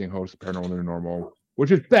 amazing host of Paranormal New Normal,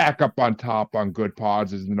 which is back up on top on Good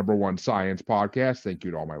Pods as the number 1 science podcast. Thank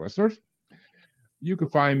you to all my listeners. You can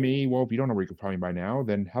find me, well, if you don't know where you can find me by now,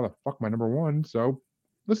 then how the fuck am I number 1? So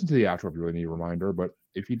listen to the outro if you really need a reminder. But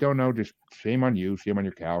if you don't know, just shame on you, shame on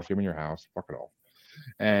your cow, shame on your house, fuck it all.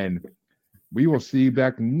 And we will see you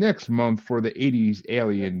back next month for the 80s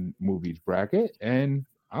alien movies bracket. And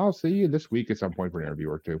I'll see you this week at some point for an interview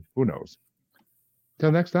or 2. Who knows?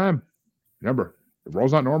 Till next time, remember, the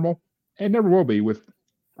world's not normal and never will be with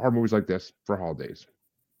horror movies like this for holidays.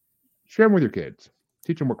 Share them with your kids.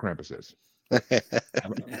 Teach them what Krampus is.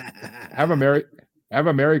 Have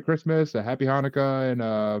a Merry Christmas, a Happy Hanukkah, and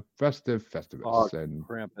a festive Festivus. And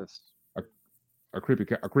Krampus. A creepy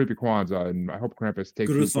Kwanzaa, and I hope Krampus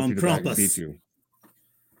takes you, puts you to back and beats you.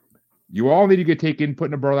 You all need to get taken, put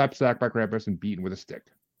in a burlap sack by Krampus, and beaten with a stick.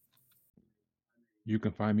 You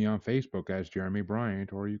can find me on Facebook as Jeremy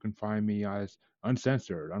Bryant, or you can find me as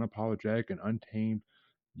Uncensored, Unapologetic, and Untamed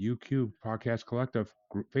UQ Podcast Collective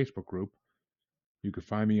Facebook group. You can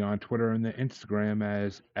find me on Twitter and the Instagram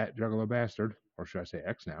as @JuggaloBastard, or should I say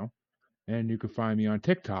X now. And you can find me on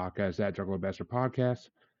TikTok as @JuggaloBastard Podcast.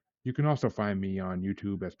 You can also find me on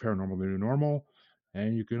YouTube as Paranormal the New Normal.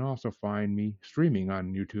 And you can also find me streaming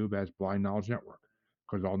on YouTube as Blind Knowledge Network,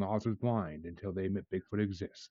 because all knowledge is blind until they admit Bigfoot exists.